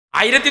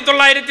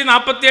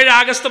1947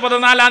 August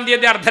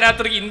 14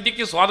 അർദ്ധരാത്രി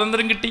ഇന്ത്യക്ക്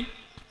സ്വാതന്ത്ര്യം കിട്ടി.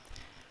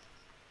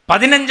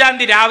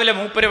 15 രാവിലെ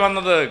മൂപ്പര്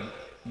വന്നത്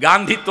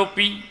ഗാന്ധി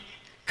തൊപ്പി,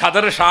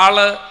 ഖദർ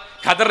ഷാള്,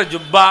 ഖദർ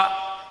ജുബ്ബ,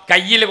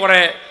 കയ്യിൽ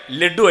കുറേ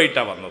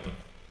ലഡുവായിട്ടാണ് വന്നത്.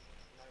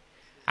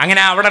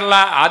 അങ്ങനെ അവിടെയുള്ള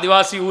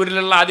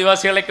ഊരിലുള്ള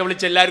ആദിവാസികളെയൊക്കെ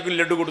വിളിച്ച് എല്ലാവർക്കും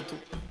ലഡു കൊടുത്തു.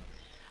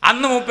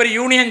 അന്ന് മൂപ്പര്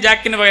യൂണിയൻ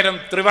ജാക്കിന് പകരം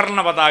ത്രിവർണ്ണ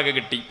പതാക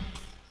കിട്ടി.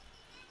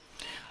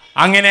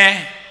 അങ്ങനെ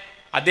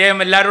അദ്ദേഹം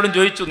എല്ലാവരോടും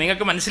ചോദിച്ചു,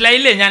 നിങ്ങൾക്ക്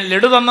മനസ്സിലായില്ലേ ഞാൻ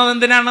ലഡു തന്നത്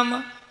എന്തിനാണെന്ന്?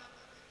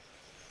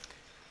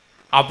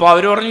 അപ്പോൾ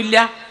അവർ പറഞ്ഞില്ല.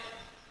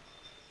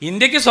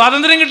 ഇന്ത്യക്ക്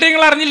സ്വാതന്ത്ര്യം കിട്ടിയ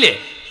നിങ്ങൾ അറിഞ്ഞില്ലേ?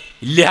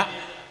 ഇല്ല.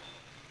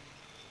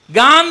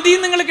 ഗാന്ധി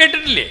നിങ്ങൾ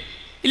കേട്ടിട്ടില്ലേ?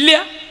 ഇല്ല.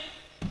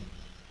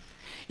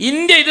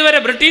 ഇന്ത്യ ഇതുവരെ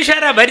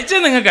ബ്രിട്ടീഷുകാരാ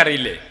ഭരിച്ചത്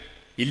നിങ്ങൾക്കറിയില്ലേ?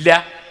 ഇല്ല.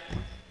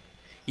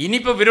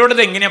 ഇനിയിപ്പോൾ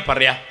ഇവരോടത് എങ്ങനെയാ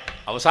പറയാ?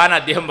 അവസാനം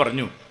അദ്ദേഹം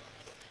പറഞ്ഞു,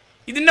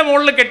 ഇതിൻ്റെ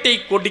മുകളിൽ കെട്ടി ഈ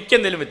കൊടിക്ക്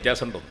എന്തെങ്കിലും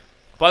വ്യത്യാസം ഉണ്ടോ?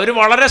 അപ്പോൾ അവർ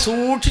വളരെ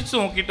സൂക്ഷിച്ച്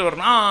നോക്കിയിട്ട്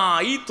പറഞ്ഞു,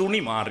 ഈ തുണി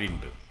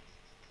മാറിയിട്ടുണ്ട്.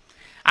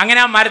 അങ്ങനെ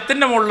ആ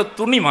മരത്തിൻ്റെ മുകളിൽ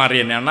തുണി മാറി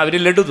തന്നെയാണ് അവർ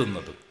ലഡു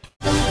തിന്നത്.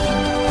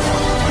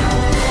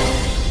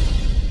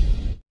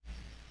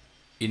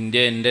 ഇന്ത്യ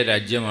എൻ്റെ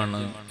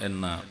രാജ്യമാണ്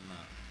എന്ന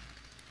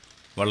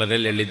വളരെ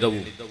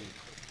ലളിതവും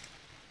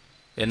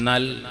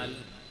എന്നാൽ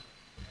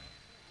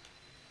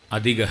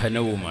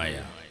അതിഗഹനവുമായ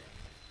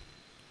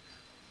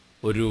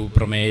ഒരു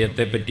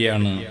പ്രമേയത്തെ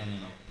പറ്റിയാണ്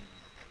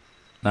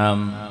നാം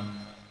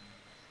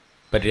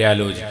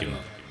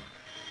പര്യാലോചിക്കുന്നത്.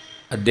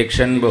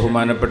 അധ്യക്ഷൻ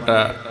ബഹുമാനപ്പെട്ട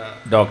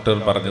ഡോക്ടർ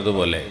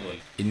പറഞ്ഞതുപോലെ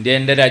ഇന്ത്യ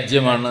എൻ്റെ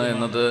രാജ്യമാണ്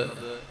എന്നത്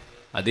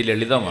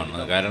അതിലളിതമാണ്.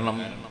 കാരണം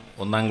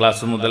 1ാം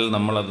ക്ലാസ് മുതൽ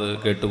നമ്മളത്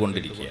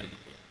കേട്ടുകൊണ്ടിരിക്കുകയാണ്.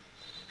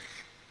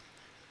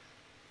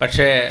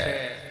 പക്ഷേ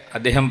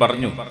അദ്ദേഹം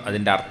പറഞ്ഞു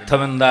അതിൻ്റെ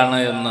അർത്ഥം എന്താണ്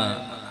എന്ന്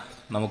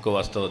നമുക്ക്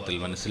വാസ്തവത്തിൽ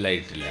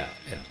മനസ്സിലായിട്ടില്ല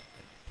എന്ന്.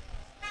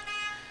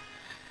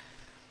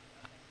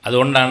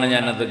 അതുകൊണ്ടാണ്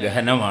ഞാനത്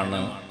ഗഹനമാണ്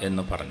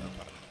എന്ന് പറഞ്ഞു.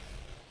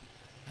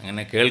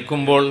 അങ്ങനെ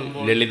കേൾക്കുമ്പോൾ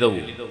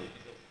ലളിതവും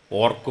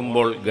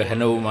ഓർക്കുമ്പോൾ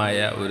ഗഹനവുമായ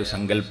ഒരു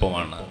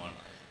സങ്കല്പമാണ്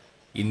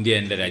ഇന്ത്യ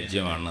എൻ്റെ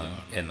രാജ്യമാണ്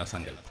എന്ന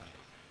സങ്കല്പം.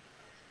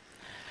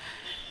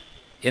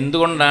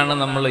 എന്തുകൊണ്ടാണ്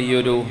നമ്മൾ ഈ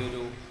ഒരു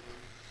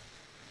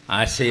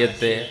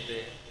ആശയത്തെ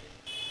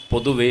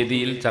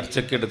പൊതുവേദിയിൽ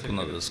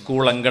ചർച്ചയ്ക്കെടുക്കുന്നത്?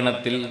 സ്കൂൾ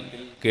അങ്കണത്തിൽ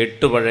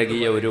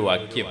കേട്ടുപഴകിയ ഒരു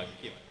വാക്യം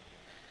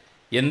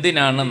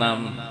എന്തിനാണ് നാം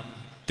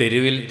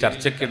തെരുവിൽ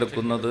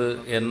ചർച്ചയ്ക്കെടുക്കുന്നത്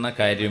എന്ന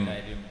കാര്യം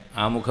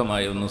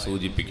ആമുഖമായി ഒന്ന്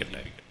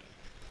സൂചിപ്പിക്കട്ടെ.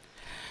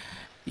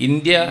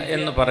 ഇന്ത്യ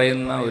എന്ന്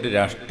പറയുന്ന ഒരു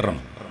രാഷ്ട്രം,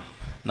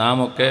 നാം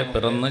ഒക്കെ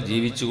പിറന്ന്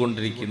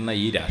ജീവിച്ചുകൊണ്ടിരിക്കുന്ന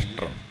ഈ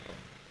രാഷ്ട്രം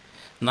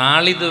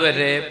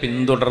നാളിതുവരെ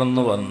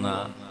പിന്തുടർന്നു വന്ന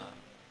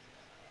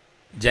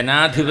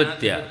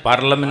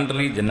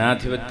പാർലമെൻ്ററി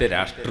ജനാധിപത്യ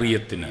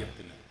രാഷ്ട്രീയത്തിന്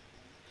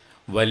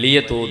വലിയ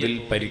തോതിൽ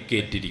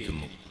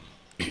പരിക്കേറ്റിരിക്കുന്നു.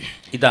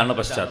 ഇതാണ്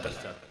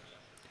പശ്ചാത്തലം.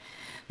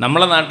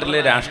 നമ്മളെ നാട്ടിലെ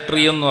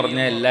രാഷ്ട്രീയം എന്ന്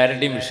പറഞ്ഞാൽ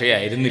എല്ലാവരുടെയും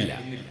വിഷയമായിരുന്നില്ല.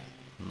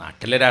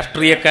 നാട്ടിലെ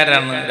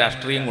രാഷ്ട്രീയക്കാരാണ്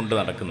രാഷ്ട്രീയം കൊണ്ട്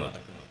നടക്കുന്നത്.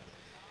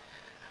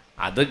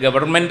 അത്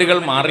ഗവൺമെൻറ്റുകൾ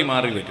മാറി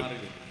മാറി വരും.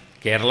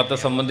 കേരളത്തെ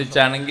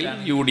സംബന്ധിച്ചാണെങ്കിൽ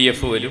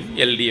UDF വരും,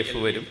 LDF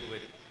വരും.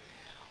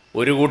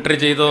 ഒരു കൂട്ടർ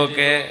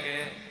ചെയ്തതൊക്കെ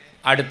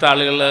അടുത്ത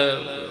ആളുകൾ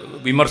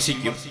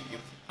വിമർശിക്കും.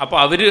 അപ്പോൾ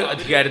അവർ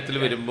അധികാരത്തിൽ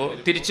വരുമ്പോൾ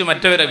തിരിച്ച്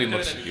മറ്റവരെ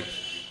വിമർശിക്കും.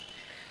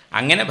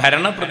 അങ്ങനെ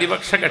ഭരണ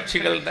പ്രതിപക്ഷ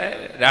കക്ഷികളുടെ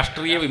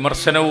രാഷ്ട്രീയ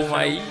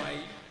വിമർശനവുമായി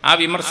ആ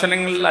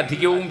വിമർശനങ്ങളിൽ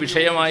അധികവും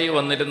വിഷയമായി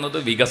വന്നിരുന്നത്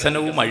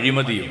വികസനവും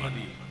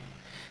അഴിമതിയുമാണ്.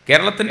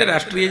 കേരളത്തിൻ്റെ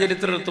രാഷ്ട്രീയ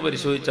ചരിത്രം എടുത്ത്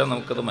പരിശോധിച്ചാൽ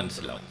നമുക്കത്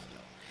മനസ്സിലാവും.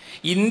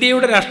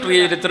 ഇന്ത്യയുടെ രാഷ്ട്രീയ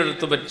ചരിത്രം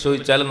എടുത്ത്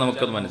പരിശോധിച്ചാലും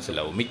നമുക്കത്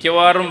മനസ്സിലാവും.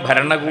 മിക്കവാറും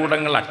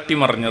ഭരണകൂടങ്ങൾ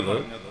അട്ടിമറിഞ്ഞത്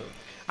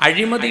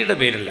അഴിമതിയുടെ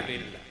പേരില്ല,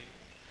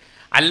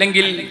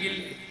 അല്ലെങ്കിൽ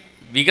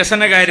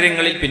വികസന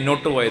കാര്യങ്ങളിൽ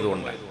പിന്നോട്ട്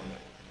പോയതുകൊണ്ടാണ്.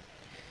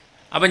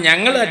 അപ്പം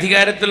ഞങ്ങൾ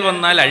അധികാരത്തിൽ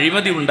വന്നാൽ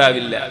അഴിമതി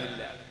ഉണ്ടാവില്ല,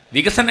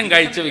 വികസനം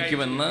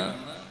കാഴ്ചവെക്കുമെന്ന്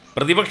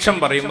പ്രതിപക്ഷം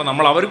പറയുമ്പോൾ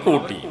നമ്മൾ അവർക്ക്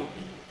വോട്ട് ചെയ്യും,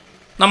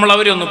 നമ്മൾ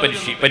അവരെ ഒന്ന്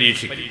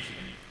പരീക്ഷിക്കും.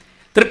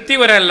 തൃപ്തി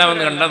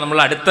വരല്ലാമെന്ന് കണ്ടാൽ നമ്മൾ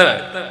അടുത്ത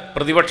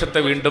പ്രതിപക്ഷത്തെ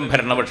വീണ്ടും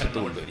ഭരണപക്ഷത്ത്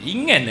കൊണ്ടുവരും.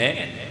 ഇങ്ങനെ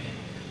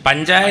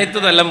പഞ്ചായത്ത്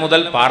തലം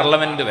മുതൽ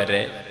പാർലമെൻറ്റ്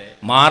വരെ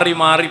മാറി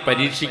മാറി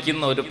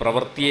പരീക്ഷിക്കുന്ന ഒരു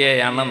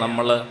പ്രവൃത്തിയെയാണ്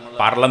നമ്മൾ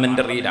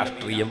പാർലമെൻ്ററി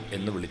രാഷ്ട്രീയം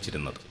എന്ന്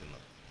വിളിച്ചിരുന്നത്.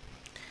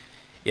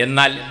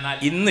 എന്നാൽ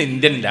ഇന്ന്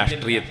ഇന്ത്യൻ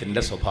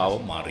രാഷ്ട്രീയത്തിൻ്റെ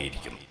സ്വഭാവം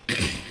മാറിയിരിക്കുന്നു.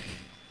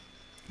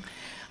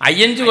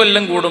 5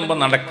 കൊല്ലം കൂടുമ്പോൾ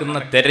നടക്കുന്ന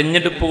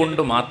തെരഞ്ഞെടുപ്പ്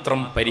കൊണ്ട് മാത്രം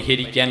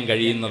പരിഹരിക്കാൻ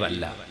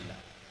കഴിയുന്നതല്ല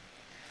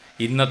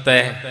ഇന്നത്തെ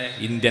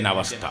ഇന്ത്യൻ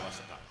അവസ്ഥ.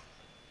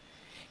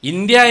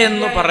 ഇന്ത്യ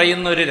എന്ന്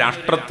പറയുന്ന ഒരു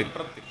രാഷ്ട്രത്തിൽ,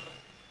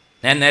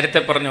 ഞാൻ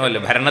നേരത്തെ പറഞ്ഞ പോലെ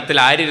ഭരണത്തിൽ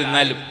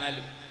ആരിരുന്നാലും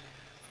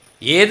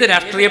ഏത്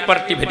രാഷ്ട്രീയ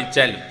പാർട്ടി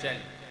ഭരിച്ചാലും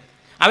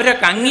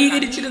അവരൊക്കെ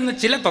അംഗീകരിച്ചിരുന്ന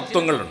ചില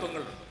തത്വങ്ങളുണ്ട്.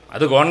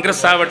 അത്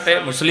കോൺഗ്രസ് ആവട്ടെ,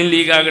 മുസ്ലിം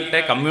ലീഗ് ആകട്ടെ,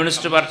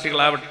 കമ്മ്യൂണിസ്റ്റ്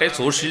പാർട്ടികളാവട്ടെ,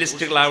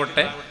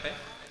 സോഷ്യലിസ്റ്റുകളാവട്ടെ,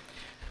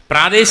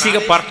 പ്രാദേശിക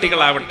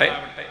പാർട്ടികളാവട്ടെ,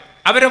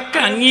 അവരൊക്കെ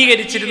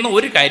അംഗീകരിച്ചിരുന്ന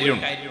ഒരു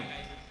കാര്യമുണ്ട്.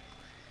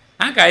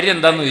 ആ കാര്യം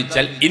എന്താണെന്ന്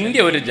ചോദിച്ചാൽ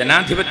ഇന്ത്യ ഒരു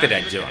ജനാധിപത്യ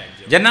രാജ്യമാണ്.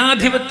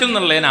 ജനാധിപത്യം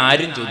എന്നുള്ളതിന്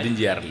ആരും ചോദ്യം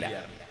ചെയ്യാറില്ല.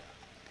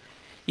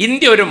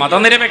 ഇന്ത്യ ഒരു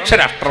മതനിരപേക്ഷ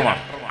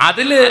രാഷ്ട്രമാണ്.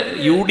 അതിൽ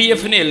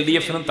UDFനും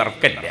LDFനും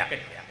തർക്കമില്ല.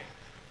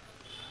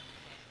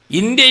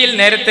 ഇന്ത്യയിൽ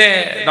നേരത്തെ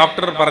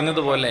ഡോക്ടർ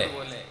പറഞ്ഞതുപോലെ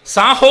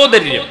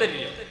സാഹോദര്യം,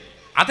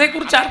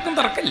 അതേക്കുറിച്ച് ആർക്കും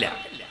തർക്കമില്ല.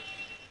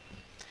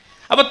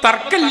 അപ്പൊ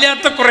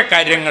തർക്കമില്ലാത്ത കുറെ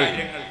കാര്യങ്ങൾ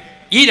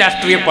ഈ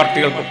രാഷ്ട്രീയ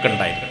പാർട്ടികൾക്കൊക്കെ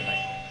ഉണ്ടായിരുന്നു.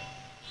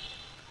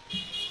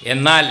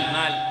 എന്നാൽ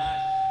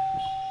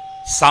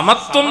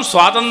സമത്വം,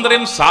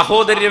 സ്വാതന്ത്ര്യം,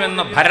 സാഹോദര്യം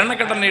എന്ന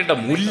ഭരണഘടനയുടെ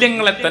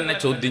മൂല്യങ്ങളെ തന്നെ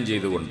ചോദ്യം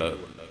ചെയ്തുകൊണ്ട്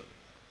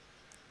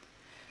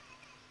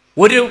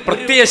ഒരു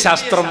പ്രത്യയ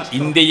ശാസ്ത്രം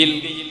ഇന്ത്യയിൽ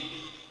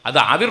അത്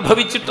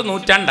ആവിർഭവിച്ചിട്ട്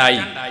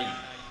നൂറ്റാണ്ടായി.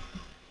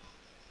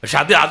 പക്ഷെ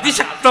അത്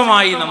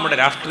അതിശക്തമായി നമ്മുടെ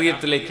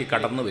രാഷ്ട്രീയത്തിലേക്ക്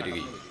കടന്നു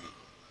വരികയും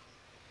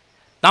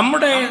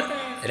നമ്മുടെ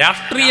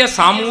രാഷ്ട്രീയ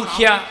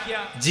സാമൂഹ്യ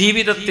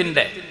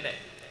ജീവിതത്തിൻ്റെ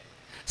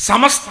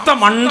സമസ്ത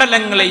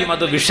മണ്ഡലങ്ങളെയും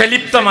അത്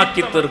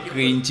വിഷലിപ്തമാക്കി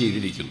തീർക്കുകയും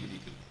ചെയ്തിരിക്കുന്നു.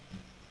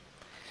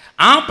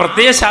 ആ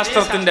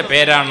പ്രത്യയശാസ്ത്രത്തിന്റെ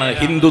പേരാണ്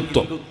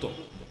ഹിന്ദുത്വം.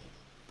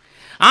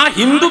 ആ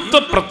ഹിന്ദുത്വ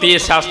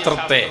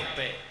പ്രത്യയശാസ്ത്രത്തെ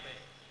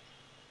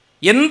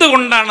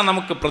എന്തുകൊണ്ടാണ്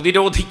നമുക്ക്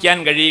പ്രതിരോധിക്കാൻ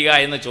കഴിയുക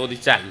എന്ന്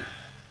ചോദിച്ചാൽ,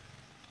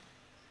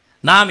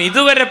 നാം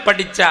ഇതുവരെ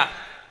പഠിച്ച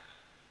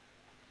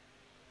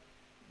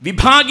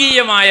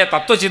വിഭാഗീയമായ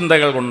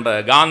തത്വചിന്തകൾ കൊണ്ട്,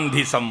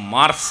 ഗാന്ധിസം,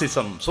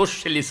 മാർക്സിസം,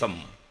 സോഷ്യലിസം,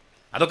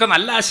 അതൊക്കെ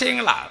നല്ല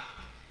ആശയങ്ങളാണ്.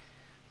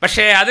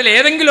 പക്ഷേ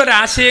അതിലേതെങ്കിലും ഒരു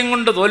ആശയം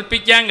കൊണ്ട്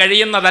തോൽപ്പിക്കാൻ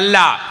കഴിയുന്നതല്ല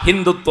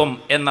ഹിന്ദുത്വം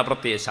എന്ന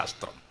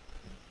പ്രത്യയശാസ്ത്രം.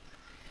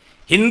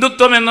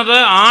 ഹിന്ദുത്വം എന്നത്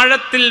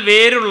ആഴത്തിൽ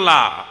വേരുള്ള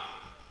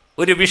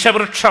ഒരു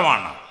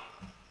വിഷവൃക്ഷമാണ്.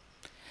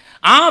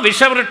 ആ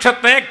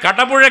വിഷവൃക്ഷത്തെ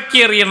കടപുഴക്കി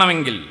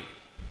എറിയണമെങ്കിൽ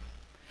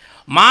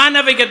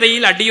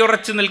മാനവികതയിൽ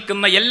അടിയുറച്ചു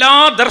നിൽക്കുന്ന എല്ലാ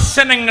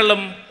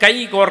ദർശനങ്ങളും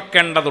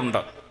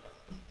കൈകോർക്കേണ്ടതുണ്ട്.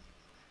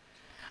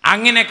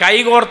 അങ്ങനെ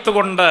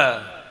കൈകോർത്തുകൊണ്ട്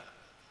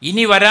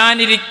ഇനി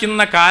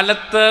വരാനിരിക്കുന്ന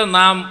കാലത്ത്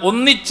നാം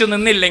ഒന്നിച്ചു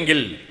നിന്നില്ലെങ്കിൽ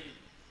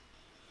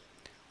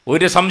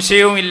ഒരു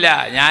സംശയവുമില്ല,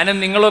 ഞാനും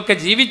നിങ്ങളൊക്കെ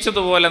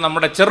ജീവിച്ചതുപോലെ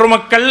നമ്മുടെ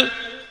ചെറുമക്കൾ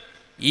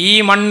ഈ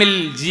മണ്ണിൽ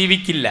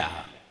ജീവിക്കില്ല.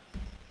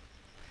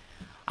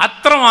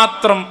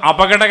 അത്രമാത്രം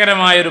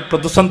അപകടകരമായൊരു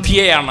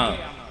പ്രതിസന്ധിയെയാണ്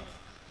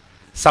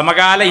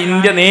സമകാല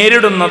ഇന്ത്യ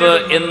നേരിടുന്നത്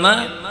എന്ന്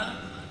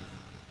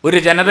ഒരു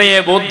ജനതയെ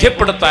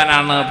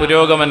ബോധ്യപ്പെടുത്താനാണ്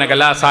പുരോഗമന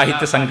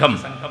കലാസാഹിത്യ സംഘം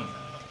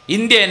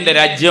ഇന്ത്യ എൻ്റെ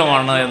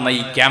രാജ്യമാണ് എന്ന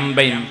ഈ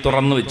ക്യാമ്പയിൻ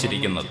തുറന്നു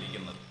വച്ചിരിക്കുന്നത്.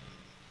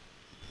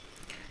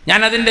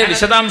 ഞാനതിൻ്റെ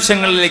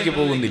വിശദാംശങ്ങളിലേക്ക്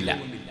പോകുന്നില്ല.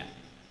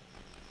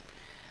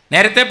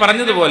 നേരത്തെ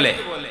പറഞ്ഞതുപോലെ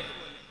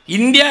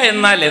ഇന്ത്യ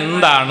എന്നാൽ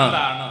എന്താണ്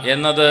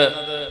എന്നത്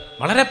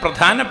വളരെ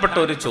പ്രധാനപ്പെട്ട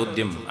ഒരു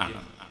ചോദ്യം ആണ്.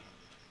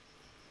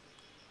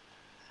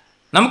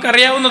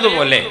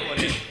 നമുക്കറിയാവുന്നതുപോലെ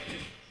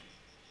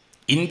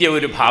ഇന്ത്യ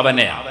ഒരു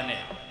ഭാവനയാണ്.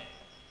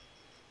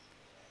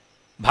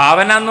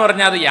 ഭാവന എന്ന്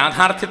പറഞ്ഞാൽ അത്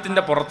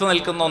യാഥാർത്ഥ്യത്തിന്റെ പുറത്ത്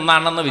നിൽക്കുന്ന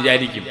ഒന്നാണെന്ന്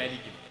വിചാരിക്കും.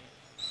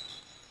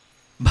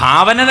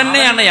 ഭാവന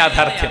തന്നെയാണ്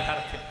യാഥാർത്ഥ്യം,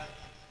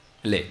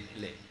 അല്ലേ?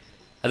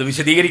 അത്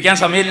വിശദീകരിക്കാൻ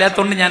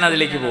സമയമില്ലാത്തതുകൊണ്ട് ഞാൻ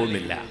അതിലേക്ക്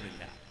പോകുന്നില്ല.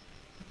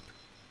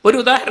 ഒരു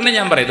ഉദാഹരണം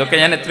ഞാൻ പറയും. ഇതൊക്കെ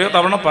ഞാൻ എത്രയോ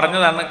തവണ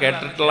പറഞ്ഞതാണ്,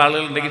 കേട്ടിട്ടുള്ള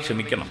ആളുകളുണ്ടെങ്കിൽ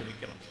ക്ഷമിക്കണം.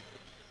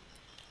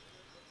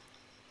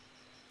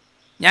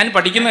 ഞാൻ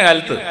പഠിക്കുന്ന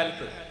കാലത്ത്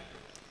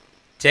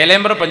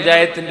ചേലേമ്പ്ര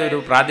പഞ്ചായത്തിൻ്റെ ഒരു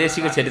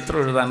പ്രാദേശിക ചരിത്രം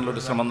എഴുതാനുള്ള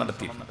ഒരു ശ്രമം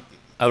നടത്തിയിട്ടുണ്ട്.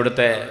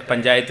 അവിടുത്തെ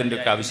പഞ്ചായത്തിൻ്റെ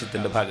ഒക്കെ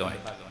ആവശ്യത്തിൻ്റെ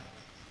ഭാഗമായി.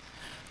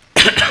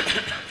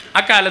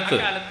 അക്കാലത്ത്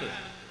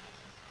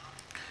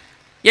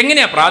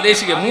എങ്ങനെയാ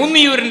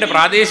മൂന്നിയൂരിൻ്റെ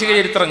പ്രാദേശിക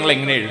ചരിത്രങ്ങൾ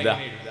എങ്ങനെ എഴുതുക?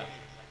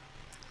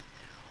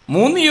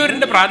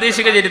 മൂന്നിയൂരിൻ്റെ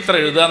പ്രാദേശിക ചരിത്രം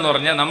എഴുതുക എന്ന്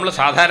പറഞ്ഞാൽ നമ്മൾ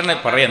സാധാരണ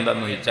പറയാം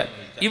എന്താണെന്ന് ചോദിച്ചാൽ,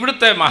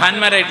 ഇവിടുത്തെ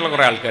മഹാന്മാരായിട്ടുള്ള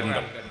കുറേ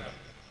ആൾക്കാരുണ്ടാവും,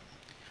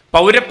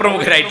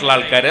 പൗരപ്രമുഖരായിട്ടുള്ള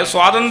ആൾക്കാർ,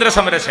 സ്വാതന്ത്ര്യ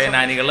സമര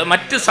സേനാനികൾ,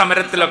 മറ്റ്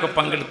സമരത്തിലൊക്കെ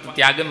പങ്കെടുത്ത്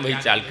ത്യാഗം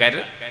വഹിച്ച ആൾക്കാർ,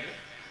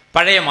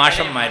 പഴയ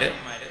മാഷന്മാർ,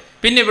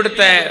 പിന്നെ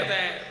ഇവിടുത്തെ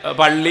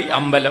പള്ളി,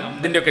 അമ്പലം,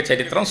 ഇതിൻ്റെയൊക്കെ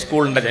ചരിത്രം,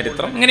 സ്കൂളിൻ്റെ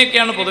ചരിത്രം,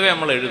 ഇങ്ങനെയൊക്കെയാണ് പൊതുവെ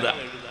നമ്മൾ എഴുതുക.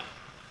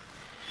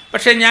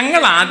 പക്ഷെ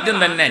ഞങ്ങൾ ആദ്യം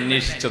തന്നെ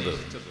അന്വേഷിച്ചത്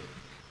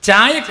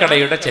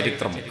ചായക്കടയുടെ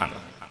ചരിത്രം ആണ്.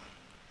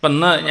 അപ്പം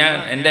ഇന്ന്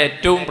എൻ്റെ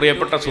ഏറ്റവും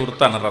പ്രിയപ്പെട്ട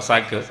സുഹൃത്താണ്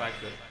റസാക്ക്.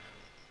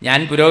 ഞാൻ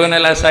പുരോഗമന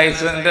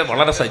കലാസാഹിത്യത്തിൻ്റെ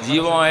വളരെ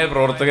സജീവമായ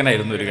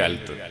പ്രവർത്തകനായിരുന്നു ഒരു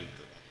കാലത്ത്.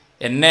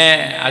 എന്നെ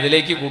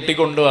അതിലേക്ക്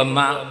കൂട്ടിക്കൊണ്ടുവന്ന,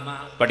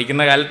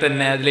 പഠിക്കുന്ന കാലത്ത്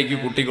എന്നെ അതിലേക്ക്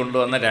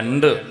കൂട്ടിക്കൊണ്ടുവന്ന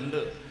രണ്ട്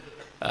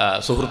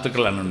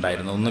സുഹൃത്തുക്കളാണ്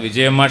ഉണ്ടായിരുന്നത്. ഒന്ന്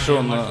വിജയമാഷും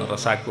ഒന്ന്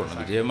റസാക്കുമാണ്.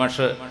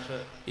 വിജയമാഷ്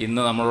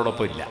ഇന്ന്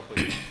നമ്മളോടൊപ്പം ഇല്ല.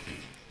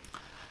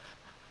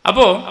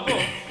 അപ്പോൾ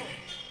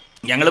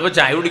ഞങ്ങളിപ്പോൾ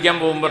ചായ കുടിക്കാൻ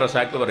പോകുമ്പോൾ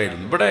റസാക്ക്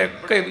പറയായിരുന്നു,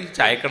 ഇവിടെയൊക്കെ ഈ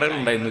ചായക്കടകൾ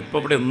ഉണ്ടായിരുന്നു, ഇപ്പോൾ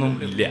ഇവിടെ ഒന്നും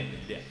ഇല്ല,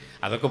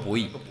 അതൊക്കെ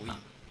പോയി.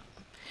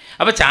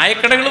 അപ്പോൾ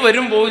ചായക്കടകൾ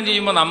വരും പോവുകയും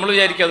ചെയ്യുമ്പോൾ നമ്മൾ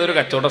വിചാരിക്കും അതൊരു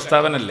കച്ചവട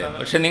സ്ഥാപനമല്ലേ.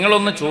 പക്ഷെ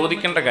നിങ്ങളൊന്ന്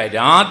ചോദിക്കേണ്ട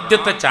കാര്യം,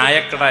 ആദ്യത്തെ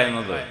ചായക്കട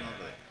എന്നത്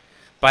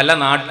പല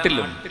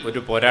നാട്ടിലും ഒരു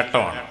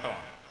പോരാട്ടമാണ്.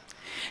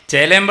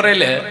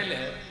 ചേലേമ്പ്രയിൽ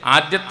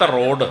ആദ്യത്തെ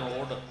റോഡ്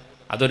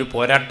അതൊരു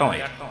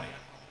പോരാട്ടമായിരുന്നു.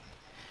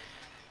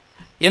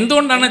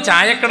 എന്തുകൊണ്ടാണ്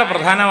ചായക്കട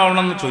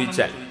പ്രധാനമാവണമെന്ന്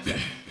ചോദിച്ചാൽ,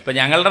 ഇപ്പം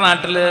ഞങ്ങളുടെ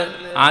നാട്ടിൽ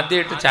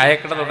ആദ്യമായിട്ട്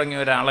ചായക്കട തുടങ്ങിയ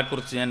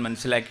ഒരാളെക്കുറിച്ച് ഞാൻ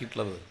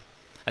മനസ്സിലാക്കിയിട്ടുള്ളത്,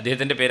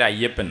 അദ്ദേഹത്തിൻ്റെ പേര്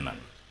അയ്യപ്പൻ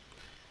എന്നാണ്.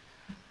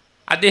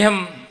 അദ്ദേഹം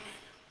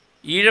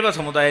ഈഴവ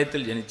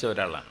സമുദായത്തിൽ ജനിച്ച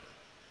ഒരാളാണ്.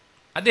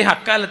 അദ്ദേഹം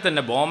അക്കാലത്ത്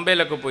തന്നെ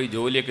ബോംബെയിലൊക്കെ പോയി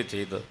ജോലിയൊക്കെ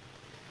ചെയ്ത്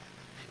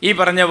ഈ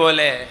പറഞ്ഞ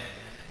പോലെ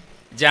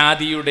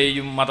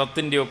ജാതിയുടെയും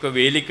മതത്തിൻ്റെയും ഒക്കെ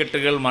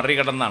വേലിക്കെട്ടുകൾ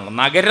മറികടന്നാണ്.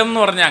 നഗരം എന്ന്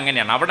പറഞ്ഞാൽ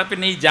അങ്ങനെയാണ്. അവിടെ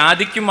പിന്നെ ഈ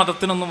ജാതിക്കും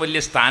മതത്തിനൊന്നും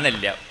വലിയ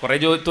സ്ഥാനമില്ല. കുറേ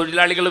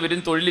തൊഴിലാളികൾ വരും,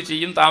 തൊഴിൽ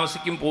ചെയ്യും,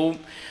 താമസിക്കും, പോവും.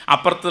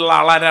 അപ്പുറത്തുള്ള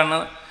ആളാരാണ്,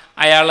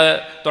 അയാൾ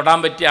തൊടാൻ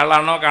പറ്റിയ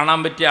ആളാണോ കാണാൻ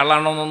പറ്റിയ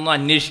ആളാണോ എന്നൊന്നും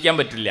അന്വേഷിക്കാൻ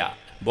പറ്റില്ല.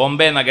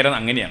 ബോംബെ നഗരം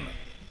അങ്ങനെയാണ്.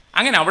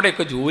 അങ്ങനെ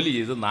അവിടെയൊക്കെ ജോലി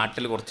ചെയ്ത്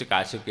നാട്ടിൽ കുറച്ച്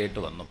കാശൊക്കെ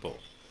ആയിട്ട് വന്നപ്പോൾ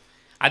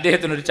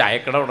അദ്ദേഹത്തിനൊരു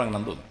ചായക്കട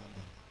തുടങ്ങണം തോന്നി.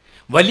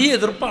 വലിയ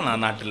എതിർപ്പാണ് ആ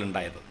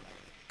നാട്ടിലുണ്ടായത്.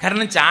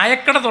 കാരണം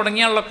ചായക്കട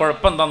തുടങ്ങിയാലുള്ള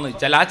കുഴപ്പം എന്താണെന്ന്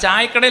വെച്ചാൽ ആ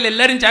ചായക്കടയിൽ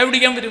എല്ലാവരും ചായ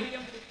കുടിക്കാൻ വരും.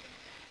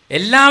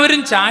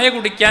 എല്ലാവരും ചായ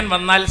കുടിക്കാൻ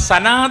വന്നാൽ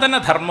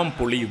സനാതനധർമ്മം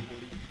പൊളിയും.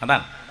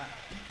 അതാണ്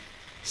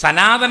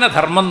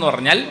സനാതനധർമ്മം എന്ന്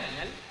പറഞ്ഞാൽ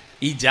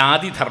ഈ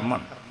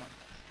ജാതിധർമ്മം.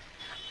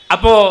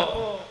 അപ്പോൾ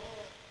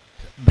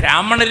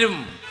ബ്രാഹ്മണരും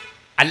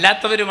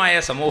അല്ലാത്തവരുമായ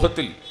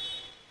സമൂഹത്തിൽ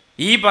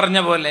ഈ പറഞ്ഞ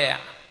പോലെ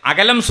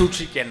അകലം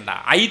സൂക്ഷിക്കേണ്ട,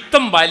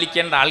 ഐത്തം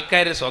പാലിക്കേണ്ട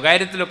ആൾക്കാർ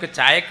സ്വകാര്യത്തിലൊക്കെ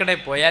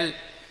ചായക്കടയിൽ പോയാൽ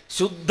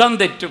ശുദ്ധം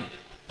തെറ്റും.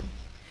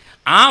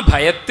 ആ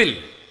ഭയത്തിൽ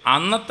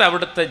അന്നത്തെ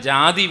അവിടുത്തെ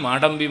ജാതി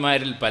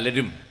മാടമ്പിമാരിൽ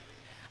പലരും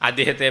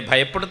അദ്ദേഹത്തെ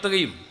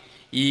ഭയപ്പെടുത്തുകയും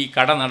ഈ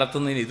കട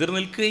നടത്തുന്നതിന് എതിർ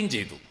നിൽക്കുകയും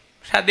ചെയ്തു.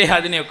 പക്ഷെ അദ്ദേഹം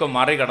അതിനെയൊക്കെ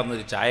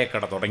മറികടന്നൊരു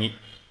ചായക്കട തുടങ്ങി.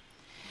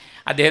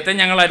 അദ്ദേഹത്തെ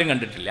ഞങ്ങളാരും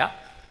കണ്ടിട്ടില്ല.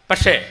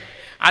 പക്ഷേ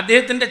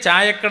അദ്ദേഹത്തിൻ്റെ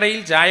ചായക്കടയിൽ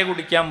ചായ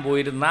കുടിക്കാൻ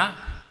പോയിരുന്ന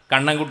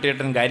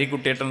കണ്ണൻകുട്ടിയേട്ടൻ,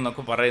 കാരിക്കുട്ടിയേട്ടൻ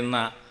എന്നൊക്കെ പറയുന്ന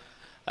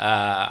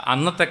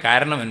അന്നത്തെ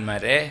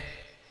കാരണവന്മാരെ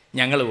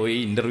ഞങ്ങൾ പോയി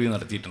ഇൻ്റർവ്യൂ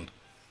നടത്തിയിട്ടുണ്ട്.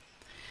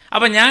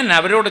 അപ്പം ഞാൻ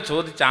അവരോട്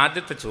ചോദിച്ച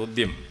ആദ്യത്തെ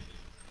ചോദ്യം,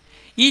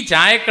 ഈ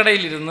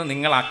ചായക്കടയിലിരുന്ന്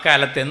നിങ്ങൾ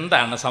അക്കാലത്ത്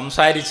എന്താണ്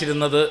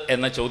സംസാരിച്ചിരുന്നത്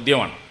എന്ന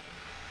ചോദ്യമാണ്.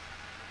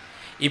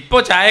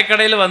 ഇപ്പോൾ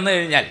ചായക്കടയിൽ വന്നു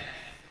കഴിഞ്ഞാൽ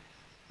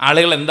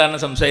ആളുകൾ എന്താണ്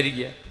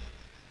സംസാരിക്കുക?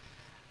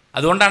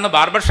 അതുകൊണ്ടാണ്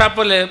ബാർബർ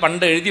ഷാപ്പിൽ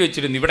പണ്ട് എഴുതി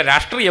വെച്ചിരുന്നു ഇവിടെ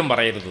രാഷ്ട്രീയം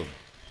പറയരുത്.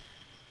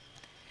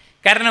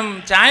 കാരണം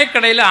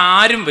ചായക്കടയിൽ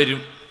ആരും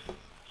വരും,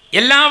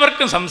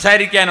 എല്ലാവർക്കും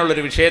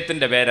സംസാരിക്കാനുള്ളൊരു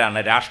വിഷയത്തിൻ്റെ പേരാണ്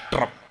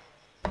രാഷ്ട്രം.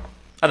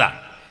 അതാണ്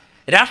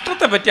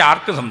രാഷ്ട്രത്തെ പറ്റി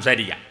ആർക്കും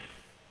സംസാരിക്കാം.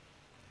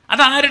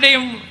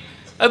 അതാരുടെയും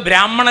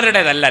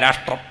ബ്രാഹ്മണരുടേതല്ല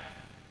രാഷ്ട്രം.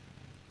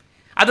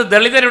 അത്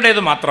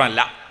ദളിതരുടേത് മാത്രമല്ല,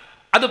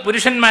 അത്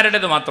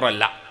പുരുഷന്മാരുടേത്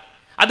മാത്രമല്ല,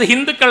 അത്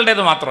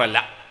ഹിന്ദുക്കളുടേത് മാത്രമല്ല,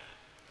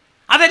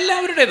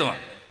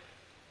 അതെല്ലാവരുടേതുമാണ്.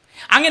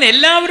 അങ്ങനെ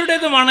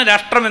എല്ലാവരുടേതുമാണ്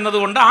രാഷ്ട്രം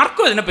എന്നതുകൊണ്ട്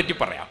ആർക്കും അതിനെപ്പറ്റി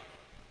പറയാം.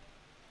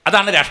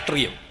 അതാണ്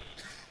രാഷ്ട്രീയം.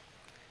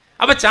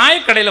 അപ്പോൾ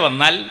ചായക്കടയിൽ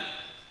വന്നാൽ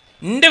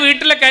എൻ്റെ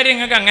വീട്ടിലെ കാര്യം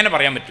നിങ്ങൾക്ക് അങ്ങനെ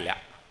പറയാൻ പറ്റില്ല,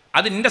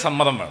 അത് എൻ്റെ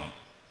സമ്മതം വേണം.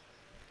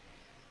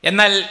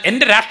 എന്നാൽ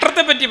എൻ്റെ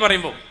രാഷ്ട്രത്തെ പറ്റി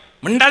പറയുമ്പോൾ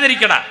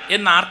മിണ്ടാതിരിക്കടാ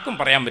എന്ന് ആർക്കും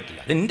പറയാൻ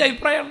പറ്റില്ല. അതെൻ്റെ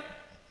അഭിപ്രായമാണ്.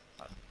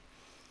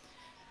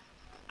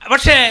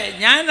 പക്ഷേ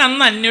ഞാൻ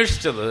അന്ന്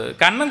അന്വേഷിച്ചത്,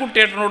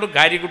 കണ്ണൻകുട്ടിയേട്ടനോടും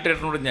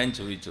കാരിക്കുട്ടിയേട്ടനോടും ഞാൻ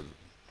ചോദിച്ചത്,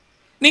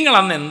 നിങ്ങൾ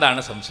അന്ന്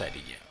എന്താണ്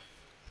സംസാരിക്കുക?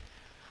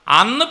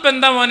 അന്നിപ്പോൾ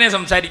എന്താ മോനെ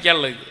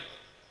സംസാരിക്കാനുള്ളത്?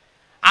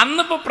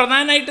 അന്നിപ്പോൾ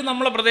പ്രധാനമായിട്ട്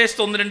നമ്മളെ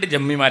പ്രദേശത്ത് 1-2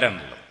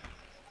 ജമ്മിമാരാണുള്ളത്.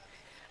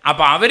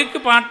 അപ്പോൾ അവർക്ക്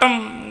പാട്ടം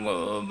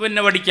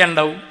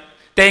പഠിക്കാനുണ്ടാവും,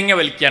 തേങ്ങ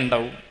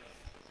വലിക്കാനുണ്ടാവും,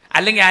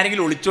 അല്ലെങ്കിൽ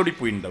ആരെങ്കിലും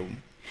ഒളിച്ചോടിപ്പോയി ഉണ്ടാവും.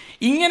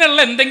 ഇങ്ങനെയുള്ള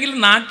എന്തെങ്കിലും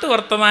നാട്ടു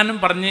വർത്തമാനം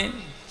പറഞ്ഞ്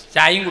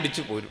ചായയും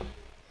കുടിച്ച് പോരും.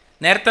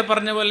 നേരത്തെ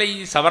പറഞ്ഞ പോലെ ഈ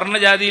സവർണ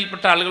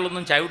ജാതിയിൽപ്പെട്ട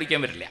ആളുകളൊന്നും ചായ കുടിക്കാൻ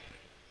വരില്ല.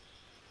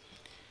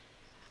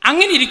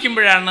 അങ്ങനെ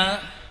ഇരിക്കുമ്പോഴാണ്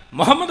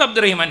മുഹമ്മദ്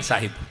അബ്ദുറഹിമാൻ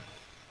സാഹിബ്,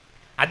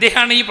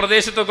 അദ്ദേഹമാണ് ഈ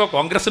പ്രദേശത്തൊക്കെ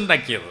കോൺഗ്രസ്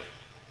ഉണ്ടാക്കിയത്.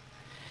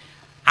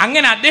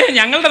 അങ്ങനെ അദ്ദേഹം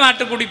ഞങ്ങളുടെ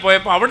നാട്ടിൽ കൂടി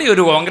പോയപ്പോൾ അവിടെ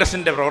ഒരു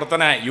കോൺഗ്രസിൻ്റെ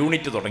പ്രവർത്തന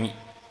യൂണിറ്റ് തുടങ്ങി.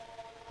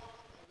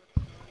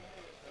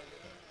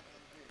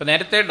 ഇപ്പം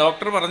നേരത്തെ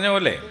ഡോക്ടർ പറഞ്ഞ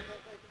പോലെ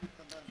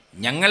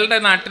ഞങ്ങളുടെ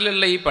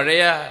നാട്ടിലുള്ള ഈ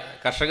പഴയ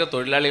കർഷക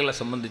തൊഴിലാളികളെ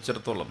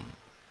സംബന്ധിച്ചിടത്തോളം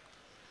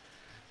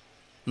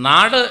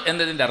നാട്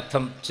എന്നതിൻ്റെ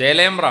അർത്ഥം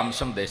ചേലേമ്പ്ര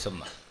അംശം ദേശം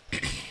എന്നാണ്.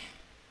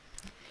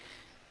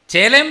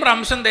 ചേലേമ്പ്ര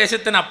അംശം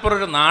ദേശത്തിനപ്പുറം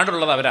ഒരു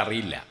നാടുള്ളത്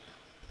അവരറിയില്ല.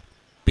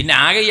 പിന്നെ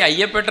ആകെ ഈ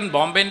അയ്യപ്പേട്ടൻ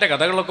ബോംബെൻ്റെ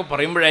കഥകളൊക്കെ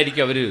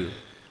പറയുമ്പോഴായിരിക്കും അവർ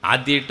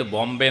ആദ്യമായിട്ട്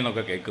ബോംബെ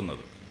എന്നൊക്കെ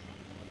കേൾക്കുന്നത്.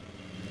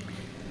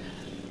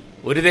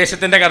 ഒരു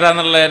ദേശത്തിൻ്റെ കഥ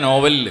എന്നുള്ള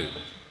നോവലിൽ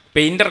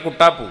പെയിൻറ്റർ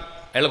കുട്ടാപ്പു,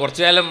 അയാൾ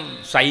കുറച്ചു കാലം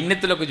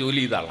സൈന്യത്തിലൊക്കെ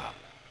ജോലി ചെയ്ത ആളാണ്,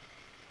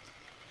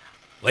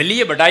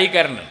 വലിയ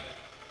ബഡായിക്കാരനാണ്.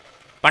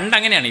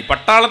 പണ്ടങ്ങനെയാണ്, ഈ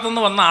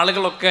പട്ടാളത്തുനിന്ന് വന്ന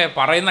ആളുകളൊക്കെ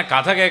പറയുന്ന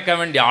കഥ കേൾക്കാൻ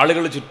വേണ്ടി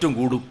ആളുകൾ ചുറ്റും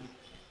കൂടും,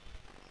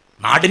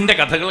 നാടിൻ്റെ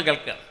കഥകൾ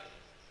കേൾക്കുക.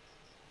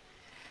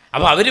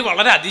 അപ്പോൾ അവർ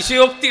വളരെ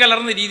അതിശയോക്തി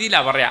കലർന്ന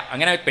രീതിയിലാണ് പറയാം.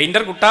 അങ്ങനെ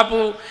പെയിൻറ്റർ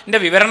കുട്ടാപ്പുവിൻ്റെ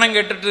വിവരണം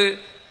കേട്ടിട്ട്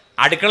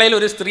അടുക്കളയിൽ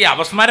ഒരു സ്ത്രീ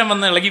അപസ്മാരം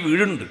വന്ന് ഇളകി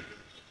വീഴുന്നുണ്ട്,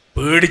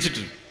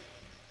 പേടിച്ചിട്ട്.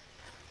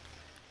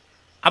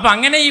 അപ്പം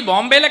അങ്ങനെ ഈ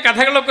ബോംബെയിലെ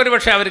കഥകളൊക്കെ ഒരു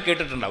പക്ഷേ അവർ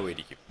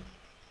കേട്ടിട്ടുണ്ടാവുമായിരിക്കും.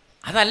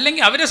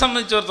 അതല്ലെങ്കിൽ അവരെ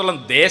സംബന്ധിച്ചിടത്തോളം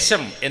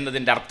ദേശം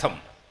എന്നതിൻ്റെ അർത്ഥം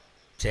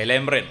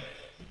ചേലേമ്പ്രയാണ്.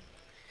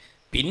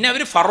 പിന്നെ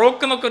അവർ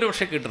ഫറോക്ക് എന്നൊക്കെ ഒരു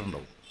പക്ഷേ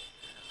കേട്ടിട്ടുണ്ടാവും.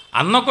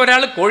 അന്നൊക്കെ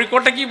ഒരാൾ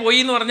കോഴിക്കോട്ടേക്ക് പോയി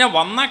എന്ന് പറഞ്ഞാൽ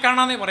വന്നാൽ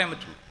കാണാമെന്നേ പറയാൻ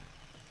പറ്റുള്ളൂ.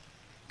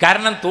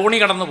 കാരണം തോണി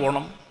കടന്നു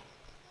പോകണം,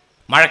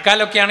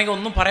 മഴക്കാലമൊക്കെ ആണെങ്കിൽ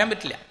ഒന്നും പറയാൻ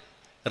പറ്റില്ല,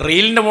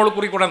 റെയിലിൻ്റെ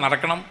മുകളിൽ കൂടെ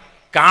നടക്കണം,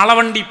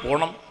 കാളവണ്ടി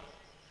പോകണം.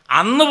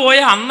 അന്ന്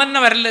പോയാൽ അന്ന് തന്നെ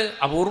വരല്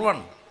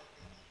അപൂർവമാണ്.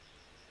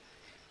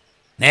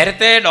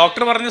 നേരത്തെ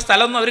ഡോക്ടർ പറഞ്ഞ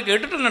സ്ഥലമൊന്നും അവർ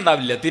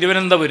കേട്ടിട്ടുണ്ടാവില്ല,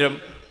 തിരുവനന്തപുരം,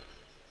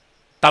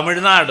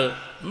 തമിഴ്നാട്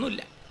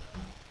ഒന്നുമില്ല.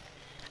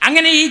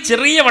 അങ്ങനെ ഈ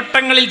ചെറിയ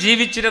വട്ടങ്ങളിൽ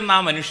ജീവിച്ചിരുന്ന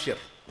ആ മനുഷ്യർ,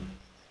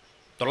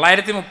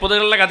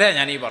 930കളിലെ കഥയാണ്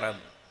ഞാനീ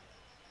പറയുന്നത്.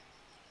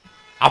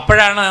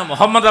 അപ്പോഴാണ്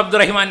മുഹമ്മദ്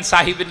അബ്ദുറഹിമാൻ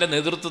സാഹിബിൻ്റെ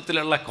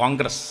നേതൃത്വത്തിലുള്ള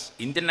കോൺഗ്രസ്,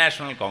 ഇന്ത്യൻ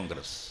നാഷണൽ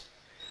കോൺഗ്രസ്,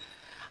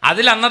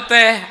 അതിൽ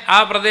അന്നത്തെ ആ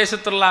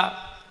പ്രദേശത്തുള്ള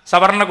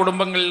സവർണ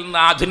കുടുംബങ്ങളിൽ നിന്ന്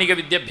ആധുനിക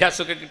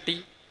വിദ്യാഭ്യാസമൊക്കെ കിട്ടി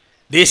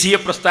ദേശീയ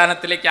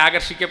പ്രസ്ഥാനത്തിലേക്ക്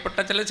ആകർഷിക്കപ്പെട്ട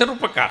ചില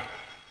ചെറുപ്പക്കാർ,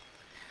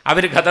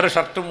 അവർ ഖദർ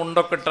ഷർട്ടും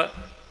മുണ്ടൊക്കെ ഇട്ട്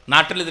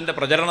നാട്ടിൽ ഇതിൻ്റെ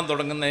പ്രചരണം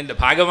തുടങ്ങുന്നതിൻ്റെ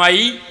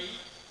ഭാഗമായി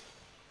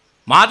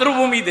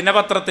മാതൃഭൂമി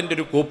ദിനപത്രത്തിൻ്റെ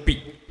ഒരു കോപ്പി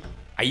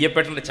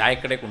അയ്യപ്പേട്ടൻ്റെ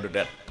ചായക്കടയിൽ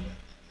കൊണ്ടിടുക.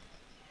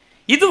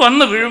 ഇത്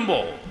വന്ന്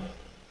വീഴുമ്പോൾ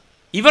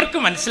ഇവർക്ക്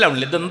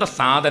മനസ്സിലാവില്ല ഇതെന്താ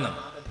സാധനം.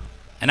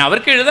 ഞാൻ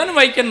അവർക്ക് എഴുതാനും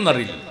വായിക്കാനൊന്നും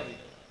അറിയില്ല.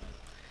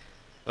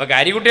 അപ്പോൾ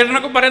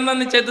കാര്യകുട്ടിയേട്ടനൊക്കെ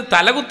പറയുന്നതെന്ന് വെച്ചാൽ ഇത്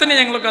തലകുത്തനെ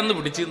ഞങ്ങളൊക്കെ അന്ന്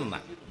പിടിച്ചു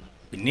നിന്നാണ്.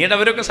 പിന്നീട്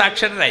അവരൊക്കെ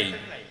സാക്ഷരരായി,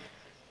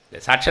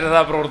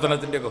 സാക്ഷരതാ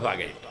പ്രവർത്തനത്തിൻ്റെയൊക്കെ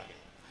ഭാഗമായി.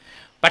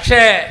 പക്ഷേ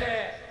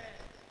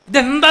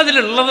ഇതെന്താ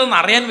അതിലുള്ളതെന്ന്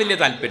അറിയാൻ വലിയ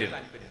താല്പര്യമില്ല.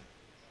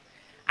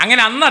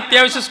 അങ്ങനെ അന്ന്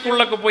അത്യാവശ്യ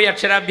സ്കൂളിലൊക്കെ പോയി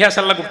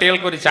അക്ഷരാഭ്യാസമുള്ള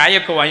കുട്ടികൾക്ക് ഒരു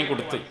ചായയൊക്കെ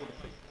വാങ്ങിക്കൊടുത്ത്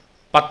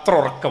പത്രം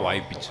ഉറക്കെ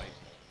വായിപ്പിച്ചു.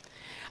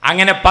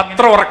 അങ്ങനെ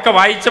പത്രം ഉറക്കെ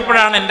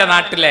വായിച്ചപ്പോഴാണ് എൻ്റെ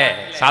നാട്ടിലെ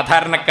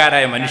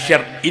സാധാരണക്കാരായ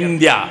മനുഷ്യർ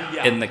ഇന്ത്യ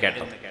എന്ന്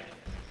കേട്ടത്.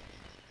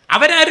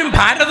 അവരാരും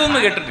ഭാരതം എന്ന്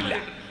കേട്ടിട്ടില്ല.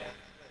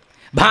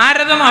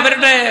 ഭാരതം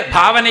അവരുടെ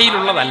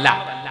ഭാവനയിലുള്ളതല്ല,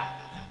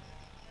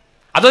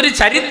 അതൊരു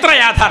ചരിത്ര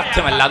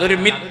യാഥാർത്ഥ്യമല്ല, അതൊരു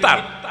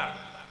മിത്താണ്.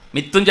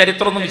 മിത്തും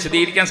ചരിത്രമൊന്നും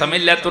വിശദീകരിക്കാൻ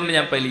സമയമില്ലാത്തതുകൊണ്ട്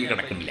ഞാൻ പതിലേക്ക്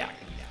കിടക്കുന്നില്ല.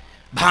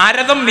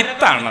 ഭാരതം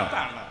മിത്താണ്,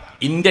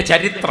 ഇന്ത്യ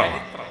ചരിത്രമാണ്.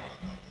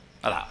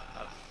 അതാ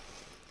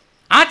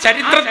ആ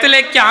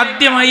ചരിത്രത്തിലേക്ക്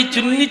ആദ്യമായി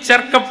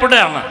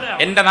ചുന്നിച്ചേർക്കപ്പെടുകയാണ്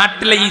എൻ്റെ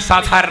നാട്ടിലെ ഈ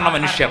സാധാരണ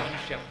മനുഷ്യർ.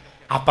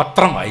 ആ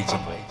പത്രം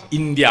വായിച്ചപ്പോൾ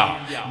ഇന്ത്യ,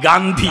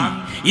 ഗാന്ധി,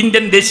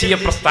 ഇന്ത്യൻ ദേശീയ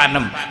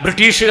പ്രസ്ഥാനം,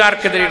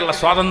 ബ്രിട്ടീഷുകാർക്കെതിരെയുള്ള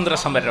സ്വാതന്ത്ര്യ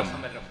സമരം,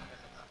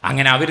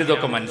 അങ്ങനെ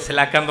അവരിതൊക്കെ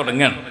മനസ്സിലാക്കാൻ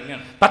തുടങ്ങുകയാണ്.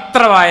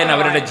 പത്രവായന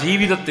അവരുടെ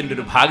ജീവിതത്തിൻ്റെ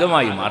ഒരു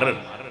ഭാഗമായി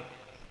മാറുകയാണ്.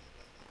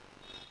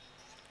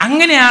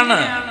 അങ്ങനെയാണ്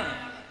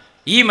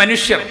ഈ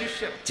മനുഷ്യർ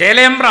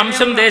ചേലയമ്പ്ര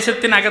അംശം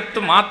ദേശത്തിനകത്ത്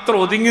മാത്രം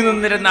ഒതുങ്ങി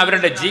നിന്നിരുന്ന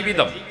അവരുടെ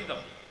ജീവിതം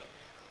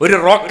ഒരു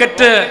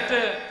റോക്കറ്റ്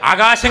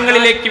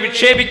ആകാശങ്ങളിലേക്ക്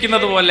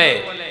വിക്ഷേപിക്കുന്നത് പോലെ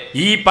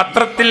ഈ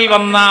പത്രത്തിൽ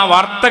വന്ന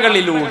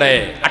വാർത്തകളിലൂടെ,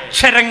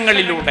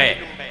 അക്ഷരങ്ങളിലൂടെ,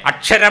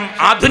 അക്ഷരം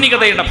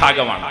ആധുനികതയുടെ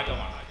ഭാഗമാണ്.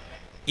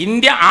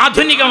 ഇന്ത്യ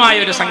ആധുനികമായ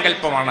ഒരു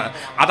സങ്കല്പമാണ്.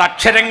 അത്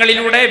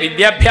അക്ഷരങ്ങളിലൂടെ,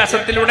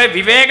 വിദ്യാഭ്യാസത്തിലൂടെ,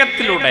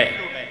 വിവേകത്തിലൂടെ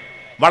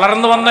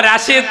വളർന്നു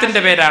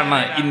വന്നൊരാശയത്തിന്റെ പേരാണ്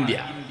ഇന്ത്യ.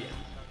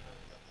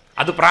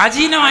 അത്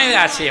പ്രാചീനമായ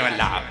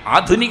ആശയമല്ല,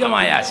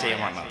 ആധുനികമായ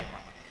ആശയമാണ്.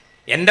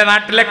 എൻ്റെ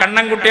നാട്ടിലെ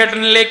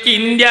കണ്ണൻകുട്ടിയേട്ടനിലേക്ക്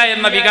ഇന്ത്യ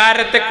എന്ന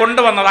വികാരത്തെ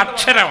കൊണ്ടുവന്നത്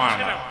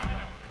അക്ഷരമാണ്.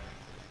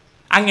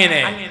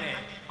 അങ്ങനെ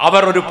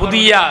അവർ ഒരു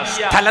പുതിയ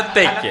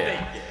സ്ഥലത്തേക്ക്,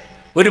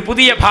 ഒരു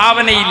പുതിയ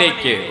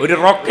ഭാവനയിലേക്ക്, ഒരു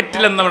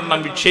റോക്കറ്റിൽ എന്നവണ്ണം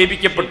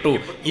വിക്ഷേപിക്കപ്പെട്ടു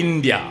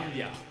ഇന്ത്യ.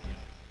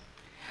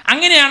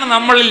 അങ്ങനെയാണ്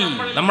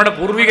നമ്മുടെ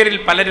പൂർവികരിൽ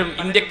പലരും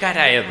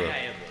ഇന്ത്യക്കാരായത്.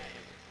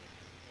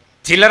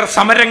 ചിലർ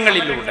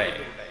സമരങ്ങളിലൂടെ,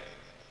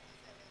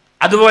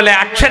 അതുപോലെ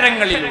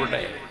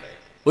അക്ഷരങ്ങളിലൂടെ,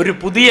 ഒരു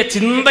പുതിയ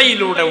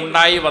ചിന്തയിലൂടെ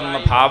ഉണ്ടായി വന്ന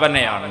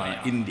ഭാവനയാണ്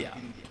ഇന്ത്യ.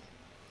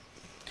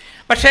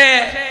 പക്ഷേ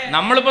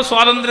നമ്മളിപ്പോൾ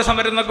സ്വാതന്ത്ര്യ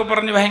സമരം എന്നൊക്കെ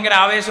പറഞ്ഞ് ഭയങ്കര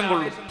ആവേശം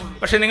കൊള്ളും.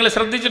 പക്ഷെ നിങ്ങൾ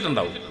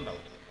ശ്രദ്ധിച്ചിട്ടുണ്ടാവും,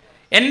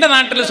 എൻ്റെ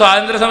നാട്ടിൽ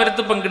സ്വാതന്ത്ര്യ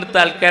സമരത്തിൽ പങ്കെടുത്ത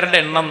ആൾക്കാരുടെ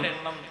എണ്ണം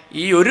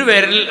ഈ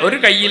ഒരു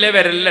കയ്യിലെ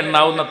വിരലിൽ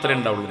എണ്ണാവുന്ന അത്ര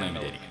ഉണ്ടാവുള്ളൂ എന്ന്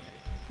വിചാരിക്കും.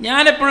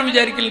 ഞാനെപ്പോഴും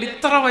വിചാരിക്കലുണ്ട്,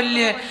 ഇത്ര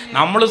വലിയ,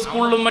 നമ്മൾ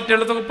സ്കൂളിലും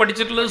മറ്റിടത്തൊക്കെ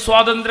പഠിച്ചിട്ടുള്ളത്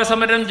സ്വാതന്ത്ര്യ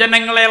സമരം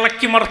ജനങ്ങളെ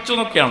ഇളക്കി മറിച്ചു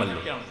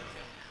എന്നൊക്കെയാണല്ലോ.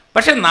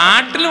 പക്ഷെ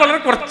നാട്ടിൽ വളരെ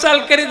കുറച്ച്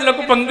ആൾക്കാർ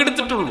ഇതിലൊക്കെ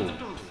പങ്കെടുത്തിട്ടുള്ളൂ.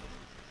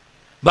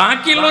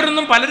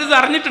 ബാക്കിയുള്ളവരൊന്നും പലരും ഇത്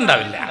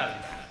അറിഞ്ഞിട്ടുണ്ടാവില്ല.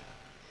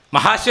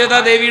 മഹാശ്വേതാ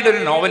ദേവിയുടെ ഒരു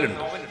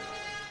നോവലുണ്ട്.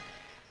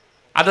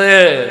 അത്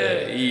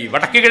ഈ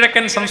വടക്ക്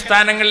കിഴക്കൻ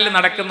സംസ്ഥാനങ്ങളിൽ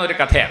നടക്കുന്ന ഒരു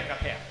കഥയാണ്.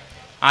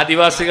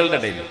 ആദിവാസികളുടെ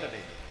ഇടയിൽ,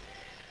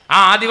 ആ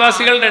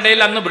ആദിവാസികളുടെ ഇടയിൽ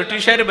അന്ന്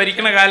ബ്രിട്ടീഷുകാർ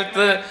ഭരിക്കുന്ന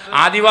കാലത്ത്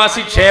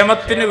ആദിവാസി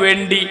ക്ഷേമത്തിന്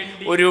വേണ്ടി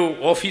ഒരു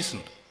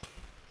ഓഫീസുണ്ട്.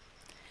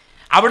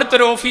 അവിടുത്തെ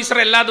ഒരു ഓഫീസർ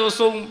എല്ലാ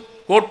ദിവസവും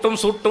കോട്ടും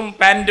സൂട്ടും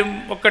പാൻറ്റും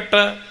ഒക്കെ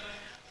ഇട്ട്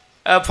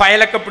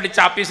ഫയലൊക്കെ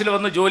പിടിച്ച് ഓഫീസിൽ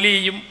വന്ന് ജോലി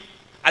ചെയ്യും.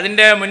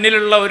 അതിൻ്റെ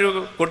മുന്നിലുള്ള ഒരു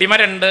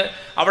കൊടിമരമുണ്ട്,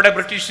 അവിടെ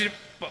ബ്രിട്ടീഷ്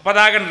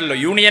പതാക ഉണ്ടല്ലോ,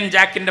 യൂണിയൻ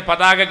ജാക്കിൻ്റെ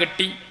പതാക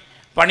കെട്ടി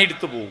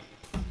പണിയെടുത്തു പോകും.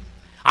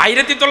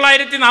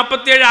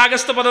 1947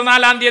 ആഗസ്റ്റ്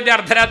 14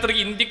 അർദ്ധരാത്രി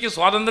ഇന്ത്യക്ക്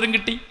സ്വാതന്ത്ര്യം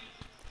കിട്ടി.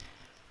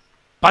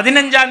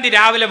 15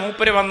 രാവിലെ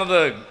മൂപ്പര് വന്നത്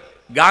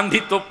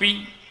ഗാന്ധി തൊപ്പി,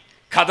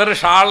 ഖദർ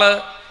ഷാള്,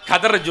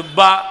 ഖദർ ജുബ്ബ,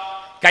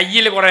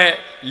 കയ്യിൽ കുറേ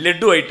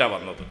ലഡുവായിട്ടാണ്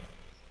വന്നത്.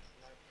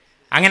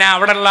 അങ്ങനെ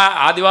അവിടെയുള്ള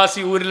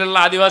ഊരിലുള്ള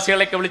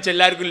ആദിവാസികളെയൊക്കെ വിളിച്ച്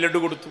എല്ലാവർക്കും ലഡു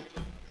കൊടുത്തു.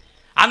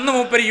 അന്ന്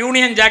മൂപ്പര്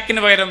യൂണിയൻ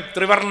ജാക്കിന് പകരം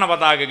ത്രിവർണ്ണ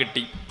പതാക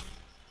കിട്ടി.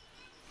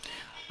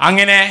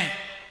 അങ്ങനെ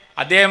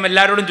അദ്ദേഹം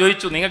എല്ലാവരോടും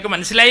ചോദിച്ചു, നിങ്ങൾക്ക്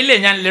മനസ്സിലായില്ലേ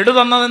ഞാൻ ലഡു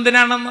തന്നത്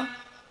എന്തിനാണെന്ന്?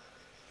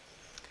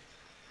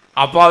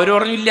 അപ്പോൾ അവർ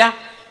പറഞ്ഞില്ല.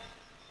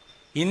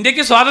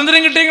 ഇന്ത്യക്ക്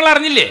സ്വാതന്ത്ര്യം കിട്ടിയ നിങ്ങൾ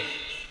അറിഞ്ഞില്ലേ?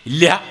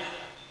 ഇല്ല.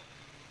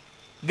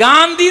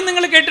 ഗാന്ധി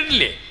നിങ്ങൾ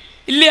കേട്ടിട്ടില്ലേ?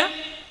 ഇല്ല.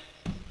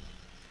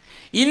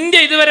 ഇന്ത്യ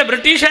ഇതുവരെ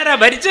ബ്രിട്ടീഷുകാരാ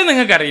ഭരിച്ചത്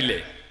നിങ്ങൾക്കറിയില്ലേ?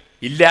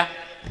 ഇല്ല.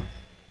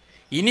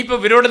 ഇനിയിപ്പോൾ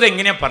ഇവരോടത്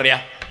എങ്ങനെയാ പറയാ?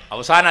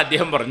 അവസാനം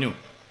അദ്ദേഹം പറഞ്ഞു,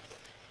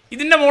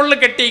 ഇതിൻ്റെ മുകളിൽ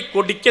കെട്ടി ഈ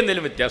കൊടിക്ക്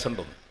എന്തെങ്കിലും വ്യത്യാസം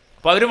ഉണ്ടോ?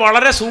 അപ്പോൾ അവർ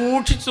വളരെ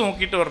സൂക്ഷിച്ച്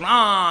നോക്കിയിട്ട് പറഞ്ഞു,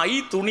 ഈ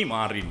തുണി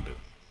മാറിയിട്ടുണ്ട്.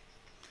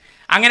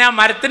 അങ്ങനെ ആ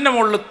മരത്തിൻ്റെ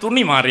മുകളിൽ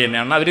തുണി മാറി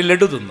തന്നെയാണ് അവർ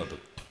ലഡു തിന്നത്.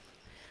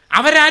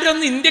 അവരാരും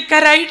ഒന്നും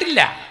ഇന്ത്യക്കാരായിട്ടില്ല.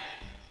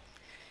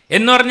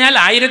 എന്ന് പറഞ്ഞാൽ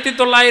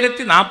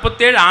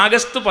 1947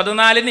 ആഗസ്റ്റ്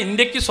 14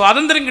 ഇന്ത്യക്ക്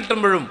സ്വാതന്ത്ര്യം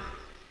കിട്ടുമ്പോഴും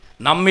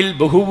നമ്മിൽ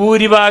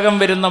ബഹുഭൂരിഭാഗം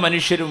വരുന്ന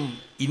മനുഷ്യരും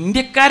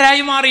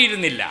ഇന്ത്യക്കാരായി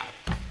മാറിയിരുന്നില്ല.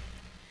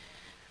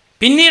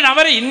 പിന്നീട്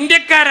അവരെ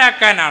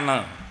ഇന്ത്യക്കാരാക്കാനാണ്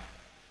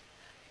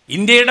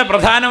ഇന്ത്യയുടെ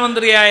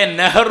പ്രധാനമന്ത്രിയായ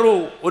നെഹ്റു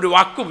ഒരു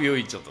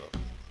വാക്കുപയോഗിച്ചത്,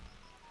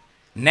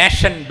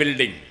 നേഷൻ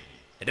ബിൽഡിംഗ്,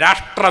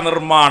 രാഷ്ട്ര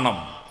നിർമ്മാണം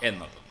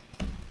എന്നത്.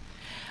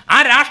 ആ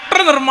രാഷ്ട്ര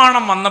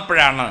നിർമ്മാണം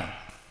വന്നപ്പോഴാണ്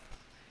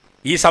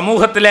ഈ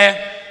സമൂഹത്തിലെ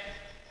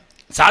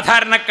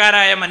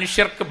സാധാരണക്കാരായ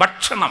മനുഷ്യർക്ക്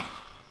ഭക്ഷണം,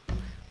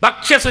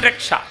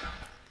 ഭക്ഷ്യസുരക്ഷ,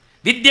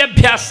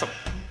 വിദ്യാഭ്യാസം,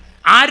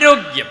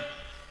 ആരോഗ്യം,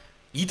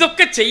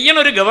 ഇതൊക്കെ ചെയ്യണ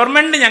ഒരു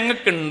ഗവൺമെൻറ്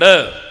ഞങ്ങൾക്കുണ്ട്.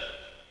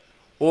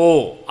 ഓ,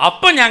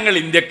 അപ്പം ഞങ്ങൾ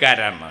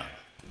ഇന്ത്യക്കാരാണ്.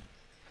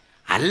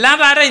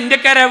 അല്ലാതെ ആരാ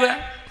ഇന്ത്യക്കാരാവുക?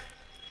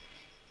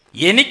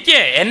 എനിക്ക്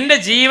എൻ്റെ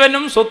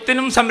ജീവനും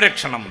സ്വത്തിനും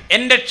സംരക്ഷണം,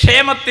 എൻ്റെ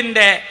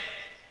ക്ഷേമത്തിൻ്റെ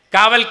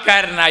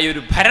കാവൽക്കാരനായ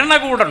ഒരു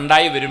ഭരണകൂടം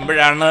ഉണ്ടായി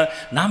വരുമ്പോഴാണ്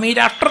നാം ഈ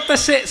രാഷ്ട്രത്തെ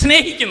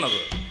സ്നേഹിക്കുന്നത്.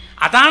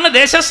 അതാണ്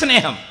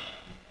ദേശസ്നേഹം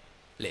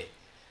അല്ലേ?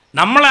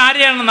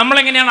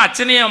 നമ്മളെങ്ങനെയാണ്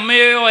അച്ഛനെയോ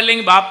അമ്മയെയോ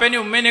അല്ലെങ്കിൽ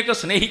ബാപ്പനെയോ ഉമ്മേനെയൊക്കെ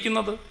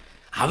സ്നേഹിക്കുന്നത്?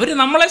 അവർ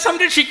നമ്മളെ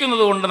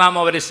സംരക്ഷിക്കുന്നത് കൊണ്ട് നാം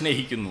അവരെ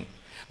സ്നേഹിക്കുന്നു.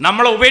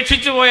 നമ്മളെ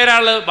ഉപേക്ഷിച്ചു പോയ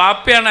ഒരാൾ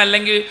ബാപ്പയാണ്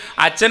അല്ലെങ്കിൽ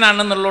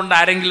അച്ഛനാണെന്നുള്ളതുകൊണ്ട്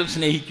ആരെങ്കിലും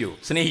സ്നേഹിക്കുമോ?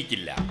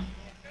 സ്നേഹിക്കില്ല.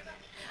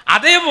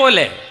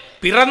 അതേപോലെ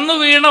പിറന്നു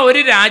വീണ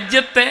ഒരു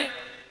രാജ്യത്തെ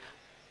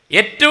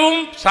ഏറ്റവും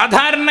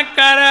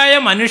സാധാരണക്കാരായ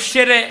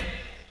മനുഷ്യരെ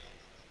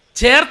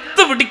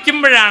ചേർത്ത്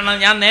പിടിക്കുമ്പോഴാണ്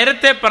ഞാൻ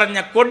നേരത്തെ പറഞ്ഞ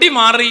കൊടി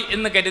മാറി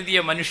എന്ന് കരുതിയ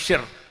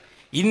മനുഷ്യർ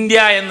ഇന്ത്യ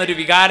എന്നൊരു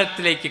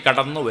വികാരത്തിലേക്ക്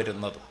കടന്നു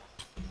വരുന്നത്.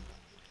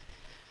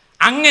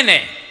 അങ്ങനെ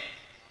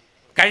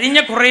കഴിഞ്ഞ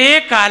കുറേ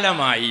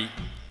കാലമായി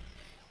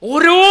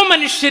ഓരോ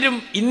മനുഷ്യരും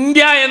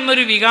ഇന്ത്യ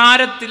എന്നൊരു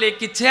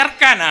വികാരത്തിലേക്ക്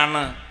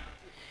ചേർക്കാനാണ്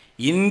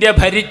ഇന്ത്യ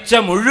ഭരിച്ച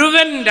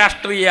മുഴുവൻ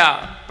രാഷ്ട്രീയ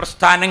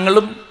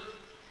പ്രസ്ഥാനങ്ങളും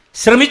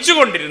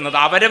ശ്രമിച്ചുകൊണ്ടിരുന്നത്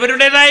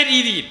അവരവരുടേതായ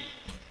രീതിയിൽ.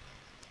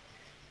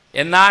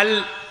 എന്നാൽ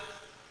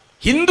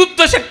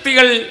ഹിന്ദുത്വ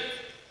ശക്തികൾ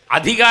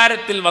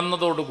അധികാരത്തിൽ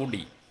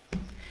വന്നതോടുകൂടി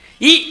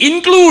ഈ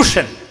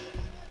ഇൻക്ലൂഷൻ,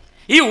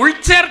 ഈ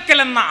ഉൾച്ചേർക്കൽ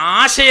എന്ന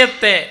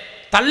ആശയത്തെ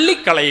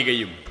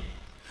തള്ളിക്കളയുകയും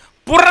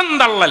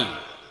പുറന്തള്ളൽ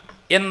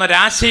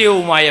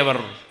എന്നൊരാശയവുമായി അവർ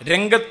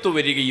രംഗത്തു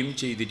വരികയും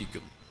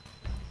ചെയ്തിരിക്കുന്നു.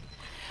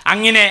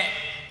 അങ്ങനെ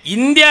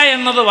ഇന്ത്യ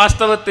എന്നത്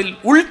വാസ്തവത്തിൽ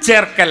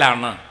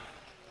ഉൾച്ചേർക്കലാണ്,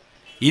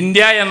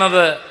 ഇന്ത്യ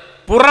എന്നത്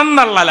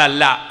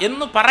പുറന്തള്ളലല്ല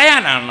എന്ന്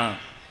പറയാനാണ്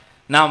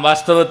നാം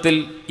വാസ്തവത്തിൽ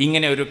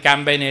ഇങ്ങനെ ഒരു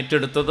ക്യാമ്പയിൻ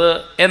ഏറ്റെടുത്തത്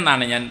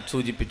എന്നാണ് ഞാൻ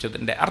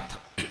സൂചിപ്പിച്ചതിൻ്റെ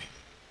അർത്ഥം.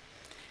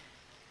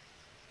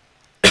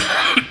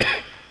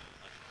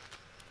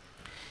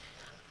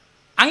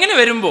 അങ്ങനെ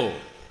വരുമ്പോൾ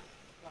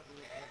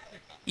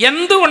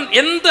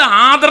എന്ത്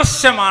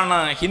ആദർശമാണ്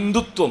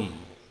ഹിന്ദുത്വം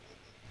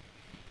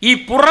ഈ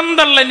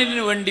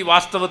പുറന്തള്ളലിന് വേണ്ടി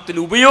വാസ്തവത്തിൽ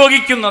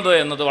ഉപയോഗിക്കുന്നത്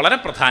എന്നത് വളരെ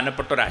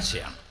പ്രധാനപ്പെട്ട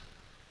ഒരാശയമാണ്.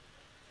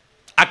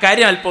 ആ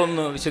കാര്യം അല്പം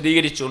ഒന്ന്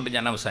വിശദീകരിച്ചുകൊണ്ട്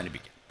ഞാൻ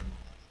അവസാനിപ്പിക്കാം.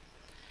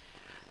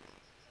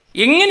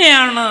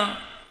 എങ്ങനെയാണ്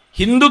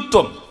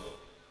ഹിന്ദുത്വം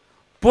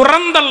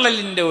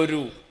പുറന്തള്ളലിൻ്റെ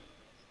ഒരു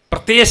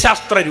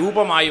പ്രത്യയശാസ്ത്ര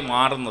രൂപമായി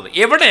മാറുന്നത്,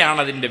 എവിടെയാണ്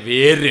അതിൻ്റെ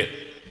വേര്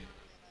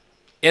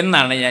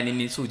എന്നാണ് ഞാൻ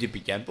ഇനി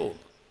സൂചിപ്പിക്കാൻ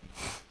പോകുന്നത്.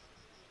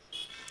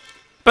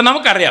 ഇപ്പം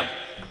നമുക്കറിയാം,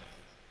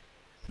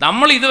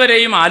 നമ്മൾ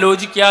ഇതുവരെയും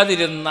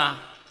ആലോചിക്കാതിരുന്ന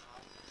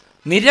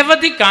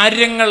നിരവധി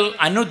കാര്യങ്ങൾ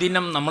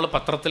അനുദിനം നമ്മൾ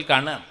പത്രത്തിൽ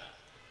കാണുകയാണ്.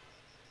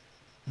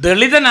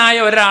 ദളിതനായ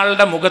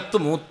ഒരാളുടെ മുഖത്ത്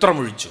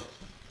മൂത്രമൊഴിച്ചു.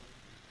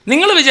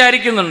 നിങ്ങൾ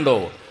വിചാരിക്കുന്നുണ്ടോ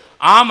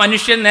ആ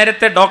മനുഷ്യൻ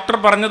നേരത്തെ ഡോക്ടർ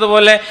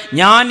പറഞ്ഞതുപോലെ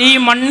ഞാൻ ഈ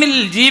മണ്ണിൽ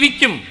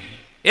ജീവിക്കും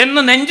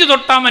എന്ന് നെഞ്ചു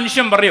തൊട്ടാ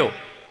മനുഷ്യൻ പറയോ?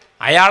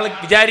 അയാൾ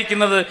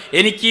വിചാരിക്കുന്നത്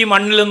എനിക്ക് ഈ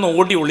മണ്ണിൽ നിന്ന്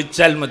ഓടി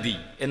ഒളിച്ചാൽ മതി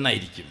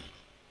എന്നായിരിക്കും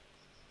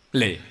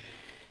അല്ലേ?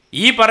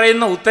 ഈ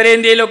പറയുന്ന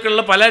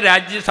ഉത്തരേന്ത്യയിലൊക്കെയുള്ള പല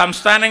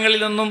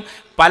സംസ്ഥാനങ്ങളിൽ നിന്നും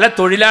പല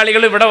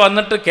തൊഴിലാളികൾ ഇവിടെ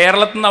വന്നിട്ട്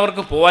കേരളത്തിൽ നിന്ന്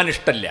അവർക്ക് പോകാൻ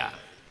ഇഷ്ടമില്ല.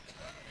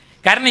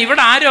 കാരണം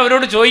ഇവിടെ ആരും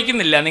അവരോട്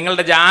ചോദിക്കുന്നില്ല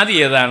നിങ്ങളുടെ ജാതി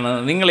ഏതാണ്,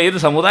 നിങ്ങൾ ഏത്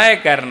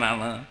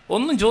സമുദായക്കാരനാണ്,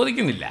 ഒന്നും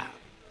ചോദിക്കുന്നില്ല.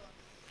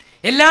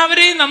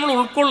 എല്ലാവരെയും നമ്മൾ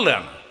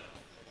ഉൾക്കൊള്ളുകയാണ്.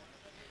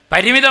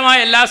 പരിമിതമായ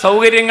എല്ലാ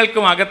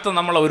സൗകര്യങ്ങൾക്കും അകത്ത്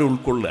നമ്മൾ അവർ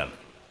ഉൾക്കൊള്ളുകയാണ്.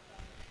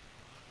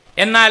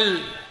 എന്നാൽ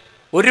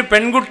ഒരു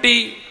പെൺകുട്ടി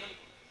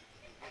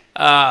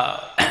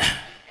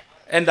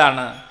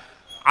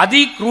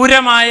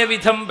അതിക്രൂരമായ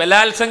വിധം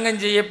ബലാത്സംഗം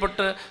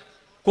ചെയ്യപ്പെട്ട്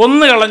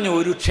കൊന്നുകളഞ്ഞു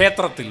ഒരു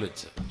ക്ഷേത്രത്തിൽ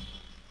വെച്ച്,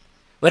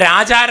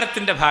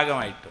 ഒരാചാരത്തിൻ്റെ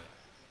ഭാഗമായിട്ട്.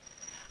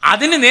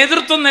 അതിന്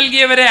നേതൃത്വം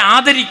നൽകിയവരെ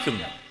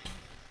ആദരിക്കുന്നു.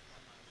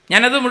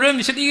 ഞാനത് മുഴുവൻ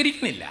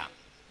വിശദീകരിക്കുന്നില്ല.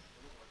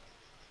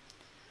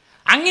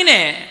 അങ്ങനെ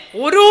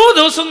ഓരോ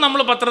ദിവസവും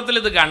നമ്മൾ പത്രത്തിൽ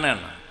ഇത്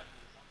കാണുകയാണ്.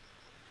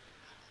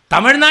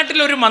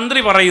 തമിഴ്നാട്ടിലൊരു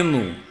മന്ത്രി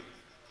പറയുന്നു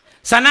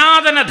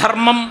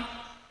സനാതനധർമ്മം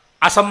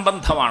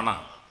അസംബന്ധമാണ്,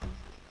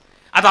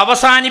 അത്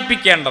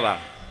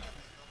അവസാനിപ്പിക്കേണ്ടതാണ്.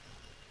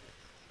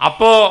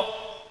 അപ്പോൾ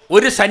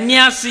ഒരു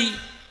സന്യാസി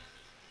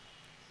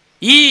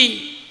ഈ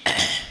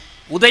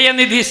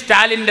ഉദയനിധി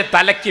സ്റ്റാലിൻ്റെ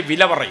തലയ്ക്ക്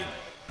വില പറയുന്നു.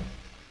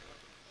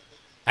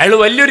 അയാൾ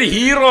വലിയൊരു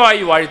ഹീറോ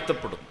ആയി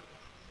വാഴ്ത്തപ്പെടുന്നു.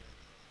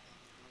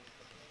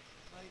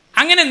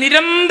 അങ്ങനെ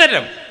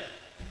നിരന്തരം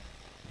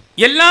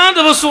എല്ലാ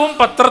ദിവസവും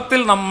പത്രത്തിൽ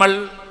നമ്മൾ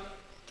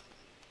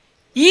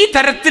ഈ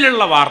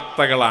തരത്തിലുള്ള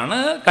വാർത്തകളാണ്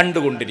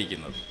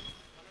കണ്ടുകൊണ്ടിരിക്കുന്നത്.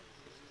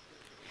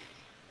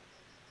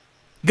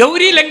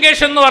 ഗൗരി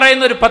ലങ്കേഷ് എന്ന്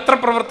പറയുന്ന ഒരു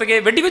പത്രപ്രവർത്തകയെ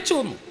വെടിവെച്ചു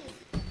കൊന്നു.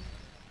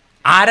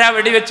 ആരാ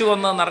വെടിവെച്ചു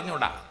കൊന്നതെന്ന്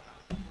അറിഞ്ഞൂടാ.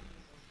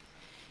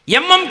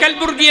 എം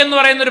കൽബുർഗി എന്ന്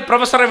പറയുന്ന ഒരു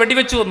പ്രൊഫസറെ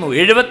വെടിവെച്ചു കൊന്നു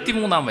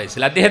 73-ാം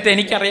വയസ്സിൽ. അദ്ദേഹത്തെ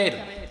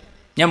എനിക്കറിയായിരുന്നു,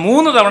 ഞാൻ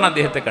 3 തവണ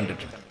അദ്ദേഹത്തെ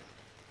കണ്ടിട്ടുണ്ട്.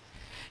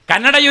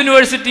 കന്നഡ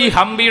യൂണിവേഴ്സിറ്റി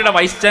ഹംപിയുടെ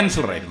വൈസ്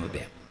ചാൻസലർ ആയിരുന്നു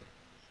അദ്ദേഹം.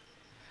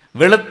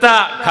 വെളുത്ത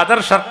ഖദർ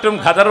ഷർട്ടും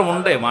ഖദറും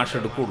ഉണ്ട് മാഷ്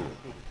എടുക്കുള്ളൂ,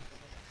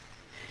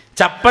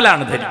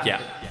 ചപ്പലാണ് ധരിക്കുക.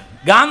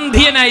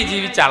 ഗാന്ധിയനായി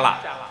ജീവിച്ച ആളാ.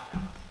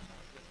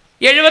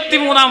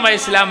 73-ാം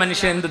വയസ്സിൽ ആ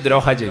മനുഷ്യൻ എന്ത്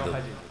ദ്രോഹ ചെയ്തു?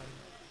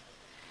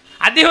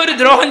 അദ്ദേഹം ഒരു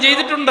ദ്രോഹം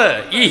ചെയ്തിട്ടുണ്ട്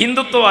ഈ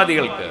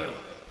ഹിന്ദുത്വവാദികൾക്ക്.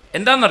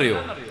 എന്താണെന്നറിയോ?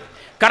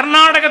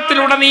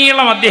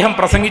 കർണാടകത്തിലുടനീളം അദ്ദേഹം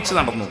പ്രസംഗിച്ചു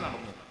നടന്നു.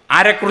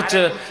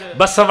 ആരെക്കുറിച്ച്?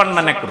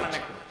 ബസവണ്ണനെ കുറിച്ച്.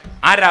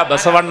 ആരാ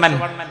ബസവണ്ണൻ?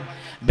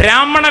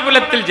 ബ്രാഹ്മണ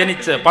കുലത്തിൽ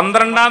ജനിച്ച്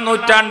 12-ാം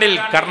നൂറ്റാണ്ടിൽ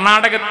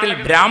കർണാടകത്തിൽ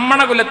ബ്രാഹ്മണ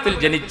കുലത്തിൽ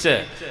ജനിച്ച്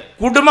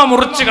കുടുമ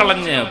മുറിച്ചു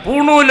കളഞ്ഞ്,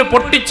 പൂണൂല്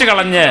പൊട്ടിച്ചു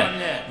കളഞ്ഞ്,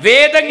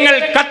 വേദങ്ങൾ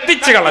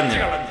കത്തിച്ചു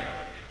കളഞ്ഞ്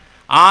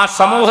ആ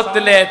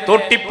സമൂഹത്തിലെ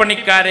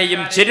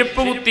തോട്ടിപ്പണിക്കാരെയും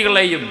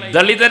ചെരുപ്പുകുത്തികളെയും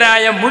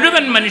ദളിതരായ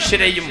മുഴുവൻ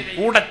മനുഷ്യരെയും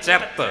കൂടെ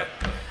ചേർത്ത്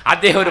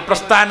അദ്ദേഹം ഒരു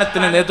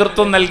പ്രസ്ഥാനത്തിന്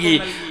നേതൃത്വം നൽകി.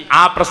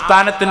 ആ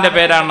പ്രസ്ഥാനത്തിന്റെ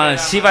പേരാണ്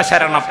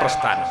ശിവശരണ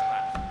പ്രസ്ഥാനം.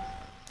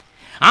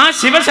 ആ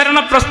ശിവശരണ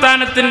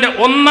പ്രസ്ഥാനത്തിന്റെ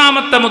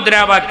ഒന്നാമത്തെ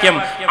മുദ്രാവാക്യം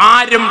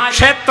ആരും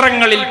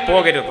ക്ഷേത്രങ്ങളിൽ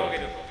പോകരുത്.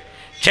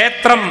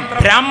 ക്ഷേത്രം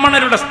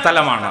ബ്രാഹ്മണരുടെ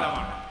സ്ഥലമാണ്.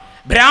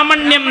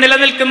 ബ്രാഹ്മണ്യം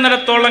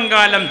നിലനിൽക്കുന്നിടത്തോളം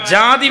കാലം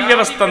ജാതി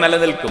വ്യവസ്ഥ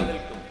നിലനിൽക്കും.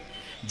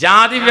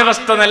 ജാതി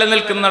വ്യവസ്ഥ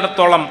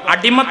നിലനിൽക്കുന്നിടത്തോളം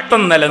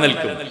അടിമത്തം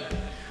നിലനിൽക്കും.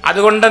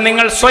 അതുകൊണ്ട്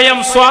നിങ്ങൾ സ്വയം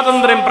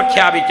സ്വാതന്ത്ര്യം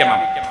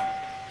പ്രഖ്യാപിക്കണം.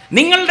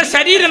 നിങ്ങളുടെ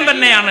ശരീരം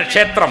തന്നെയാണ്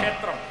ക്ഷേത്രം,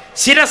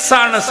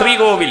 ശിരസ്സാണ്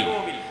ശ്രീകോവിൽ,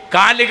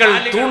 കാലുകൾ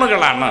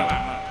തൂണുകളാണ്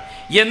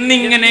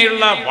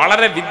എന്നിങ്ങനെയുള്ള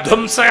വളരെ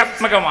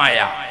വിധ്വംസാത്മകമായ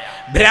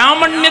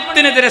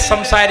ബ്രാഹ്മണ്യത്തിനെതിരെ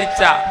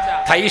സംസാരിച്ച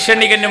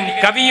ദൈക്ഷണികനും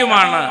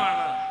കവിയുമാണ്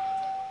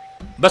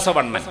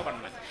ബസവണ്ണൻ.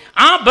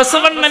 ആ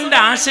ബസവണ്ണന്റെ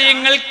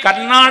ആശയങ്ങൾ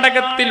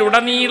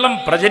കർണാടകത്തിലുടനീളം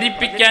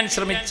പ്രചരിപ്പിക്കാൻ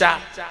ശ്രമിച്ച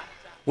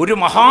ഒരു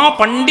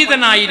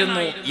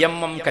മഹാപണ്ഡിതനായിരുന്നു എം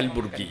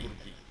കൽബുർഗി.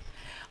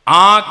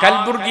 ആ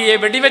കൽബുർഗിയെ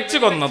വെടിവെച്ചു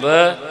കൊന്നത്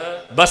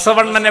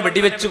ബസവണ്ണനെ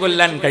വെടിവെച്ചു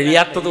കൊല്ലാൻ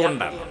കഴിയാത്തത്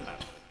കൊണ്ടാണ്.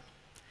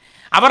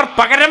 അവർ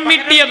പകരം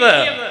വീട്ടിയത്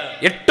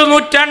 8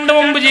 നൂറ്റാണ്ട്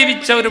മുമ്പ്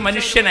ജീവിച്ച ഒരു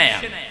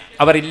മനുഷ്യനെയാണ്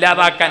അവർ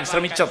ഇല്ലാതാക്കാൻ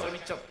ശ്രമിച്ചത്.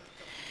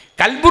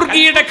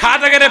 കൽബുർഗിയുടെ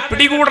ഘാതകരെ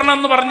പിടികൂടണം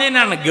എന്ന്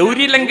പറഞ്ഞതിനാണ്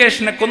ഗൗരി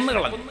ലങ്കേഷിനെ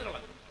കൊന്നുകളഞ്ഞത്.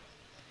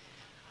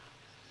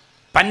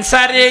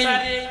 പൻസാരെയും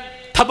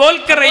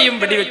ധബോൽക്കറേയും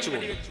വെടിവെച്ചു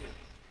കൊന്നു.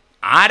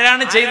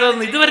 ആരാണ്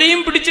ചെയ്തതെന്ന് ഇതുവരെയും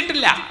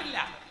പിടിച്ചിട്ടില്ല.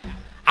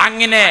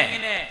 അങ്ങനെ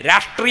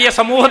രാഷ്ട്രീയ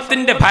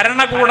സമൂഹത്തിന്റെ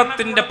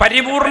ഭരണകൂടത്തിന്റെ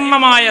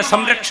പരിപൂർണമായ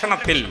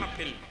സംരക്ഷണത്തിൽ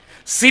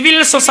സിവിൽ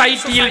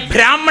സൊസൈറ്റിയിൽ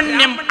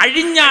ബ്രാഹ്മണ്യം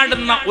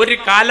അഴിഞ്ഞാടുന്ന ഒരു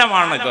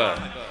കാലമാണിത്.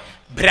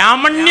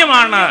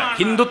 ബ്രാഹ്മണ്യമാണ്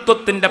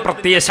ഹിന്ദുത്വത്തിന്റെ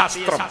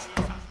പ്രത്യയശാസ്ത്രം.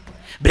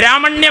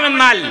 ബ്രാഹ്മണ്യം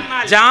എന്നാൽ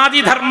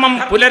ജാതിധർമ്മം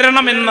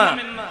പുലരണമെന്ന്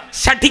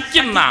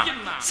ശഠിക്കുന്ന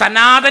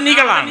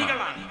സനാതനികളാണ്.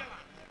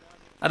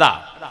 അതാ,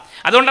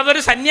 അതുകൊണ്ട്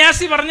അതൊരു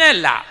സന്യാസി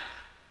പറഞ്ഞതല്ല.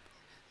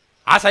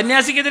 ആ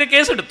സന്യാസിക്കെതിരെ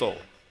കേസെടുത്തോ?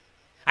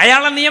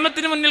 അയാളെ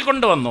നിയമത്തിന് മുന്നിൽ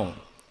കൊണ്ടുവന്നു.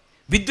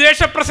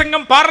 വിദ്വേഷ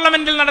പ്രസംഗം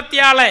പാർലമെന്റിൽ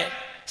നടത്തിയ ആളെ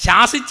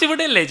ശാസിച്ചു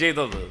വിടുകയല്ലേ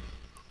ചെയ്തത്?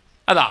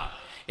 അതാ.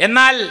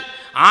 എന്നാൽ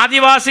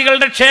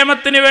ആദിവാസികളുടെ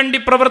ക്ഷേമത്തിന് വേണ്ടി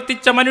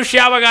പ്രവർത്തിച്ച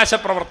മനുഷ്യാവകാശ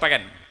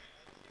പ്രവർത്തകൻ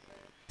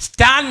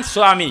സ്റ്റാൻ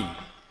സ്വാമി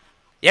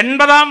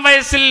 80-ാം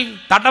വയസ്സിൽ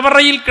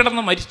തടവറയിൽ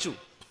കിടന്ന് മരിച്ചു.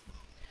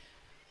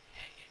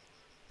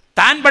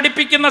 താൻ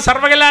പഠിപ്പിക്കുന്ന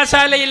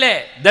സർവകലാശാലയിലെ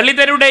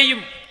ദളിതരുടെയും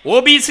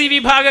OBC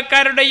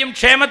വിഭാഗക്കാരുടെയും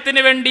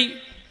ക്ഷേമത്തിന് വേണ്ടി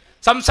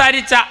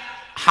സംസാരിച്ച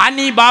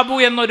ഹാനി ബാബു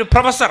എന്നൊരു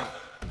പ്രൊഫസർ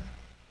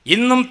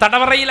ഇന്നും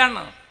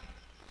തടവറയിലാണ്.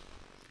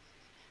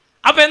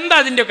 അപ്പൊ എന്താ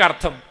അതിൻ്റെയൊക്കെ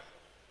അർത്ഥം?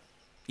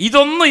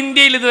 ഇതൊന്നും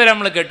ഇന്ത്യയിൽ ഇതുവരെ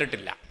നമ്മൾ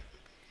കേട്ടിട്ടില്ല.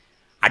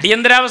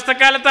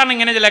 അടിയന്തരാവസ്ഥക്കാലത്താണ്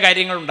ഇങ്ങനെ ചില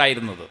കാര്യങ്ങൾ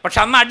ഉണ്ടായിരുന്നത്. പക്ഷെ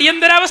അന്ന്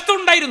അടിയന്തരാവസ്ഥ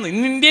ഉണ്ടായിരുന്നു.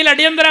 ഇന്ന് ഇന്ത്യയിൽ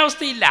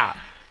അടിയന്തരാവസ്ഥയില്ല.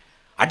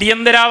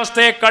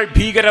 അടിയന്തരാവസ്ഥയേക്കാൾ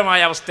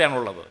ഭീകരമായ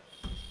അവസ്ഥയാണുള്ളത്.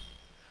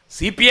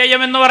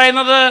 CPIM എന്ന്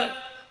പറയുന്നത്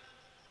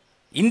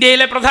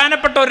ഇന്ത്യയിലെ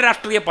പ്രധാനപ്പെട്ട ഒരു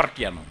രാഷ്ട്രീയ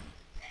പാർട്ടിയാണ്.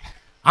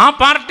 ആ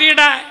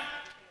പാർട്ടിയുടെ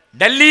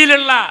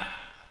ഡൽഹിയിലുള്ള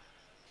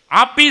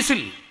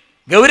ആപ്പീസിൽ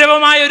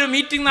ഗൗരവമായ ഒരു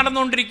മീറ്റിംഗ്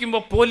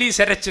നടന്നുകൊണ്ടിരിക്കുമ്പോൾ പോലീസ്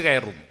എരച്ചു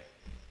കയറുന്നു.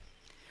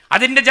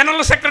 അതിൻ്റെ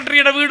ജനറൽ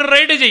സെക്രട്ടറിയുടെ വീട്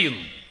റെയ്ഡ്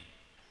ചെയ്യുന്നു.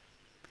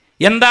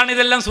 എന്താണ്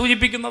ഇതെല്ലാം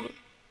സൂചിപ്പിക്കുന്നത്?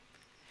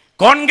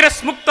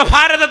 കോൺഗ്രസ് മുക്ത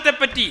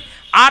ഭാരതത്തെപ്പറ്റി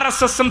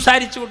RSS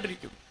സംസാരിച്ചു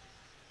കൊണ്ടിരിക്കുന്നു.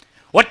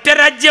 ഒറ്റ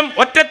രാജ്യം,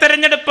 ഒറ്റ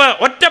തെരഞ്ഞെടുപ്പ്,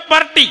 ഒറ്റ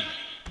പാർട്ടി,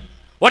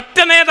 ഒറ്റ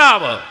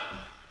നേതാവ്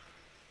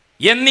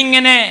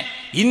എന്നിങ്ങനെ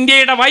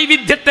ഇന്ത്യയുടെ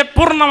വൈവിധ്യത്തെ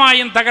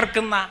പൂർണ്ണമായും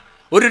തകർക്കുന്ന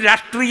ഒരു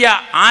രാഷ്ട്രീയ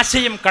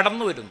ആശയം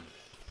കടന്നു വരുന്നു.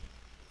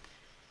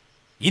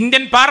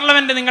 ഇന്ത്യൻ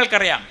പാർലമെന്റ്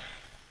നിങ്ങൾക്കറിയാം,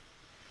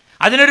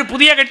 അതിനൊരു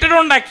പുതിയ കെട്ടിടം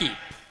ഉണ്ടാക്കി.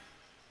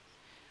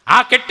 ആ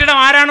കെട്ടിടം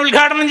ആരാണ്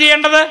ഉദ്ഘാടനം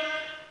ചെയ്യേണ്ടത്?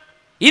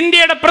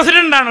 ഇന്ത്യയുടെ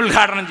പ്രസിഡന്റാണ്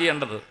ഉദ്ഘാടനം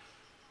ചെയ്യേണ്ടത്.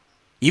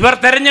 ഇവർ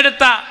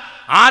തെരഞ്ഞെടുത്ത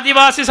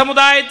ആദിവാസി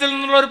സമുദായത്തിൽ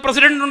നിന്നുള്ള ഒരു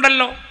പ്രസിഡന്റ്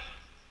ഉണ്ടല്ലോ,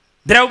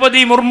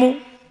 ദ്രൗപദി മുർമു.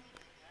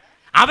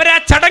 അവരെ ആ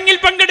ചടങ്ങിൽ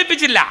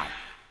പങ്കെടുപ്പിച്ചില്ല.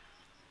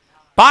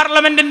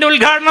 പാർലമെന്റിന്റെ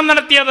ഉദ്ഘാടനം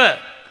നടത്തിയത്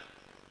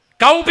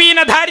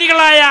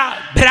കൗപീനധാരികളായ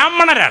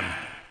ബ്രാഹ്മണരാണ്.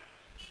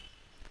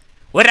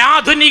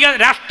 ഒരാധുനിക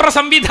രാഷ്ട്ര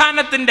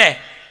സംവിധാനത്തിന്റെ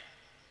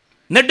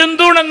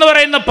നെടുന്തൂൺ എന്ന്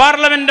പറയുന്ന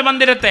പാർലമെന്റ്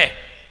മന്ദിരത്തെ,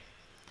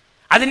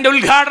 അതിൻ്റെ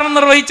ഉദ്ഘാടനം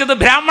നിർവഹിച്ചത്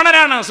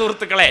ബ്രാഹ്മണരാണ്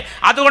സുഹൃത്തുക്കളെ.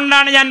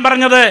 അതുകൊണ്ടാണ് ഞാൻ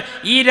പറഞ്ഞത്,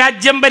 ഈ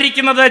രാജ്യം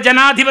ഭരിക്കുന്നത്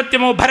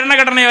ജനാധിപത്യമോ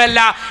ഭരണഘടനയോ അല്ല,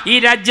 ഈ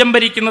രാജ്യം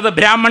ഭരിക്കുന്നത്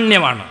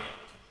ബ്രാഹ്മണ്യമാണ്.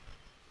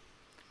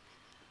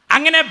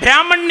 അങ്ങനെ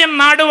ബ്രാഹ്മണ്യം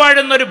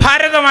നാടുവാഴുന്ന ഒരു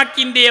ഭാരതമാക്കി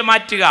ഇന്ത്യയെ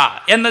മാറ്റുക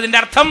എന്നതിൻ്റെ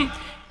അർത്ഥം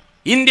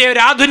ഇന്ത്യ ഒരു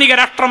ആധുനിക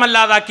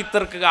രാഷ്ട്രമല്ലാതാക്കി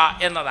തീർക്കുക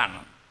എന്നതാണ്.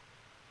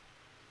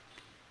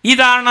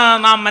 ഇതാണ്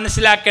നാം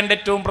മനസ്സിലാക്കേണ്ട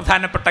ഏറ്റവും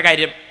പ്രധാനപ്പെട്ട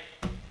കാര്യം.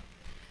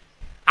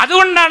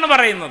 അതുകൊണ്ടാണ്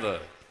പറയുന്നത്,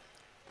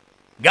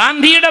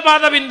 ഗാന്ധിയുടെ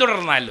പാത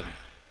പിന്തുടർന്നാലും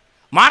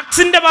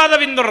മാർക്സിന്റെ പാത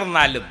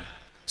പിന്തുടർന്നാലും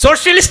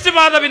സോഷ്യലിസ്റ്റ്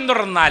പാത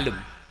പിന്തുടർന്നാലും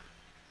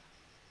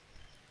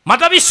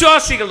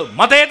മതവിശ്വാസികളും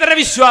മതേതര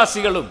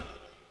വിശ്വാസികളും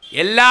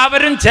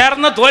എല്ലാവരും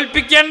ചേർന്ന്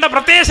തോൽപ്പിക്കേണ്ട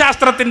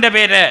പ്രത്യയശാസ്ത്രത്തിൻ്റെ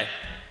പേര്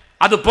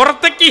അത്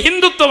പുറത്തേക്ക്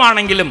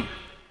ഹിന്ദുത്വമാണെങ്കിലും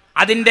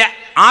അതിൻ്റെ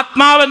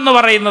ആത്മാവെന്ന്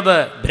പറയുന്നത്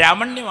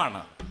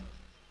ബ്രാഹ്മണ്യമാണ്.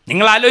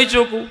 നിങ്ങൾ ആലോചിച്ച്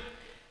നോക്കൂ,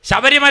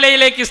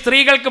 ശബരിമലയിലേക്ക്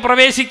സ്ത്രീകൾക്ക്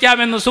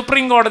പ്രവേശിക്കാമെന്ന്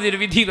സുപ്രീം കോടതി ഒരു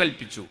വിധി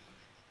കൽപ്പിച്ചു.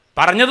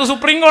 പറഞ്ഞത്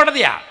സുപ്രീം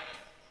കോടതിയാ.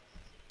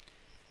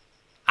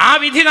 ആ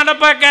വിധി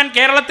നടപ്പാക്കാൻ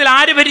കേരളത്തിൽ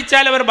ആര്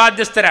ഭരിച്ചാലും അവർ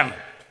ബാധ്യസ്ഥരാണ്.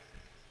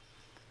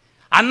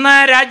 അന്ന്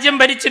രാജ്യം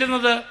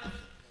ഭരിച്ചിരുന്നത്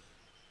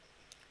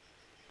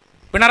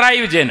പിണറായി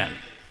വിജയനാണ്.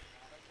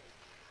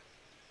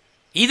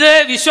 ഇത്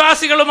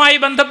വിശ്വാസികളുമായി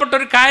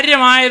ബന്ധപ്പെട്ടൊരു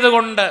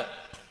കാര്യമായതുകൊണ്ട്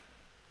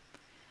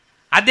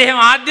അദ്ദേഹം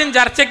ആദ്യം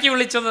ചർച്ചയ്ക്ക്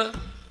വിളിച്ചത്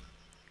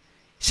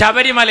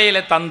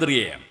ശബരിമലയിലെ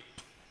തന്ത്രിയെയാണ്.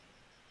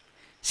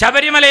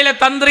 ശബരിമലയിലെ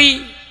തന്ത്രി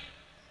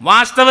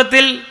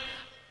വാസ്തവത്തിൽ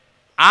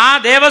ആ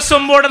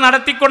ദേവസ്വം ബോർഡ്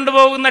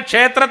നടത്തിക്കൊണ്ടുപോകുന്ന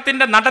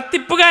ക്ഷേത്രത്തിൻ്റെ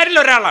നടത്തിപ്പുകാരിൽ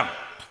ഒരാളാണ്.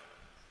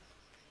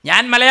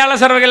 ഞാൻ മലയാള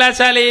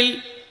സർവകലാശാലയിൽ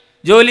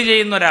ജോലി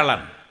ചെയ്യുന്ന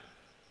ഒരാളാണ്.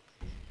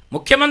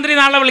 മുഖ്യമന്ത്രി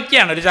നാളെ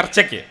വിളിക്കുകയാണ് ഒരു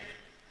ചർച്ചയ്ക്ക്.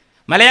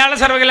 മലയാള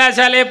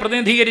സർവകലാശാലയെ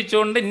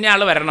പ്രതിനിധീകരിച്ചുകൊണ്ട്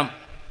ഇന്നയാൾ വരണം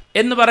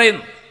എന്ന്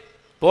പറയുന്നു.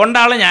 പോകേണ്ട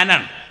ആൾ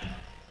ഞാനാണ്.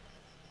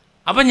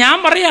 അപ്പം ഞാൻ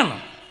പറയാണ്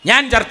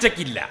ഞാൻ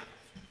ചർച്ചയ്ക്കില്ല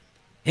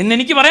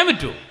എന്നെനിക്ക് പറയാൻ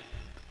പറ്റുമോ?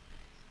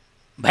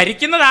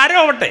 ഭരിക്കുന്നത് ആരോ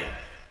ആവട്ടെ,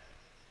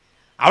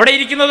 അവിടെ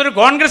ഇരിക്കുന്നത് ഒരു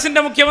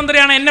കോൺഗ്രസിൻ്റെ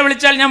മുഖ്യമന്ത്രിയാണ്. എന്നെ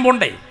വിളിച്ചാൽ ഞാൻ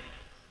പോണ്ടേ?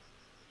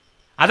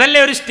 അതല്ലേ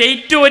ഒരു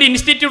സ്റ്റേറ്റും ഒരു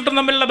ഇൻസ്റ്റിറ്റ്യൂട്ടും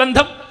തമ്മിലുള്ള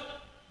ബന്ധം.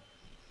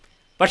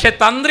 പക്ഷെ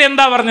തന്ത്രി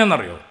എന്താ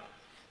പറഞ്ഞതെന്നറിയോ?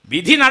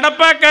 വിധി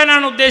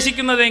നടപ്പാക്കാനാണ്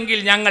ഉദ്ദേശിക്കുന്നതെങ്കിൽ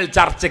ഞങ്ങൾ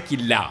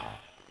ചർച്ചയ്ക്കില്ല.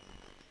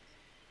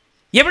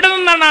 എവിടെ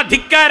നിന്നാണ് ആ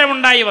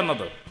ധിക്കാരമുണ്ടായി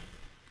വന്നത്?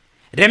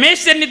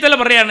 രമേശ് ചെന്നിത്തല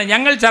പറയാണ്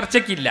ഞങ്ങൾ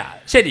ചർച്ചയ്ക്കില്ല.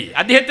 ശരി,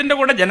 അദ്ദേഹത്തിൻ്റെ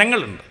കൂടെ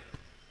ജനങ്ങളുണ്ട്.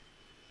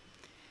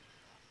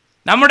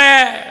 നമ്മുടെ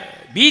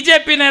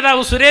BJP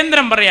നേതാവ്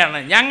സുരേന്ദ്രൻ പറയാണ്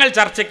ഞങ്ങൾ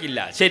ചർച്ചയ്ക്കില്ല.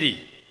 ശരി,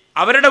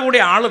 അവരുടെ കൂടെ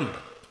ആളുണ്ട്.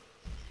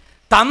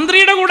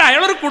 തന്ത്രിയുടെ കൂടെ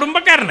അയാളൊരു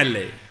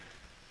കുടുംബക്കാരനല്ലേ?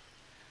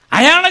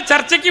 അയാളെ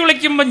ചർച്ചയ്ക്ക്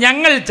വിളിക്കുമ്പോൾ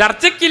ഞങ്ങൾ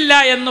ചർച്ചയ്ക്കില്ല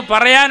എന്ന്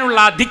പറയാനുള്ള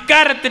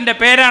ധിക്കാരത്തിൻ്റെ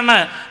പേരാണ്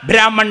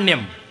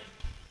ബ്രാഹ്മണ്യം.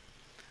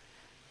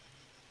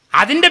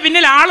 അതിൻ്റെ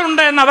പിന്നിൽ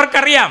ആളുണ്ട് എന്ന്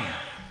അവർക്കറിയാം.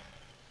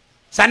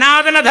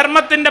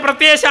 സനാതനധർമ്മത്തിൻ്റെ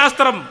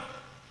പ്രത്യയശാസ്ത്രം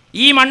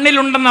ഈ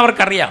മണ്ണിലുണ്ടെന്ന്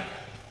അവർക്കറിയാം.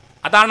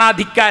 അതാണ് ആ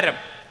ധിക്കാരം.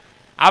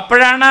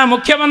 അപ്പോഴാണ്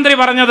മുഖ്യമന്ത്രി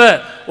പറഞ്ഞത്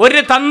ഒരു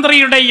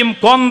തന്ത്രിയുടെയും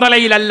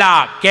കോന്തലയിലല്ല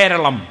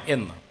കേരളം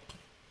എന്ന്.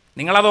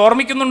 നിങ്ങളത്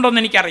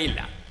ഓർമ്മിക്കുന്നുണ്ടോയെന്ന്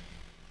എനിക്കറിയില്ല.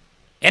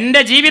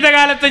 എൻ്റെ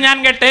ജീവിതകാലത്ത് ഞാൻ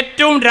കേട്ട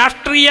ഏറ്റവും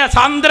രാഷ്ട്രീയ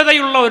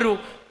സാന്ദ്രതയുള്ള ഒരു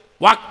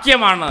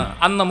വാക്യമാണ്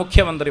അന്ന്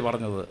മുഖ്യമന്ത്രി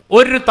പറഞ്ഞത്.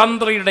 ഒരു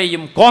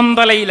തന്ത്രിയുടെയും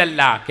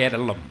കോന്തലയിലല്ല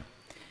കേരളം.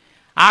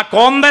 ആ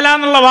കോന്തല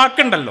എന്നുള്ള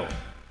വാക്കുണ്ടല്ലോ,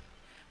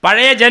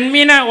 പഴയ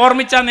ജന്മീനെ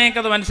ഓർമ്മിച്ചാൽ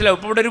നിങ്ങൾക്കത് മനസ്സിലാവും.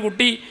 ഇപ്പോൾ ഇവിടെ ഒരു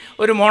കുട്ടി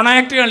ഒരു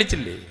മോണാക്ട്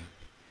കളിച്ചില്ലേ,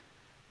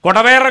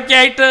 കുടവേറൊക്കെ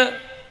ആയിട്ട്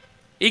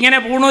ഇങ്ങനെ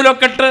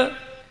പൂണൂലൊക്കെ ഇട്ട്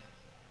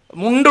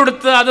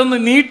മുണ്ടെടുത്ത് അതൊന്ന്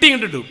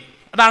നീട്ടിയിട്ടിടും.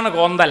 അതാണ്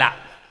കോന്തല.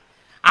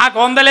 ആ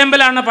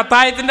കോന്തലേമ്പലാണ്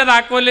പത്തായത്തിൻ്റെ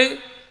താക്കോല്,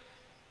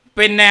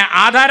 പിന്നെ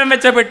ആധാരം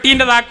വെച്ച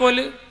പെട്ടീൻ്റെ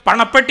താക്കോല്,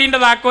 പണപ്പെട്ടീൻ്റെ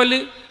താക്കോല്,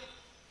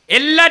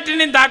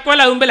 എല്ലാറ്റിൻ്റെയും താക്കോൽ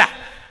അതുമ്പല.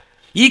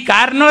 ഈ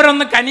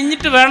കാരണവരൊന്ന്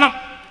കനിഞ്ഞിട്ട് വേണം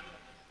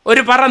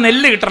ഒരു പറ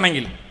നെല്ല്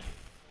കിട്ടണമെങ്കിൽ.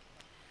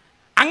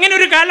 അങ്ങനെ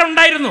ഒരു കാലം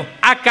ഉണ്ടായിരുന്നു.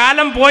 ആ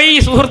കാലം പോയി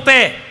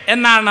സുഹൃത്തെ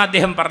എന്നാണ്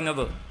അദ്ദേഹം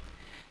പറഞ്ഞത്.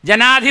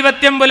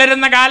 ജനാധിപത്യം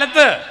പുലരുന്ന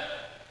കാലത്ത്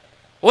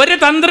ഒരു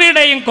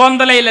തന്ത്രിയുടെയും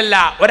കോന്തലയിലല്ല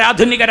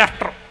ഒരാധുനിക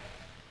രാഷ്ട്രം.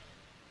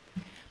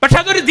 പക്ഷെ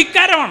അതൊരു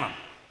ധിക്കാരമാണ്.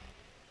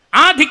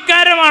 ആ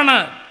ധിക്കാരമാണ്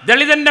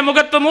ദളിതൻ്റെ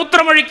മുഖത്ത്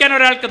മൂത്രമൊഴിക്കാൻ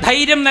ഒരാൾക്ക്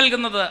ധൈര്യം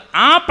നൽകുന്നത്.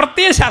 ആ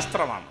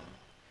പ്രത്യയശാസ്ത്രമാണ്.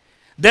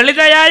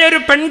 ദളിതയായ ഒരു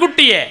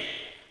പെൺകുട്ടിയെ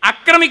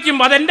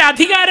ആക്രമിക്കുമ്പോൾ അതെൻ്റെ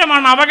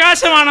അധികാരമാണ്,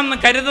 അവകാശമാണെന്ന്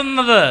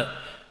കരുതുന്നത്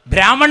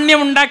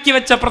ബ്രാഹ്മണ്യമുണ്ടാക്കി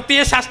വെച്ച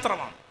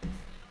പ്രത്യയശാസ്ത്രമാണ്.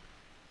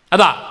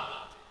 അതാ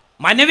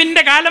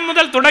മനുവിൻ്റെ കാലം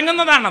മുതൽ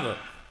തുടങ്ങുന്നതാണത്.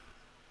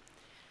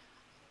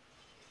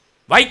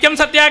 വൈക്കം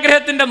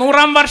സത്യാഗ്രഹത്തിൻ്റെ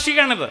 100ാം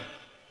വാർഷികമാണിത്.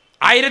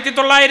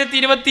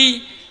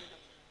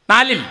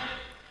 1924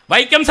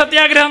 വൈക്കം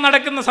സത്യാഗ്രഹം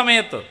നടക്കുന്ന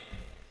സമയത്ത്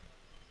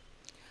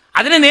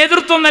അതിന്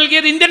നേതൃത്വം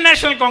നൽകിയത് ഇന്ത്യൻ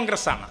നാഷണൽ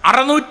കോൺഗ്രസ് ആണ്.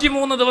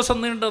 603 ദിവസം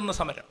നീണ്ടുനിന്ന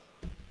സമരം.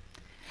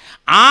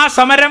 ആ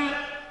സമരം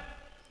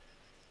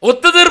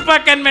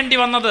ഒത്തുതീർപ്പാക്കാൻ വേണ്ടി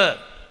വന്നത്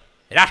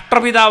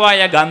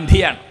രാഷ്ട്രപിതാവായ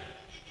ഗാന്ധിയാണ്.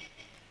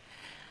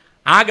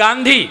 ആ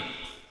ഗാന്ധി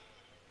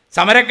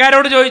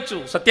സമരക്കാരോട് ചോദിച്ചു,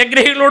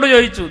 സത്യാഗ്രഹികളോട്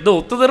ചോദിച്ചു, ഇത്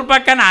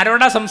ഒത്തുതീർപ്പാക്കാൻ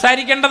ആരോടാ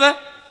സംസാരിക്കേണ്ടത്?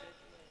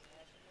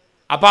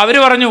 അപ്പോൾ അവർ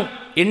പറഞ്ഞു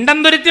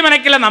ഇണ്ടംതുരുത്തി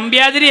മനക്കിലെ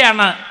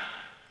നമ്പ്യാതിരിയാണ്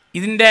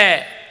ഇതിൻ്റെ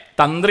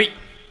തന്ത്രി,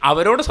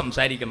 അവരോട്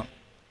സംസാരിക്കണം.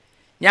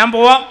 ഞാൻ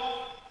പോവാം.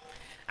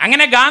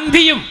 അങ്ങനെ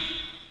ഗാന്ധിയും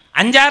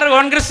 5-6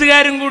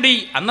 കോൺഗ്രസ്സുകാരും കൂടി,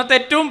 അന്നത്തെ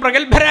ഏറ്റവും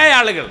പ്രഗത്ഭരായ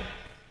ആളുകൾ,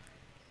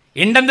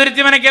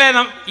 ഇണ്ടംതുരുത്തി മനക്കിലെ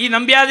ഈ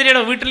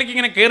നമ്പ്യാതിരിയുടെ വീട്ടിലേക്ക്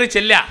ഇങ്ങനെ കയറി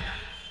ചെല്ലുക.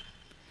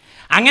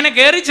 അങ്ങനെ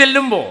കയറി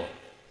ചെല്ലുമ്പോൾ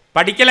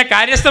പഠിക്കലെ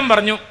കാര്യസ്ഥൻ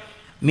പറഞ്ഞു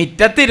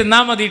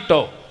മിറ്റത്തിരുന്നാൽ മതി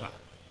കേട്ടോ.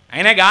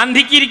 അങ്ങനെ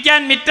ഗാന്ധിക്ക് ഇരിക്കാൻ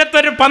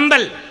മിറ്റത്തൊരു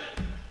പന്തൽ.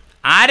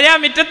 ആരെയാ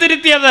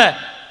മിറ്റത്തിരുത്തിയത്?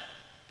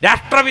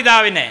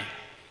 രാഷ്ട്രപിതാവിനെ.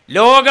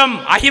 ലോകം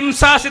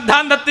അഹിംസാ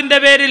സിദ്ധാന്തത്തിൻ്റെ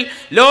പേരിൽ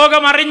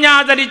ലോകം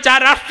അറിഞ്ഞാദരിച്ച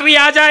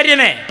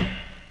രാഷ്ട്രീയാചാര്യനെ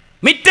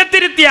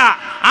മിറ്റത്തിരുത്തിയ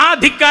ആ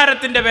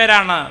ധിക്കാരത്തിൻ്റെ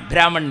പേരാണ്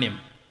ബ്രാഹ്മണ്യം.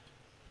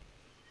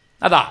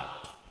 അതാ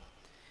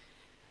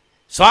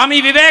സ്വാമി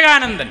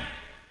വിവേകാനന്ദൻ,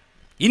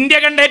 ഇന്ത്യ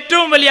കണ്ട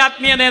ഏറ്റവും വലിയ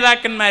ആത്മീയ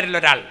നേതാക്കന്മാരിൽ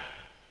ഒരാൾ,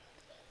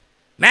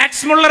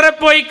 മാക്സ് മുള്ളറെ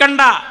പോയി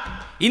കണ്ട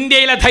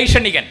ഇന്ത്യയിലെ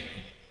ധൈഷണികൻ,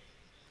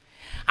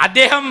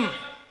 അദ്ദേഹം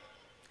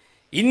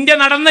ഇന്ത്യ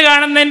നടന്നു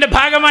കാണുന്നതിൻ്റെ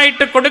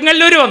ഭാഗമായിട്ട്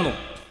കൊടുങ്ങല്ലൂർ വന്നു.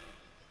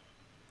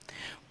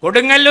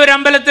 കൊടുങ്ങല്ലൂർ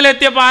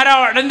അമ്പലത്തിലെത്തിയപ്പോൾ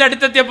അതിൻ്റെ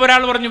അടുത്തെത്തിയപ്പോൾ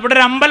ഒരാൾ പറഞ്ഞു, ഇവിടെ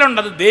ഒരു അമ്പലമുണ്ട്,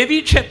 അത്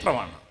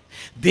ദേവീക്ഷേത്രമാണ്.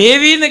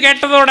 ദേവി എന്ന്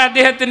കേട്ടതോടെ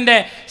അദ്ദേഹത്തിൻ്റെ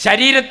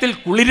ശരീരത്തിൽ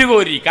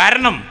കുളിരുകോരി.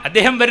 കാരണം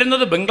അദ്ദേഹം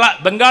വരുന്നത്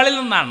ബംഗാളിൽ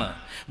നിന്നാണ്.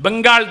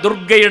 ബംഗാൾ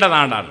ദുർഗയുടെ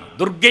നാടാണ്.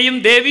 ദുർഗയും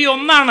ദേവിയും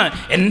ഒന്നാണ്.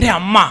 എൻ്റെ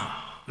അമ്മ,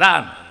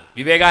 അതാണ്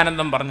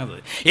വിവേകാനന്ദൻ പറഞ്ഞത്,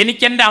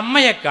 എനിക്കെൻ്റെ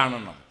അമ്മയെ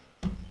കാണണം.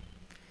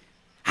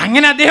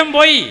 അങ്ങനെ അദ്ദേഹം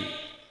പോയി.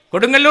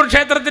 കൊടുങ്ങല്ലൂർ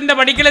ക്ഷേത്രത്തിൻ്റെ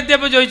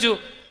പടിക്കലെത്തിയപ്പോൾ ചോദിച്ചു,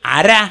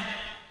 ആരാ?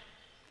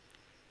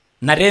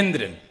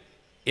 നരേന്ദ്രൻ.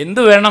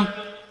 എന്തു വേണം?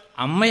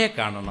 അമ്മയെ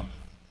കാണണം.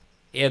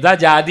 ഏതാ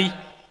ജാതി?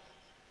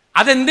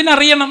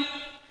 അതെന്തിനറിയണം?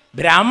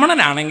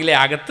 ബ്രാഹ്മണനാണെങ്കിലേ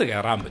അകത്ത്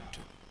കയറാൻ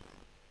പറ്റൂ.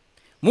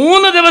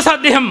 3 ദിവസം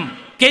അദ്ദേഹം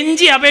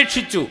കെഞ്ചി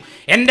അപേക്ഷിച്ചു,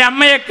 എൻ്റെ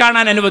അമ്മയെ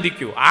കാണാൻ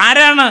അനുവദിക്കൂ.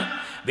 ആരാണ്?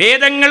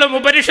 വേദങ്ങളും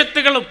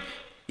ഉപനിഷത്തുകളും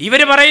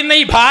ഇവർ പറയുന്ന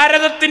ഈ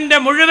ഭാരതത്തിൻ്റെ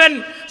മുഴുവൻ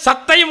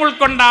സത്തയും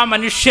ഉൾക്കൊണ്ട ആ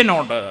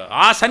മനുഷ്യനോട്,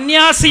 ആ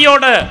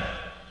സന്യാസിയോട്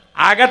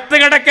അകത്ത്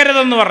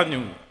കിടക്കരുതെന്ന്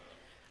പറഞ്ഞു.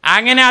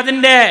 അങ്ങനെ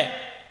അതിൻ്റെ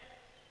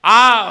ആ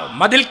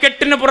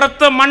മതിൽക്കെട്ടിന്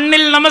പുറത്ത്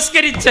മണ്ണിൽ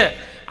നമസ്കരിച്ച്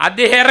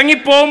അദ്ദേഹം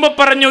ഇറങ്ങിപ്പോകുമ്പോൾ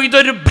പറഞ്ഞു,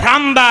 ഇതൊരു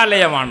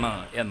ഭ്രാന്താലയമാണ്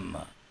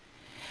എന്ന്.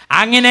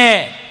 അങ്ങനെ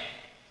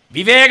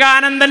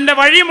വിവേകാനന്ദന്റെ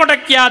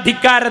വഴിമുടക്കിയ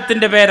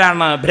അധികാരത്തിൻ്റെ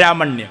പേരാണ്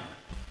ബ്രാഹ്മണ്യം.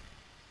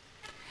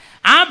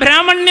 ആ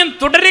ബ്രാഹ്മണ്യം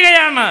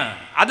തുടരുകയാണ്.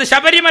 അത്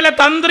ശബരിമല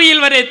തന്ത്രിയിൽ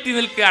വരെ എത്തി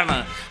നിൽക്കുകയാണ്.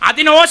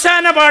 അതിന്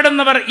ഓശാന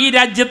പാടുന്നവർ ഈ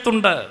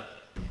രാജ്യത്തുണ്ട്.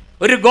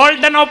 ഒരു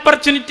ഗോൾഡൻ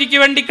ഓപ്പർച്യൂണിറ്റിക്ക്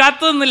വേണ്ടി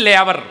കാത്തു നിന്നില്ലേ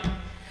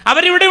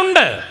അവരിവിടെ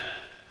ഉണ്ട്.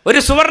 ഒരു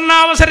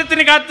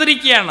സുവർണാവസരത്തിന്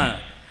കാത്തിരിക്കുകയാണ്.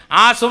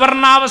 ആ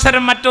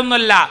സുവർണാവസരം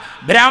മറ്റൊന്നുമല്ല,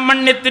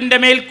 ബ്രാഹ്മണ്യത്തിൻ്റെ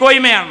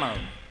മേൽക്കോയ്മയാണ്.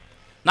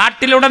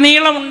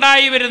 നാട്ടിലുടനീളം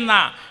ഉണ്ടായി വരുന്ന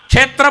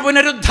ക്ഷേത്ര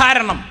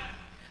പുനരുദ്ധാരണം,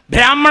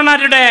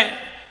 ബ്രാഹ്മണരുടെ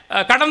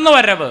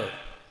കടന്നുവരവ്,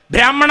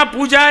 ബ്രാഹ്മണ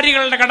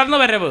പൂജാരികളുടെ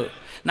കടന്നുവരവ്,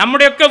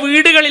 നമ്മുടെയൊക്കെ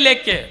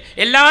വീടുകളിലേക്ക്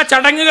എല്ലാ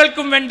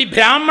ചടങ്ങുകൾക്കും വേണ്ടി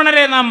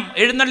ബ്രാഹ്മണരെ നാം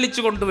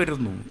എഴുന്നള്ളിച്ചു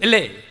കൊണ്ടുവരുന്നു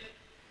അല്ലേ?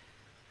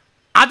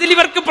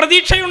 അതിലിവർക്ക്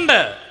പ്രതീക്ഷയുണ്ട്.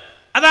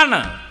 അതാണ്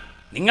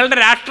നിങ്ങളുടെ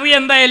രാഷ്ട്രീയം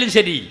എന്തായാലും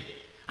ശരി,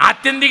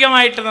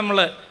 ആത്യന്തികമായിട്ട് നമ്മൾ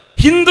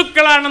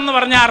ഹിന്ദുക്കളാണെന്ന്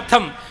പറഞ്ഞ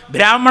അർത്ഥം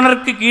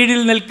ബ്രാഹ്മണർക്ക്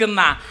കീഴിൽ നിൽക്കുന്ന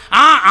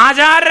ആ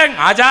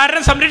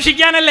ആചാരം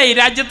സംരക്ഷിക്കാനല്ലേ ഈ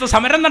രാജ്യത്ത്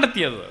സമരം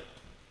നടത്തിയത്.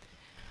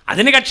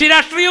 അതിന് കക്ഷി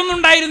രാഷ്ട്രീയമൊന്നും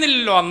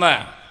ഉണ്ടായിരുന്നില്ലല്ലോ അന്ന്.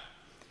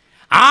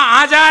 ആ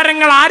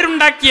ആചാരങ്ങൾ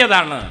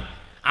ആരുണ്ടാക്കിയതാണ്?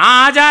 ആ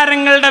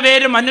ആചാരങ്ങളുടെ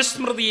പേര്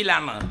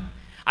മനുസ്മൃതിയിലാണ്.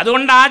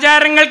 അതുകൊണ്ട്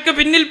ആചാരങ്ങൾക്ക്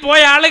പിന്നിൽ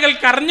പോയ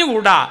ആളുകൾക്ക്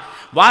അറിഞ്ഞുകൂടാ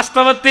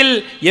വാസ്തവത്തിൽ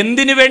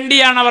എന്തിനു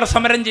വേണ്ടിയാണ് അവർ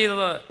സമരം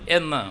ചെയ്തത്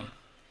എന്ന്.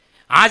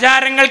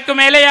 ആചാരങ്ങൾക്ക്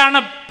മേലെയാണ്,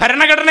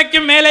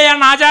 ഭരണഘടനയ്ക്കും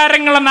മേലെയാണ്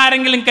ആചാരങ്ങളെന്ന്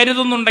ആരെങ്കിലും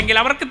കരുതുന്നുണ്ടെങ്കിൽ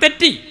അവർക്ക്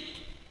തെറ്റി.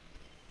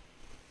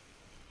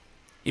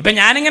 ഇപ്പം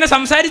ഞാനിങ്ങനെ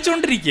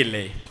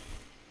സംസാരിച്ചുകൊണ്ടിരിക്കുകയല്ലേ,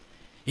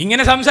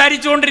 ഇങ്ങനെ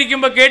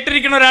സംസാരിച്ചുകൊണ്ടിരിക്കുമ്പോൾ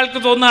കേട്ടിരിക്കുന്ന ഒരാൾക്ക്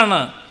തോന്നുകയാണ്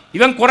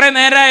ഇവൻ കുറേ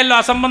നേരമായല്ലോ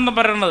അസംബന്ധം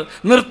പറയണത്,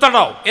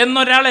 നിർത്തടോ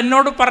എന്നൊരാൾ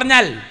എന്നോട്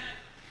പറഞ്ഞാൽ,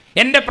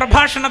 എൻ്റെ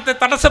പ്രഭാഷണത്തെ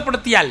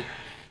തടസ്സപ്പെടുത്തിയാൽ,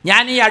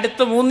 ഞാൻ ഈ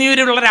അടുത്ത്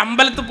മൂന്നിയൂരിലുള്ളൊരു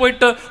അമ്പലത്തിൽ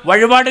പോയിട്ട്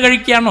വഴിപാട്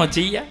കഴിക്കുകയാണോ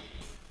ചെയ്യുക?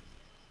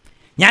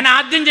 ഞാൻ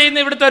ആദ്യം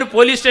ചെയ്യുന്ന ഇവിടുത്തെ ഒരു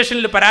പോലീസ്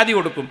സ്റ്റേഷനിൽ പരാതി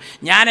കൊടുക്കും.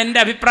 ഞാൻ എൻ്റെ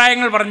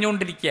അഭിപ്രായങ്ങൾ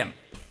പറഞ്ഞുകൊണ്ടിരിക്കുകയാണ്,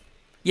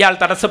 ഇയാൾ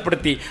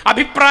തടസ്സപ്പെടുത്തി.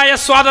 അഭിപ്രായ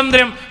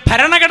സ്വാതന്ത്ര്യം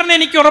ഭരണഘടന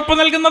എനിക്ക് ഉറപ്പ്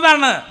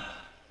നൽകുന്നതാണ്.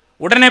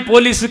 ഉടനെ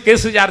പോലീസ്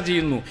കേസ് ചാർജ്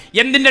ചെയ്യുന്നു.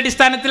 എന്തിൻ്റെ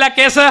അടിസ്ഥാനത്തിലാ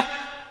കേസ്?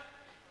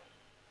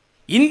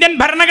 Indian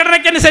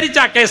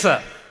ഭരണഘടനയ്ക്കനുസരിച്ചാ case.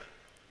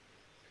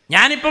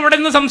 ഞാനിപ്പോൾ ഇവിടെ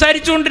നിന്ന്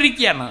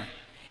സംസാരിച്ചുകൊണ്ടിരിക്കുകയാണ്,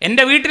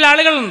 എൻ്റെ വീട്ടിൽ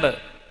ആളുകളുണ്ട്.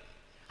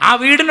 ആ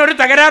വീടിനൊരു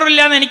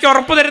തകരാറില്ലാന്ന് എനിക്ക്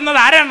ഉറപ്പ് തരുന്നത്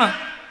ആരാണ്?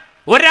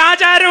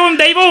 ഒരാചാരവും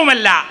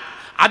ദൈവവുമല്ല,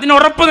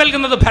 അതിനുറപ്പ്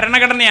നൽകുന്നത്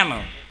ഭരണഘടനയാണ്.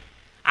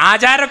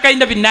 ആചാരമൊക്കെ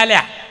അതിൻ്റെ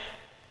പിന്നാലെയാ.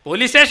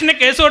 പോലീസ് സ്റ്റേഷന്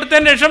കേസ്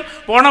കൊടുത്തതിന് ശേഷം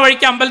പോണ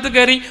വഴിക്ക് അമ്പലത്തിൽ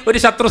കയറി ഒരു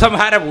ശത്രു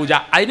സംഹാര പൂജ,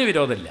 അതിന്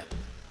വിരോധമില്ല.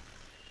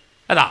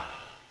 അതാ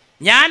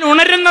ഞാൻ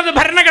ഉണരുന്നത്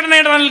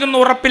ഭരണഘടനയുടെ നൽകുന്ന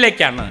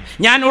ഉറപ്പിലേക്കാണ്.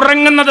 ഞാൻ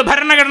ഉറങ്ങുന്നത്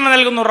ഭരണഘടന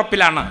നൽകുന്ന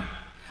ഉറപ്പിലാണ്.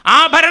 ആ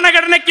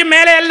ഭരണഘടനയ്ക്ക്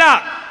മേലെയല്ല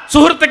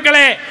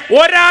സുഹൃത്തുക്കളെ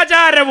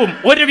ഒരാചാരവും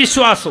ഒരു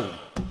വിശ്വാസവും.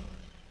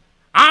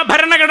 ആ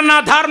ഭരണഘടനാ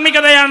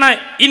ധാർമ്മികതയാണ്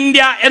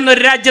ഇന്ത്യ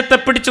എന്നൊരു രാജ്യത്തെ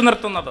പിടിച്ചു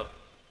നിർത്തുന്നത്.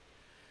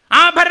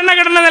 ആ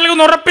ഭരണഘടന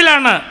നൽകുന്ന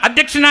ഉറപ്പിലാണ്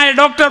അധ്യക്ഷനായ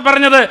ഡോക്ടർ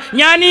പറഞ്ഞത്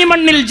ഞാൻ ഈ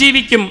മണ്ണിൽ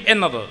ജീവിക്കും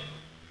എന്നത്.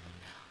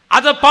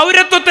 അത്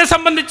പൗരത്വത്തെ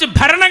സംബന്ധിച്ച്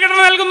ഭരണഘടന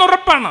നൽകുന്ന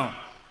ഉറപ്പാണ്.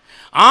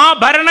 ആ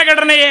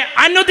ഭരണഘടനയെ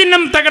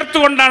അനുദിനം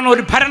തകർത്തുകൊണ്ടാണ്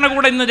ഒരു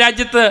ഭരണകൂടം ഇന്ന്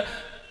രാജ്യത്ത്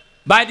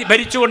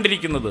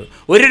ഭരിച്ചുകൊണ്ടിരിക്കുന്നത്.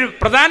 ഒരു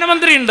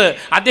പ്രധാനമന്ത്രിയുണ്ട്,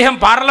 അദ്ദേഹം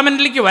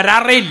പാർലമെന്റിലേക്ക്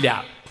വരാറേ ഇല്ല.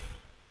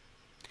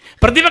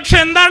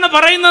 പ്രതിപക്ഷം എന്താണ്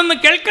പറയുന്നതെന്ന്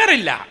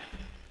കേൾക്കാറില്ല.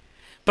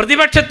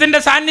 പ്രതിപക്ഷത്തിൻ്റെ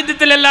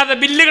സാന്നിധ്യത്തിലല്ലാതെ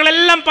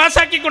ബില്ലുകളെല്ലാം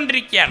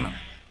പാസ്സാക്കിക്കൊണ്ടിരിക്കുകയാണ്.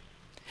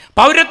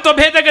 പൗരത്വ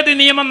ഭേദഗതി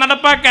നിയമം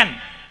നടപ്പാക്കാൻ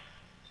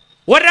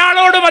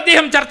ഒരാളോടും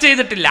അദ്ദേഹം ചർച്ച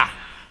ചെയ്തിട്ടില്ല.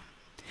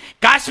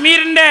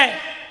 കാശ്മീരിൻ്റെ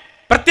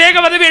പ്രത്യേക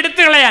പദവി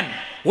എടുത്തു കളയാൻ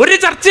ഒരു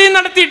ചർച്ചയും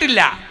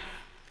നടത്തിയിട്ടില്ല.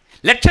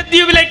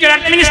 ലക്ഷദ്വീപിലേക്ക് ഒരു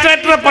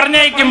അഡ്മിനിസ്ട്രേറ്ററെ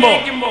പറഞ്ഞയക്കുമ്പോൾ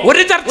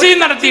ഒരു ചർച്ചയും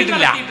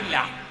നടത്തിയിട്ടില്ല.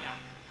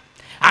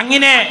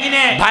 അങ്ങനെ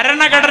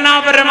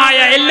ഭരണഘടനാപരമായ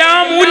എല്ലാ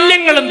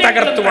മൂല്യങ്ങളും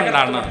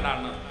തകർത്തുകൊണ്ടാണ്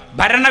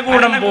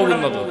ഭരണകൂടം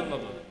പോകുന്നത്.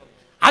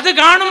 അത്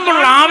കാണുമ്പോൾ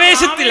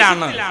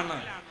ആവേശത്തിലാണ്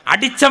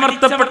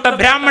അടിച്ചമർത്തപ്പെട്ട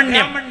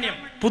ബ്രാഹ്മണ്യം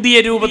പുതിയ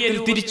രൂപത്തിൽ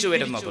തിരിച്ചു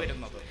വരുന്നത്.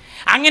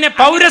 അങ്ങനെ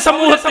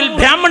പൗരസമൂഹത്തിൽ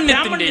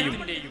ബ്രാഹ്മണ്യത്തിന്റെയും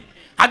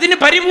അതിന്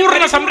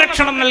പരിപൂർണ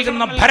സംരക്ഷണം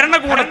നൽകുന്ന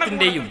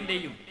ഭരണകൂടത്തിന്റെയും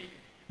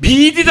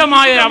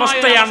ഭീതിതമായ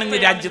അവസ്ഥയാണ് ഇന്ന്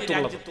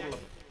രാജ്യത്തുള്ളത്.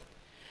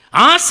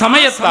 ആ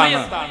സമയത്താണ്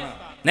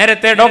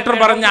നേരത്തെ ഡോക്ടർ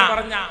പറഞ്ഞ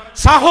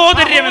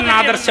സഹോദര്യം എന്ന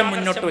ആദർശം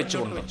മുന്നോട്ട്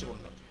വെച്ചുകൊണ്ട്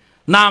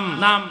നാം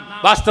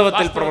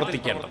വാസ്തവത്തിൽ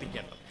പ്രവർത്തിക്കേണ്ടത്.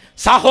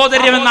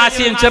 സഹോദര്യം എന്ന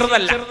ആശയം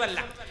ചെറുതല്ല.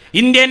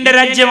 ഇന്ത്യ എന്റെ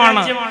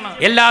രാജ്യമാണ്,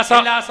 എല്ലാ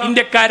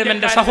ഇന്ത്യക്കാരും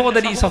എന്റെ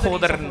സഹോദരീ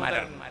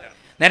സഹോദരന്മാരാണ്.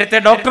 നേരത്തെ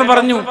ഡോക്ടർ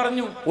പറഞ്ഞു,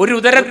 ഒരു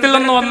ഉദരത്തിൽ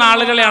നിന്ന് വന്ന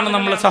ആളുകളെയാണ്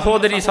നമ്മൾ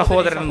സഹോദരീ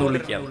സഹോദരൻ എന്ന്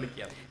വിളിക്കുക.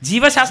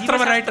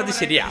 ജീവശാസ്ത്രപരമായിട്ട് അത്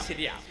ശരിയാ,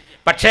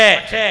 പക്ഷേ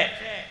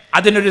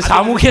അതിനൊരു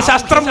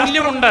സാമൂഹ്യശാസ്ത്ര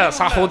മൂല്യമുണ്ട്.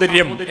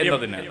 സാഹോദര്യം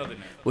എന്നതിന്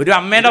ഒരു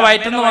അമ്മയുടെ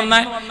വയറ്റിൽ നിന്ന് വന്ന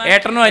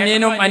ഏട്ടനും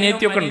അനിയനും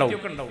അനിയത്തിയും ഒക്കെ ഉണ്ടാവും.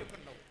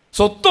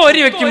 സ്വത്ത്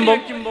ഓരി വെക്കുമ്പോൾ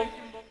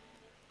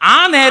ആ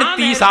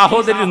നേരത്തെ ഈ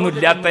സാഹോദര്യം ഒന്നും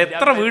ഇല്ലാത്ത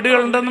എത്ര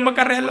വീടുകളുണ്ടെന്ന്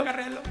നമുക്കറിയാലോ,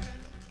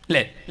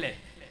 അല്ലേ?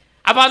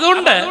 അപ്പൊ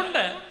അതുകൊണ്ട്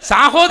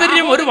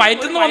സാഹോദര്യം ഒരു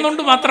വയറ്റിൽ നിന്ന്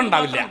വന്നുകൊണ്ട് മാത്രം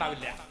ഉണ്ടാവില്ല.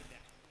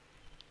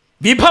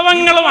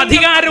 വിഭവങ്ങളും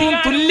അധികാരവും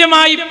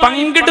തുല്യമായി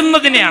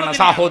പങ്കിടുന്നതിനെയാണ്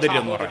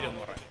സാഹോദര്യം എന്ന് പറയുന്നത്.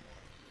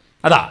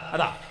 അതാ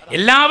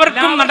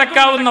എല്ലാവർക്കും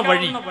നടക്കാവുന്ന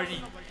വഴി,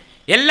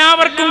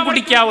 എല്ലാവർക്കും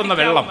കുടിക്കാവുന്ന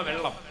വെള്ളം,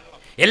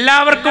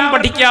 എല്ലാവർക്കും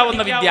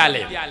പഠിക്കാവുന്ന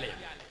വിദ്യാലയം,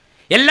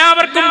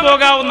 എല്ലാവർക്കും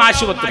പോകാവുന്ന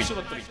ആശുപത്രി,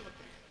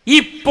 ഈ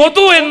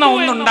പൊതു എന്ന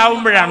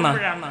ഒന്നുണ്ടാവുമ്പോഴാണ്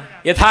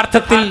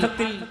യഥാർത്ഥത്തിൽ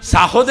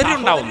സാഹോദര്യം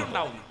ഉണ്ടാവുന്നത്.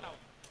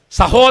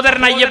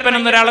 സഹോദരൻ അയ്യപ്പൻ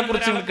എന്നൊരാളെ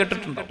കുറിച്ച് നിങ്ങൾ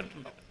കേട്ടിട്ടുണ്ടോ?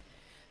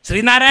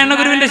 ശ്രീനാരായണ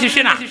ഗുരുവിന്റെ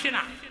ശിഷ്യനാ.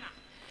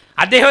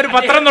 അദ്ദേഹം ഒരു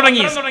പത്രം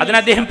തുടങ്ങി, അതിന്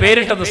അദ്ദേഹം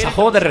പേരിട്ടത്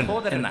സഹോദരൻ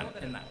എന്നാണ്.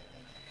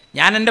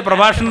 ഞാൻ എന്റെ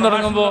പ്രഭാഷണം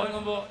തുടങ്ങുമ്പോൾ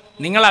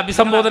നിങ്ങൾ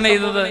അഭിസംബോധന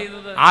ചെയ്തത്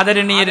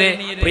ആദരണീയരെ,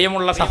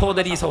 പ്രിയമുള്ള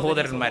സഹോദരീ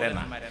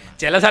സഹോദരന്മാരെന്നാണ്.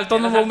 ചില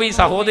സ്ഥലത്തൊന്നും പോകുമ്പോൾ ഈ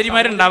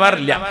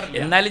സഹോദരിമാരുണ്ടാവാറില്ല,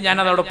 എന്നാലും ഞാൻ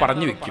അതവിടെ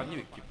പറഞ്ഞു വെക്കും.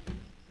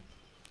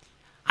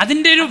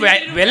 അതിന്റെ ഒരു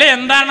വില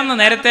എന്താണെന്ന്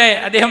നേരത്തെ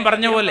അദ്ദേഹം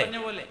പറഞ്ഞ പോലെ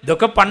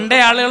ഇതൊക്കെ പണ്ടേ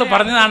ആളുകൾ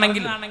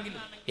പറഞ്ഞതാണെങ്കിലും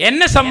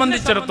എന്നെ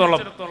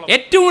സംബന്ധിച്ചിടത്തോളം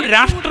ഏറ്റവും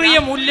രാഷ്ട്രീയ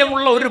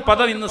മൂല്യമുള്ള ഒരു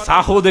പദം ഇന്ന്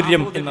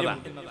സാഹോദര്യം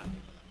എന്നതാണ്.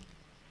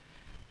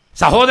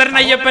 സഹോദരൻ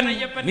അയ്യപ്പൻ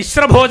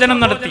മിശ്രഭോജനം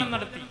നടത്തി.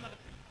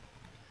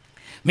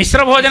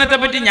 മിശ്രഭോജനത്തെ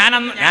പറ്റി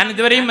ഞാൻ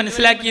ഇതുവരെയും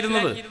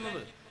മനസ്സിലാക്കിയിരുന്നത്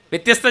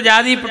വ്യത്യസ്ത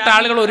ജാതിയിൽപ്പെട്ട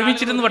ആളുകൾ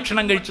ഒരുമിച്ചിരുന്ന്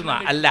ഭക്ഷണം കഴിച്ചു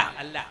അല്ല.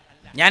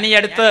 ഞാൻ ഈ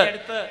അടുത്ത്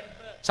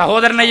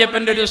സഹോദരൻ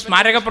അയ്യപ്പന്റെ ഒരു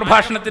സ്മാരക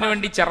പ്രഭാഷണത്തിന്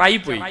വേണ്ടി ചെറായി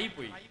പോയി.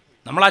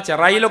 നമ്മൾ ആ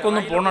ചെറായിലൊക്കെ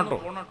ഒന്ന് പോണട്ടോ.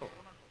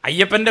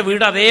 അയ്യപ്പന്റെ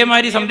വീട്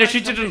അതേമാതിരി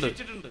സംരക്ഷിച്ചിട്ടുണ്ട്.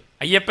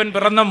 അയ്യപ്പൻ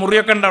പിറന്ന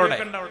മുറിയൊക്കെ ഉണ്ട്, അവിടെ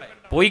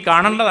പോയി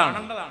കാണേണ്ടതാണ്.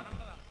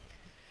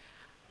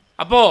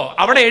 അപ്പോ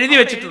അവിടെ എഴുതി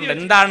വെച്ചിട്ടുണ്ട്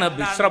എന്താണ്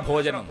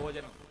മിശ്രഭോജനം.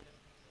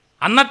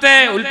 അന്നത്തെ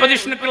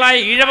ഉൽപ്പതിഷ്ണുക്കളായ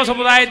ഈഴവ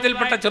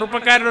സമുദായത്തിൽപ്പെട്ട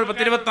ചെറുപ്പക്കാരുടെ ഒരു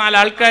 10-24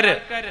 ആൾക്കാര്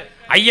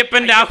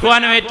അയ്യപ്പന്റെ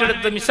ആഹ്വാനം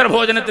ഏറ്റെടുത്ത്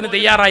മിശ്രഭോജനത്തിന്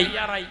തയ്യാറായി.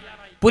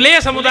 പുലയ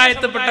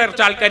സമുദായത്തിൽപ്പെട്ട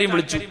കുറച്ച് ആൾക്കാരെയും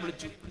വിളിച്ചു.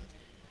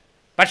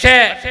 പക്ഷേ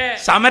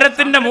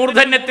സമരത്തിന്റെ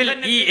മൂർധന്യത്തിൽ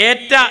ഈ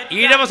ഏറ്റ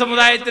ഈഴവ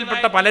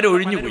സമുദായത്തിൽപ്പെട്ട പലരും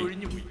ഒഴിഞ്ഞുപോയി.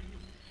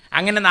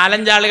 അങ്ങനെ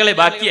 4-5 ആളുകളെ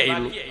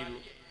ബാക്കിയായുള്ളൂ.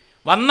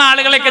 വന്ന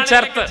ആളുകളെയൊക്കെ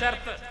ചേർത്ത്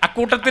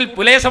അക്കൂട്ടത്തിൽ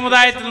പുലയ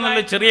സമുദായത്തിൽ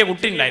നിന്നുള്ള ചെറിയ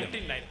കുട്ടി ഉണ്ടായിരുന്നു.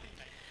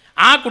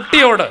 ആ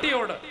കുട്ടിയോട്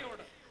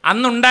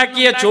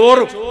അന്നുണ്ടാക്കിയ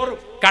ചോറും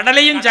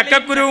കടലയും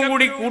ചക്കക്കുരുവും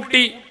കൂടി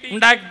കൂട്ടി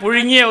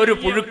പുഴുങ്ങിയ ഒരു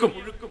പുഴുക്കും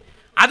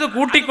അത്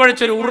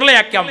കൂട്ടിക്കുഴച്ചൊരു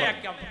ഉരുളയാക്കാൻ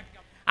പറഞ്ഞു.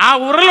 ആ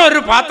ഉരുള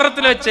ഒരു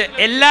പാത്രത്തിൽ വെച്ച്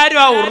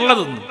എല്ലാരും ആ ഉരുള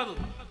തിന്നു.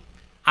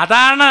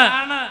 അതാണ്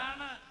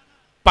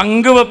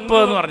പങ്കുവെപ്പ്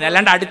എന്ന് പറഞ്ഞ,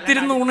 അല്ലാണ്ട്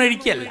അടുത്തിരുന്ന് ഊണ്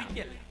കഴിക്കല്ല.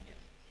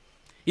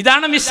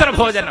 ഇതാണ്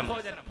മിശ്രഭോജനം.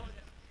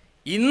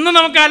 ഇന്ന്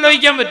നമുക്ക്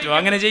ആലോചിക്കാൻ പറ്റുമോ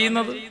അങ്ങനെ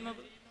ചെയ്യുന്നത്?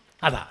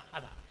 അതാ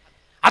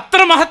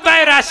അത്ര മഹത്തായ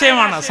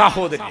ഒരാശയമാണ്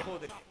സാഹോദര്യം.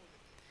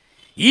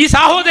 ഈ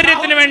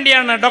സാഹോദര്യത്തിന്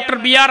വേണ്ടിയാണ് ഡോക്ടർ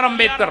BR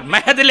അംബേദ്കർ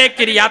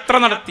മെഹദിലേക്ക് ഒരു യാത്ര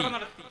നടത്തി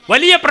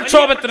വലിയ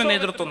പ്രക്ഷോഭത്തിന്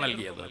നേതൃത്വം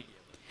നൽകിയത്.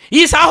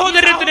 ഈ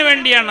സാഹോദര്യത്തിന്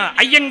വേണ്ടിയാണ്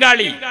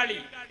അയ്യങ്കാളി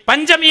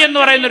പഞ്ചമി എന്ന്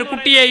പറയുന്ന ഒരു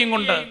കുട്ടിയെയും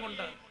കൊണ്ട്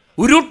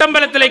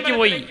ഉരുട്ടമ്പലത്തിലേക്ക്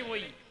പോയി.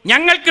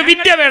 ഞങ്ങൾക്ക്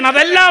വിദ്യ വേണം,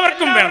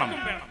 അതെല്ലാവർക്കും വേണം,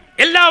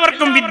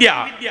 എല്ലാവർക്കും വിദ്യ,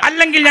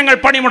 അല്ലെങ്കിൽ ഞങ്ങൾ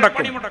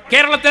പണിമുടക്കും.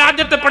 കേരളത്തിൽ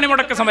ആദ്യത്തെ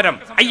പണിമുടക്ക് സമരം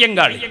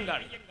അയ്യങ്കാളി.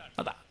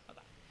 അതാ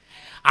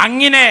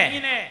അങ്ങനെ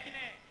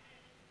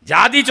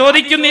ജാതി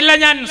ചോദിക്കുന്നില്ല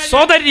ഞാൻ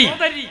സോദരി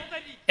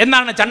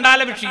എന്നാണ്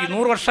ചണ്ടാലഭിക്ഷി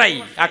 100 വർഷമായി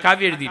ആ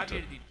കാവ്യം എഴുതിയിട്ട്.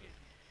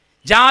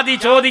 ജാതി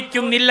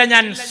ചോദിക്കുന്നില്ല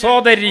ഞാൻ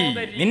സോദരി,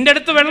 നിന്റെ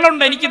അടുത്ത്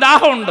വെള്ളമുണ്ട്, എനിക്ക്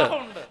ദാഹമുണ്ട്,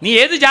 നീ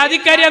ഏത്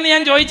ജാതിക്കാരിയാന്ന്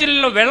ഞാൻ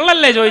ചോദിച്ചില്ലല്ലോ,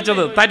 വെള്ളല്ലേ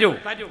ചോദിച്ചത്, തരൂ.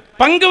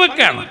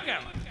 പങ്കുവെക്കാണ്,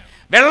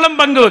 വെള്ളം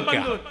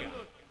പങ്കുവെക്കുക,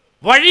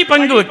 വഴി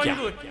പങ്കുവെക്കുക.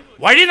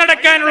 വഴി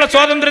നടക്കാനുള്ള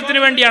സ്വാതന്ത്ര്യത്തിന്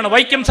വേണ്ടിയാണ്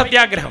വൈക്കം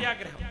സത്യാഗ്രഹം,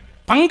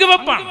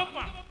 പങ്കുവെപ്പാണ്.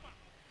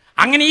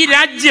 അങ്ങനെ ഈ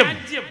രാജ്യം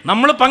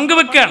നമ്മൾ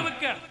പങ്കുവെക്കുകയാണ്.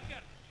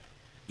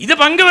 ഇത്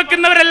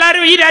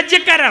പങ്കുവെക്കുന്നവരെല്ലാവരും ഈ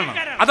രാജ്യക്കാരാണ്.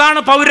 അതാണ്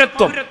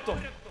പൗരത്വം.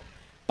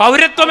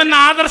 പൗരത്വം എന്ന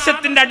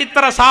ആദർശത്തിന്റെ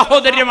അടിത്തറ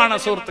സാഹോദര്യമാണ്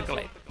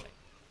സുഹൃത്തുക്കളെ.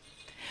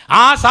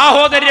 ആ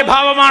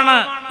സാഹോദര്യഭാവമാണ്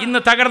ഇന്ന്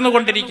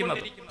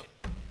തകർന്നുകൊണ്ടിരിക്കുന്നത്.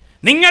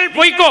 നിങ്ങൾ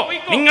പോയിക്കോ,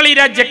 നിങ്ങൾ ഈ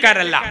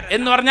രാജ്യക്കാരല്ല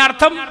എന്ന് പറഞ്ഞ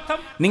അർത്ഥം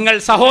നിങ്ങൾ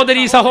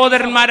സഹോദരീ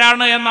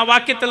സഹോദരന്മാരാണ് എന്ന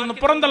വാക്യത്തിൽ നിന്ന്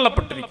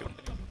പുറന്തള്ളപ്പെട്ടിരിക്കുന്നു.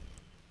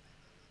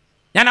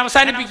 ഞാൻ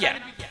അവസാനിപ്പിക്കാം.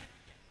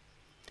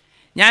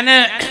 ഞാൻ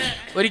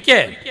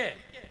ഒരിക്കൽ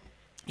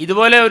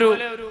ഇതുപോലെ ഒരു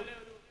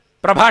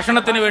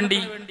പ്രഭാഷണത്തിന് വേണ്ടി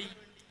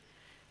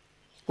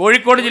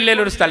കോഴിക്കോട് ജില്ലയിൽ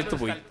ഒരു സ്ഥലത്ത്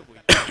പോയി.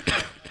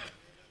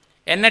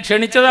 എന്നെ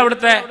ക്ഷണിച്ചത്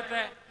അവിടുത്തെ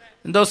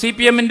എന്തോ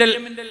CPM-ന്റെ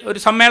ഒരു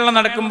സമ്മേളനം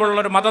നടക്കുമ്പോഴുള്ള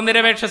ഒരു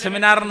മതനിരപേക്ഷ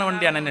സെമിനാറിന്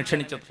വേണ്ടിയാണ് എന്നെ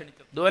ക്ഷണിച്ചത്.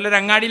 ഇതുപോലെ ഒരു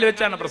അങ്ങാടിയിൽ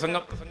വെച്ചാണ്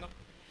പ്രസംഗം.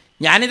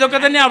 ഞാനിതൊക്കെ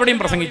തന്നെ അവിടെയും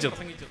പ്രസംഗിച്ചത്.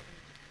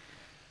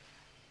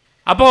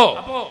 അപ്പോ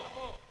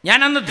ഞാൻ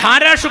അന്ന്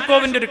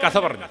ധാരാഷുക്കോവിന്റെ ഒരു കഥ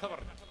പറഞ്ഞു.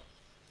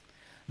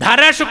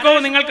 ധാരാഷുക്കോവ്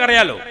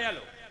നിങ്ങൾക്കറിയാലോ,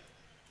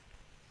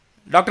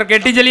 ഡോക്ടർ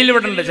KT ജലീൽ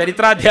ഇവിടെ ഉണ്ട്,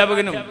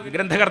 ചരിത്രാധ്യാപകനും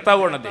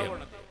ഗ്രന്ഥകർത്താവുമാണ് അദ്ദേഹം.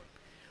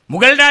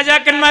 മുഗൾ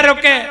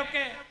രാജാക്കന്മാരൊക്കെ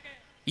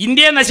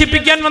ഇന്ത്യയെ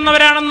നശിപ്പിക്കാൻ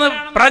വന്നവരാണെന്ന്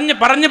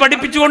പറഞ്ഞ്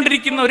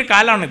പഠിപ്പിച്ചുകൊണ്ടിരിക്കുന്ന ഒരു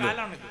കാലമാണിത്.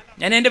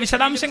 ഞാൻ എന്റെ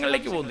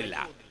വിശദാംശങ്ങളിലേക്ക് പോകുന്നില്ല.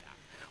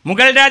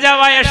 മുഗൾ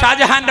രാജാവായ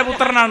ഷാജഹാന്റെ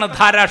പുത്രനാണ്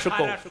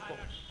ധാരാഷുക്കോവ്.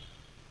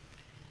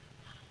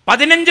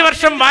 15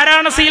 വർഷം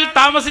വാരാണസിയിൽ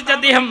താമസിച്ച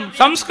അദ്ദേഹം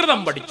സംസ്കൃതം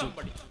പഠിച്ചു.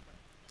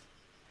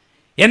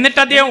 എന്നിട്ട്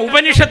അദ്ദേഹം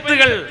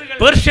ഉപനിഷത്തുകൾ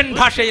പേർഷ്യൻ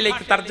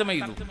ഭാഷയിലേക്ക് തർജ്ജമ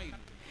ചെയ്തു.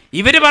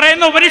 ഇവര്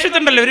പറയുന്ന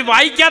ഉപനിഷത്തുണ്ടല്ലോ, ഇവർ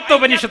വായിക്കാത്ത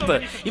ഉപനിഷത്ത്,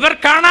 ഇവർ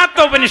കാണാത്ത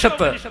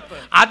ഉപനിഷത്ത്,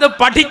 അത്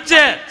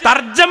പഠിച്ച്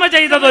തർജ്ജമ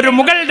ചെയ്തത് ഒരു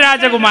മുഗൾ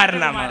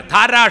രാജകുമാരനാണ്,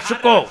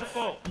 ധാരാഷുക്കോവ്.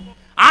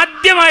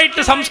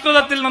 ആദ്യമായിട്ട്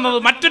സംസ്കൃതത്തിൽ നിന്നത്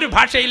മറ്റൊരു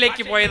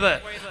ഭാഷയിലേക്ക് പോയത്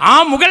ആ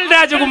മുഗൾ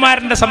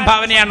രാജകുമാരന്റെ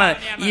സംഭാവനയാണ്.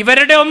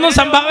 ഇവരുടെ ഒന്നും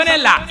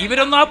സംഭാവനയല്ല,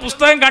 ഇവരൊന്നും ആ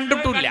പുസ്തകം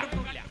കണ്ടിട്ടില്ല.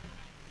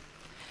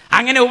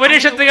 അങ്ങനെ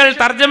ഉപനിഷത്തുകൾ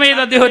തർജ്ജമ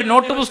ചെയ്ത് അദ്ദേഹം ഒരു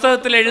നോട്ട്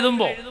പുസ്തകത്തിൽ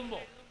എഴുതുമ്പോൾ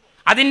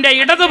അതിന്റെ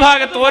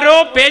ഇടതുഭാഗത്ത് ഓരോ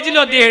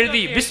പേജിലും അദ്ദേഹം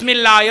എഴുതി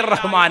ബിസ്മില്ലാഹിർ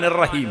റഹ്മാനിർ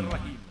റഹീം.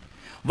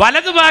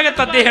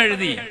 വലതുഭാഗത്ത് അദ്ദേഹം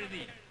എഴുതി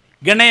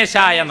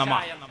ഗണേശായ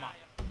നമഃ.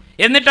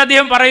 എന്നിട്ട്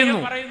അദ്ദേഹം പറയുന്നു,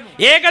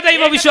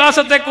 ഏകദൈവ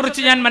വിശ്വാസത്തെ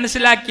കുറിച്ച് ഞാൻ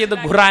മനസ്സിലാക്കിയത്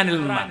ഖുർആനിൽ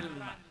നിന്നാണ്.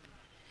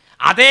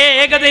 അതേ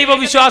ഏകദൈവ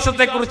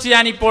വിശ്വാസത്തെ കുറിച്ച്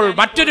ഞാൻ ഇപ്പോൾ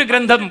മറ്റൊരു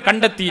ഗ്രന്ഥം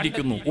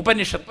കണ്ടെത്തിയിരിക്കുന്നു,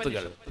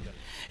 ഉപനിഷത്തുകൾ.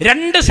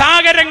 2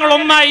 സാഗരങ്ങൾ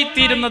ഒന്നായി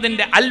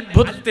തീരുന്നതിന്റെ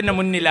അത്ഭുതത്തിന്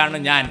മുന്നിലാണ്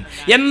ഞാൻ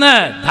എന്ന്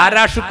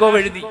ധാരാഷുക്കോവ്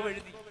എഴുതി.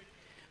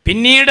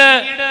 പിന്നീട്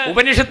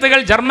ഉപനിഷത്തുകൾ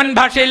ജർമ്മൻ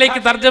ഭാഷയിലേക്ക്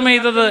തർജ്ജമ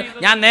ചെയ്തത്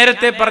ഞാൻ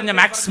നേരത്തെ പറഞ്ഞ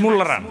മാക്സ്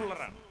മുള്ളറാണ്.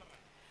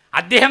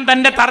 അദ്ദേഹം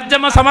തന്റെ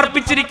തർജ്ജമ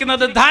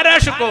സമർപ്പിച്ചിരിക്കുന്നത്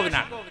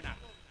ധാരാഷുക്കോവിനാണ്.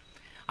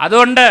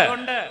 അതുകൊണ്ട്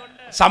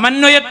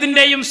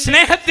സമന്വയത്തിന്റെയും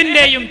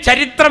സ്നേഹത്തിന്റെയും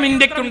ചരിത്രം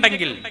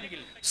ഇന്ത്യക്കുണ്ടെങ്കിൽ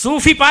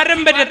സൂഫി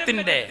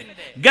പാരമ്പര്യത്തിന്റെ,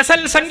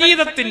 ഗസൽ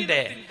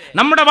സംഗീതത്തിന്റെ,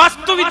 നമ്മുടെ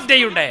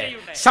വാസ്തുവിദ്യയുടെ,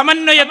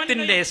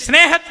 സമന്വയത്തിന്റെ,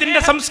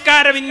 സ്നേഹത്തിന്റെ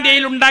സംസ്കാരം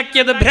ഇന്ത്യയിൽ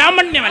ഉണ്ടാക്കിയത്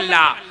ബ്രാഹ്മണ്യമല്ല,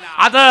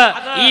 അത്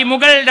ഈ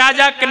മുഗൾ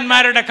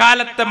രാജാക്കന്മാരുടെ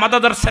കാലത്തെ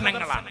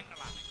മതദർശനങ്ങളാണ്.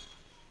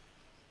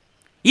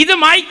 ഇത്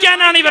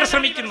മായ്ക്കാനാണ് ഇവർ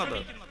ശ്രമിക്കുന്നത്.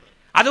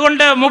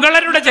 അതുകൊണ്ട്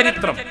മുഗളരുടെ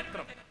ചരിത്രം,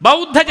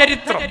 ബൗദ്ധ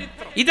ചരിത്രം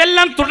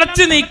ഇതെല്ലാം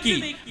തുടച്ചു നീക്കി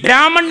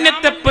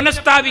ബ്രാഹ്മണ്യത്തെ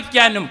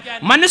പുനഃസ്ഥാപിക്കാനും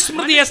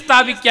മനുസ്മൃതിയെ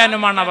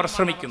സ്ഥാപിക്കാനുമാണ് അവർ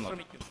ശ്രമിക്കുന്നത്.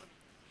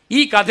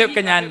 ഈ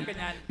കഥയൊക്കെ ഞാൻ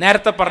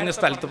നേരത്തെ പറഞ്ഞ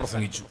സ്ഥലത്ത്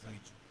പ്രസംഗിച്ചു.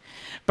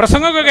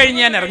 പ്രസംഗമൊക്കെ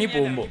കഴിഞ്ഞ് ഞാൻ ഇറങ്ങി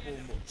പോകുമ്പോൾ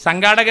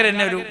സംഘാടകർ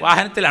എന്നെ ഒരു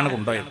വാഹനത്തിലാണ്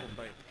കൊണ്ടുപോയത്.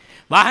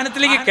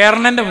 വാഹനത്തിലേക്ക്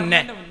കയറുന്നതിന്റെ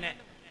മുന്നേ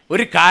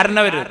ഒരു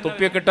കാരണവര്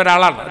തൊപ്പിയൊക്കെ ഇട്ട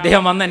ഒരാളാണ്,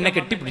 അദ്ദേഹം വന്ന് എന്നെ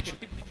കെട്ടിപ്പിടിച്ചു.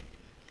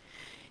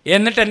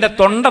 എന്നിട്ട് എൻ്റെ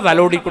തൊണ്ട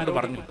തലോടിക്കൊണ്ട്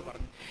പറഞ്ഞു,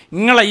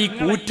 നിങ്ങളെ ഈ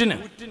കൂറ്റിന്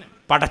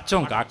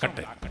പടച്ചോൻ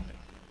കാക്കട്ടെ.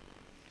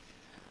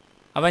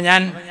 അപ്പൊ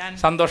ഞാൻ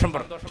സന്തോഷം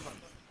പറഞ്ഞു.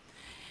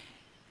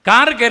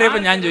 കാറ്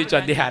കയറിയപ്പോൾ ഞാൻ ചോദിച്ചു,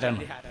 അദ്ദേഹം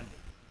ആരാണ്?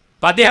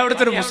 അപ്പൊ അദ്ദേഹം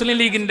അവിടുത്തെ ഒരു മുസ്ലിം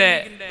ലീഗിന്റെ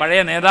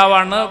പഴയ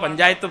നേതാവാണ്,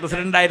 പഞ്ചായത്ത്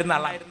പ്രസിഡന്റ് ആയിരുന്ന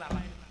ആളാണ്.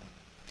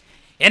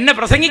 എന്നെ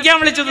പ്രസംഗിക്കാൻ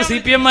വിളിച്ചത്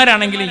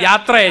CPM-മാരാണെങ്കിലും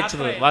യാത്ര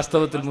അയച്ചത്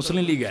വാസ്തവത്തിൽ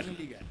മുസ്ലിം ലീഗാണ്.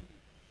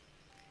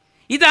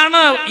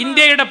 ഇതാണ്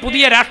ഇന്ത്യയുടെ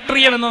പുതിയ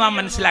രാഷ്ട്രീയം എന്ന് നാം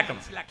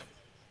മനസ്സിലാക്കണം.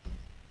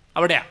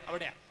 അവിടെയാ.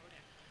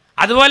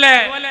 അതുപോലെ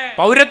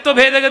പൗരത്വ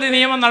ഭേദഗതി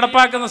നിയമം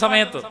നടപ്പാക്കുന്ന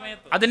സമയത്ത്,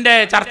 അതിന്റെ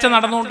ചർച്ച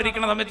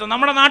നടന്നുകൊണ്ടിരിക്കുന്ന സമയത്ത്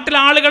നമ്മുടെ നാട്ടിലെ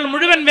ആളുകൾ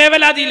മുഴുവൻ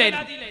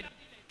വേവലാതിയിലായിരുന്നു.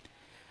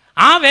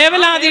 ആ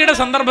വേവലാതിയുടെ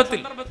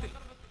സന്ദർഭത്തിൽ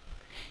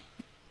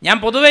ഞാൻ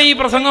പൊതുവെ ഈ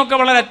പ്രസംഗമൊക്കെ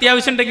വളരെ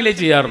അത്യാവശ്യം ഉണ്ടെങ്കിലേ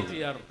ചെയ്യാറുള്ളൂ.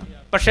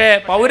 പക്ഷേ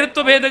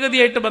പൗരത്വ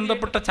ഭേദഗതിയായിട്ട്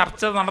ബന്ധപ്പെട്ട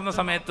ചർച്ച നടന്ന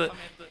സമയത്ത്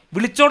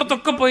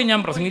വിളിച്ചോടത്തൊക്കെ പോയി ഞാൻ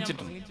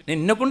പ്രസംഗിച്ചിട്ടുണ്ട്.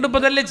 എന്നെ കൊണ്ട് ഇപ്പൊ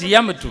ഇതല്ലേ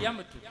ചെയ്യാൻ പറ്റൂ,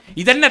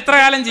 ഇതന്നെ എത്ര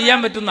കാലം ചെയ്യാൻ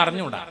പറ്റും എന്ന്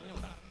അറിഞ്ഞുകൂടാ.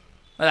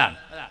 അതാണ്.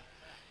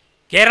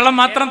 കേരളം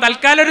മാത്രം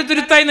തൽക്കാലം ഒരു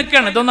തുരുത്തായി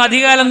നിൽക്കുകയാണ്. ഇതൊന്നും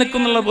അധികാലം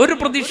നിൽക്കുന്നുള്ള ഒരു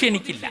പ്രതീക്ഷ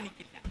എനിക്കില്ല.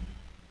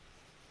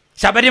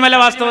 ശബരിമല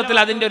വാസ്തവത്തിൽ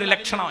അതിന്റെ ഒരു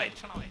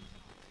ലക്ഷണമായിരുന്നു.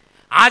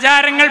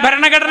 ആചാരങ്ങൾ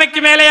ഭരണഘടനയ്ക്ക്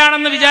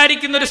മേലെയാണെന്ന്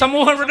വിചാരിക്കുന്ന ഒരു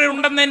സമൂഹം ഇവിടെ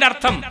ഉണ്ടെന്നതിന്റെ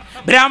അർത്ഥം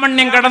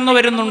ബ്രാഹ്മണ്യം കടന്നു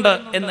വരുന്നുണ്ട്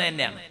എന്ന്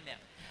തന്നെയാണ്.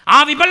 ആ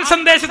വിപൽ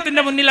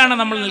സന്ദേശത്തിന്റെ മുന്നിലാണ്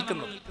നമ്മൾ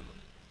നിൽക്കുന്നത്.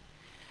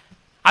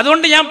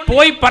 അതുകൊണ്ട് ഞാൻ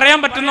പോയി പറയാൻ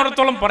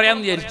പറ്റുന്നിടത്തോളം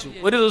പറയാമെന്ന് വിചാരിച്ചു.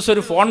 ഒരു ദിവസം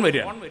ഒരു ഫോൺ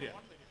വരിക,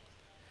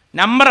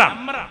 നമ്പറാണ്.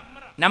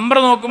 നമ്പർ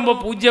നോക്കുമ്പോൾ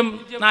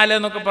 04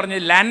 എന്നൊക്കെ പറഞ്ഞ്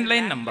land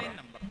line number.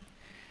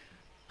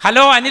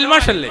 Hello, Anil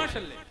മാഷല്ലേ?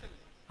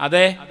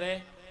 അതെ.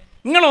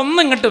 നിങ്ങൾ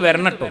ഇങ്ങോട്ട്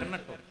വരണട്ടോ.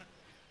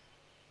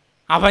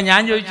 അപ്പൊ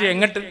ഞാൻ ചോദിച്ചു,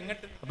 എങ്ങോട്ട്?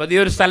 അപ്പൊ അതേ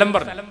ഒരു സ്ഥലം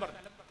പറഞ്ഞു.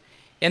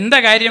 എന്താ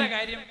കാര്യം?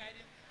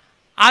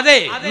 അതെ,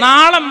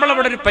 നാളെ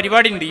നമ്മളിവിടെ ഒരു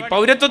പരിപാടി ഉണ്ട്, ഈ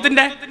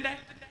പൗരത്വത്തിന്റെ.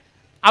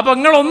 അപ്പൊ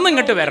നിങ്ങൾ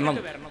ഇങ്ങോട്ട് വരണം.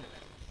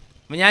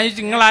 അപ്പൊ ഞാൻ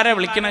ചോദിച്ചു, നിങ്ങൾ ആരാ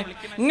വിളിക്കണേ?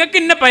 നിങ്ങൾക്ക്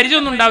ഇന്ന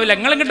പരിചയമൊന്നും ഉണ്ടാവില്ല,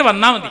 നിങ്ങൾ ഇങ്ങോട്ട്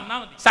വന്നാൽ മതി.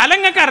 സ്ഥലം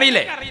നിങ്ങൾക്ക്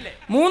അറിയില്ലേ?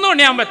 3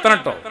 മണിയാകുമ്പോ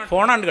എത്തണട്ടോ.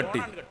 ഫോണാണ്ട്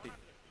കട്ടി.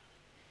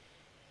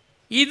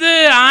 ഇത്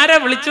ആരാ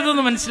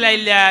വിളിച്ചതെന്ന്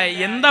മനസ്സിലായില്ല,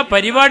 എന്താ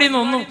പരിപാടി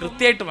എന്നൊന്നും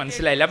കൃത്യമായിട്ട്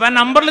മനസ്സിലായില്ല. അപ്പൊ ആ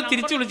നമ്പറിൽ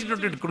തിരിച്ചു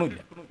വിളിച്ചിട്ട് എടുക്കണില്ല.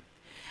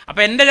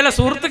 അപ്പൊ എന്റെ ചില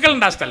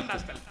സുഹൃത്തുക്കളുണ്ട് ആ സ്ഥലത്ത്.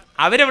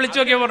 അവരെ വിളിച്ചു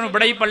നോക്കിയാൽ പറഞ്ഞു,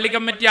 ഇവിടെ ഈ പള്ളി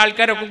കമ്മിറ്റി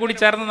ആൾക്കാരൊക്കെ കൂടി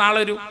ചേർന്ന് നാളെ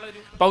ഒരു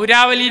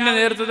പൗരാവലിന്റെ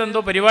നേതൃത്വത്തിൽ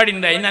എന്തോ പരിപാടി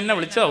ഉണ്ട്, അതിന് എന്നെ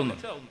വിളിച്ചതാവുന്നു.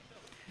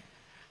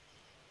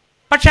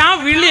 പക്ഷെ ആ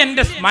വിളി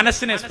എൻ്റെ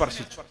മനസ്സിനെ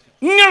സ്പർശിച്ചു.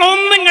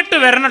 നിങ്ങളൊന്നും ഇങ്ങോട്ട്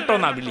വരണട്ടോ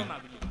എന്നാ വിളി.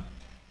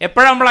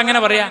 എപ്പോഴാ നമ്മൾ അങ്ങനെ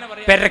പറയാ?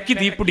 പെരക്ക്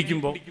തീ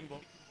പിടിക്കുമ്പോ,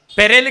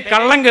 പെരയിൽ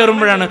കള്ളം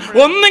കയറുമ്പോഴാണ്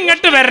ഒന്നും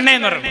ഇങ്ങോട്ട്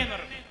വരണേന്ന് പറയുന്നത്.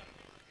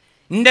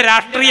 എന്റെ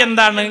രാഷ്ട്രീയം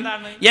എന്താണ്,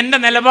 എന്റെ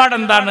നിലപാട്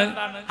എന്താണ്,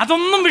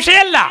 അതൊന്നും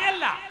വിഷയമല്ല.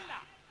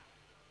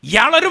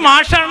 ഇയാളൊരു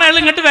മാഷാണ്, അയാൾ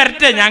ഇങ്ങോട്ട്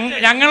വരട്ടെ,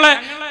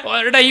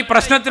 ഞങ്ങളുടെ ഈ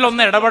പ്രശ്നത്തിൽ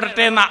ഒന്ന്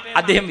ഇടപെടട്ടെ എന്ന്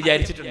അദ്ദേഹം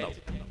വിചാരിച്ചിട്ടുണ്ടാവും.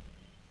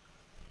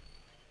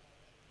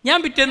 ഞാൻ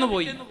പിറ്റേന്ന്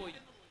പോയി,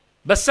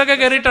 ബസ്സൊക്കെ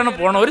കയറിയിട്ടാണ്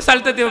പോണത്. ഒരു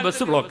സ്ഥലത്തെത്തിയപ്പോൾ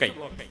ബസ് ബ്ലോക്കായി.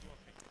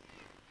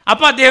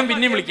 അപ്പൊ അദ്ദേഹം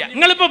പിന്നെയും വിളിക്കാം,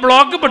 നിങ്ങളിപ്പോ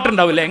ബ്ലോക്ക്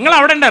പെട്ടുണ്ടാവില്ലേ, നിങ്ങൾ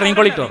അവിടെ ഉണ്ട്,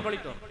 ഇറങ്ങിക്കൊള്ളിട്ടോ.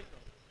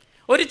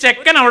 ഒരു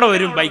ചെക്കൻ അവിടെ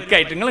വരും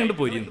ബൈക്കായിട്ട്, നിങ്ങൾ ഇങ്ങോട്ട്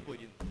പോരുന്നു.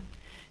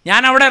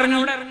 ഞാൻ അവിടെ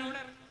ഇറങ്ങി.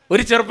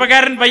 ഒരു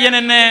ചെറുപ്പക്കാരൻ പയ്യൻ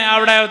എന്നെ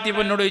അവിടെ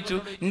എത്തിയപ്പോൾ എന്നോട് ചോദിച്ചു,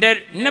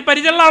 എന്നെ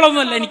പരിചയമുള്ള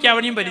ആളൊന്നുമല്ല, എനിക്ക്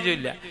അവനെയും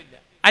പരിചയമില്ല,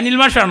 അനിൽ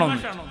മാഷാണോ?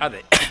 അതെ,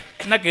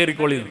 എന്നാ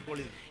കയറിക്കോളി.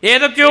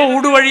 ഏതൊക്കെയോ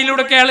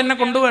ഊടുവഴിയിലൂടെ അയാൾ എന്നെ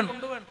കൊണ്ടുപോകണം.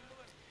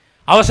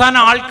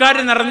 അവസാനം ആൾക്കാർ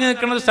നിറഞ്ഞു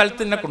നിൽക്കുന്ന ഒരു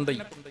സ്ഥലത്ത് എന്നെ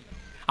കൊണ്ടുപോയി.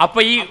 അപ്പൊ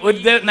ഈ ഒരു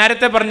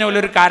നേരത്തെ പറഞ്ഞ പോലെ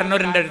ഒരു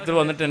കാരണവരെൻ്റെ അടുത്ത്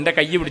വന്നിട്ട് എൻ്റെ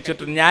കൈ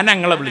പിടിച്ചിട്ട്, ഞാൻ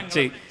ഞങ്ങളെ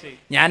വിളിച്ച്,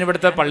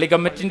 ഞാനിവിടുത്തെ പള്ളി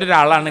കമ്മിറ്റിൻ്റെ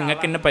ഒരാളാണ്,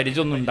 നിങ്ങൾക്ക് എന്നെ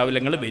പരിചയമൊന്നും ഉണ്ടാവില്ല,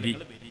 നിങ്ങൾ വരി.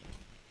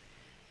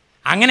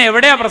 അങ്ങനെ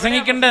എവിടെയാ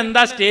പ്രസംഗിക്കേണ്ടത്,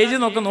 എന്താ സ്റ്റേജ്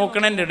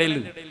നോക്കണതിൻ്റെ ഇടയിൽ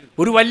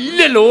ഒരു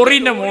വലിയ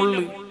ലോറിന്റെ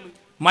മുകളിൽ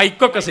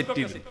മൈക്കൊക്കെ സെറ്റ്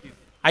ചെയ്ത്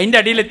അതിൻ്റെ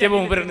അടിയിലെത്തിയപ്പോൾ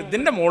മുമ്പ്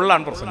ഇതിന്റെ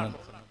മുകളിലാണ് പ്രസംഗം.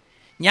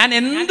 ഞാൻ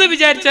എന്ത്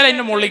വിചാരിച്ചാലും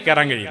അതിന്റെ മുകളിൽ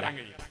കയറാൻ കഴിയില്ല.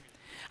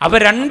 അപ്പൊ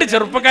രണ്ട്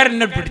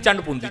ചെറുപ്പക്കാരെന്നെ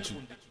പിടിച്ചാണ്ട് പൊന്തിച്ചു.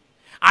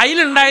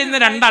 അതിലുണ്ടായിരുന്ന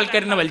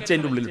രണ്ടാൾക്കാരെന്നെ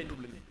വലിച്ചതിൻ്റെ ഉള്ളിലിട്ടു.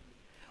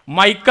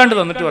 മൈക്കാണ്ട്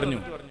തന്നിട്ട് പറഞ്ഞു,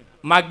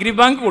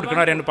 മഗ്രിബാങ്ക്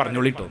കൊടുക്കണവരെയാണ്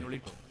പറഞ്ഞോളിട്ടോ.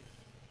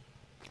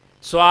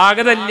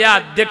 സ്വാഗതമില്ല,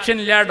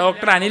 അധ്യക്ഷനില്ല,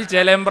 ഡോക്ടർ അനിൽ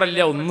ചേലേമ്പ്രല്ല,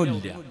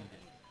 ഒന്നുമില്ല.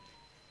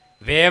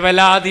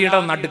 വേവലാതിയുടെ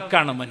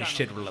നടുക്കാണ്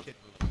മനുഷ്യരുള്ളത്.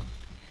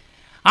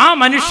 ആ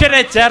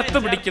മനുഷ്യരെ ചേർത്ത്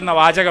പിടിക്കുന്ന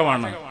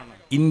വാചകമാണ്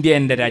ഇന്ത്യ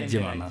എൻ്റെ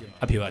രാജ്യമാണ്.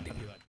 അഭിവാദ്യം.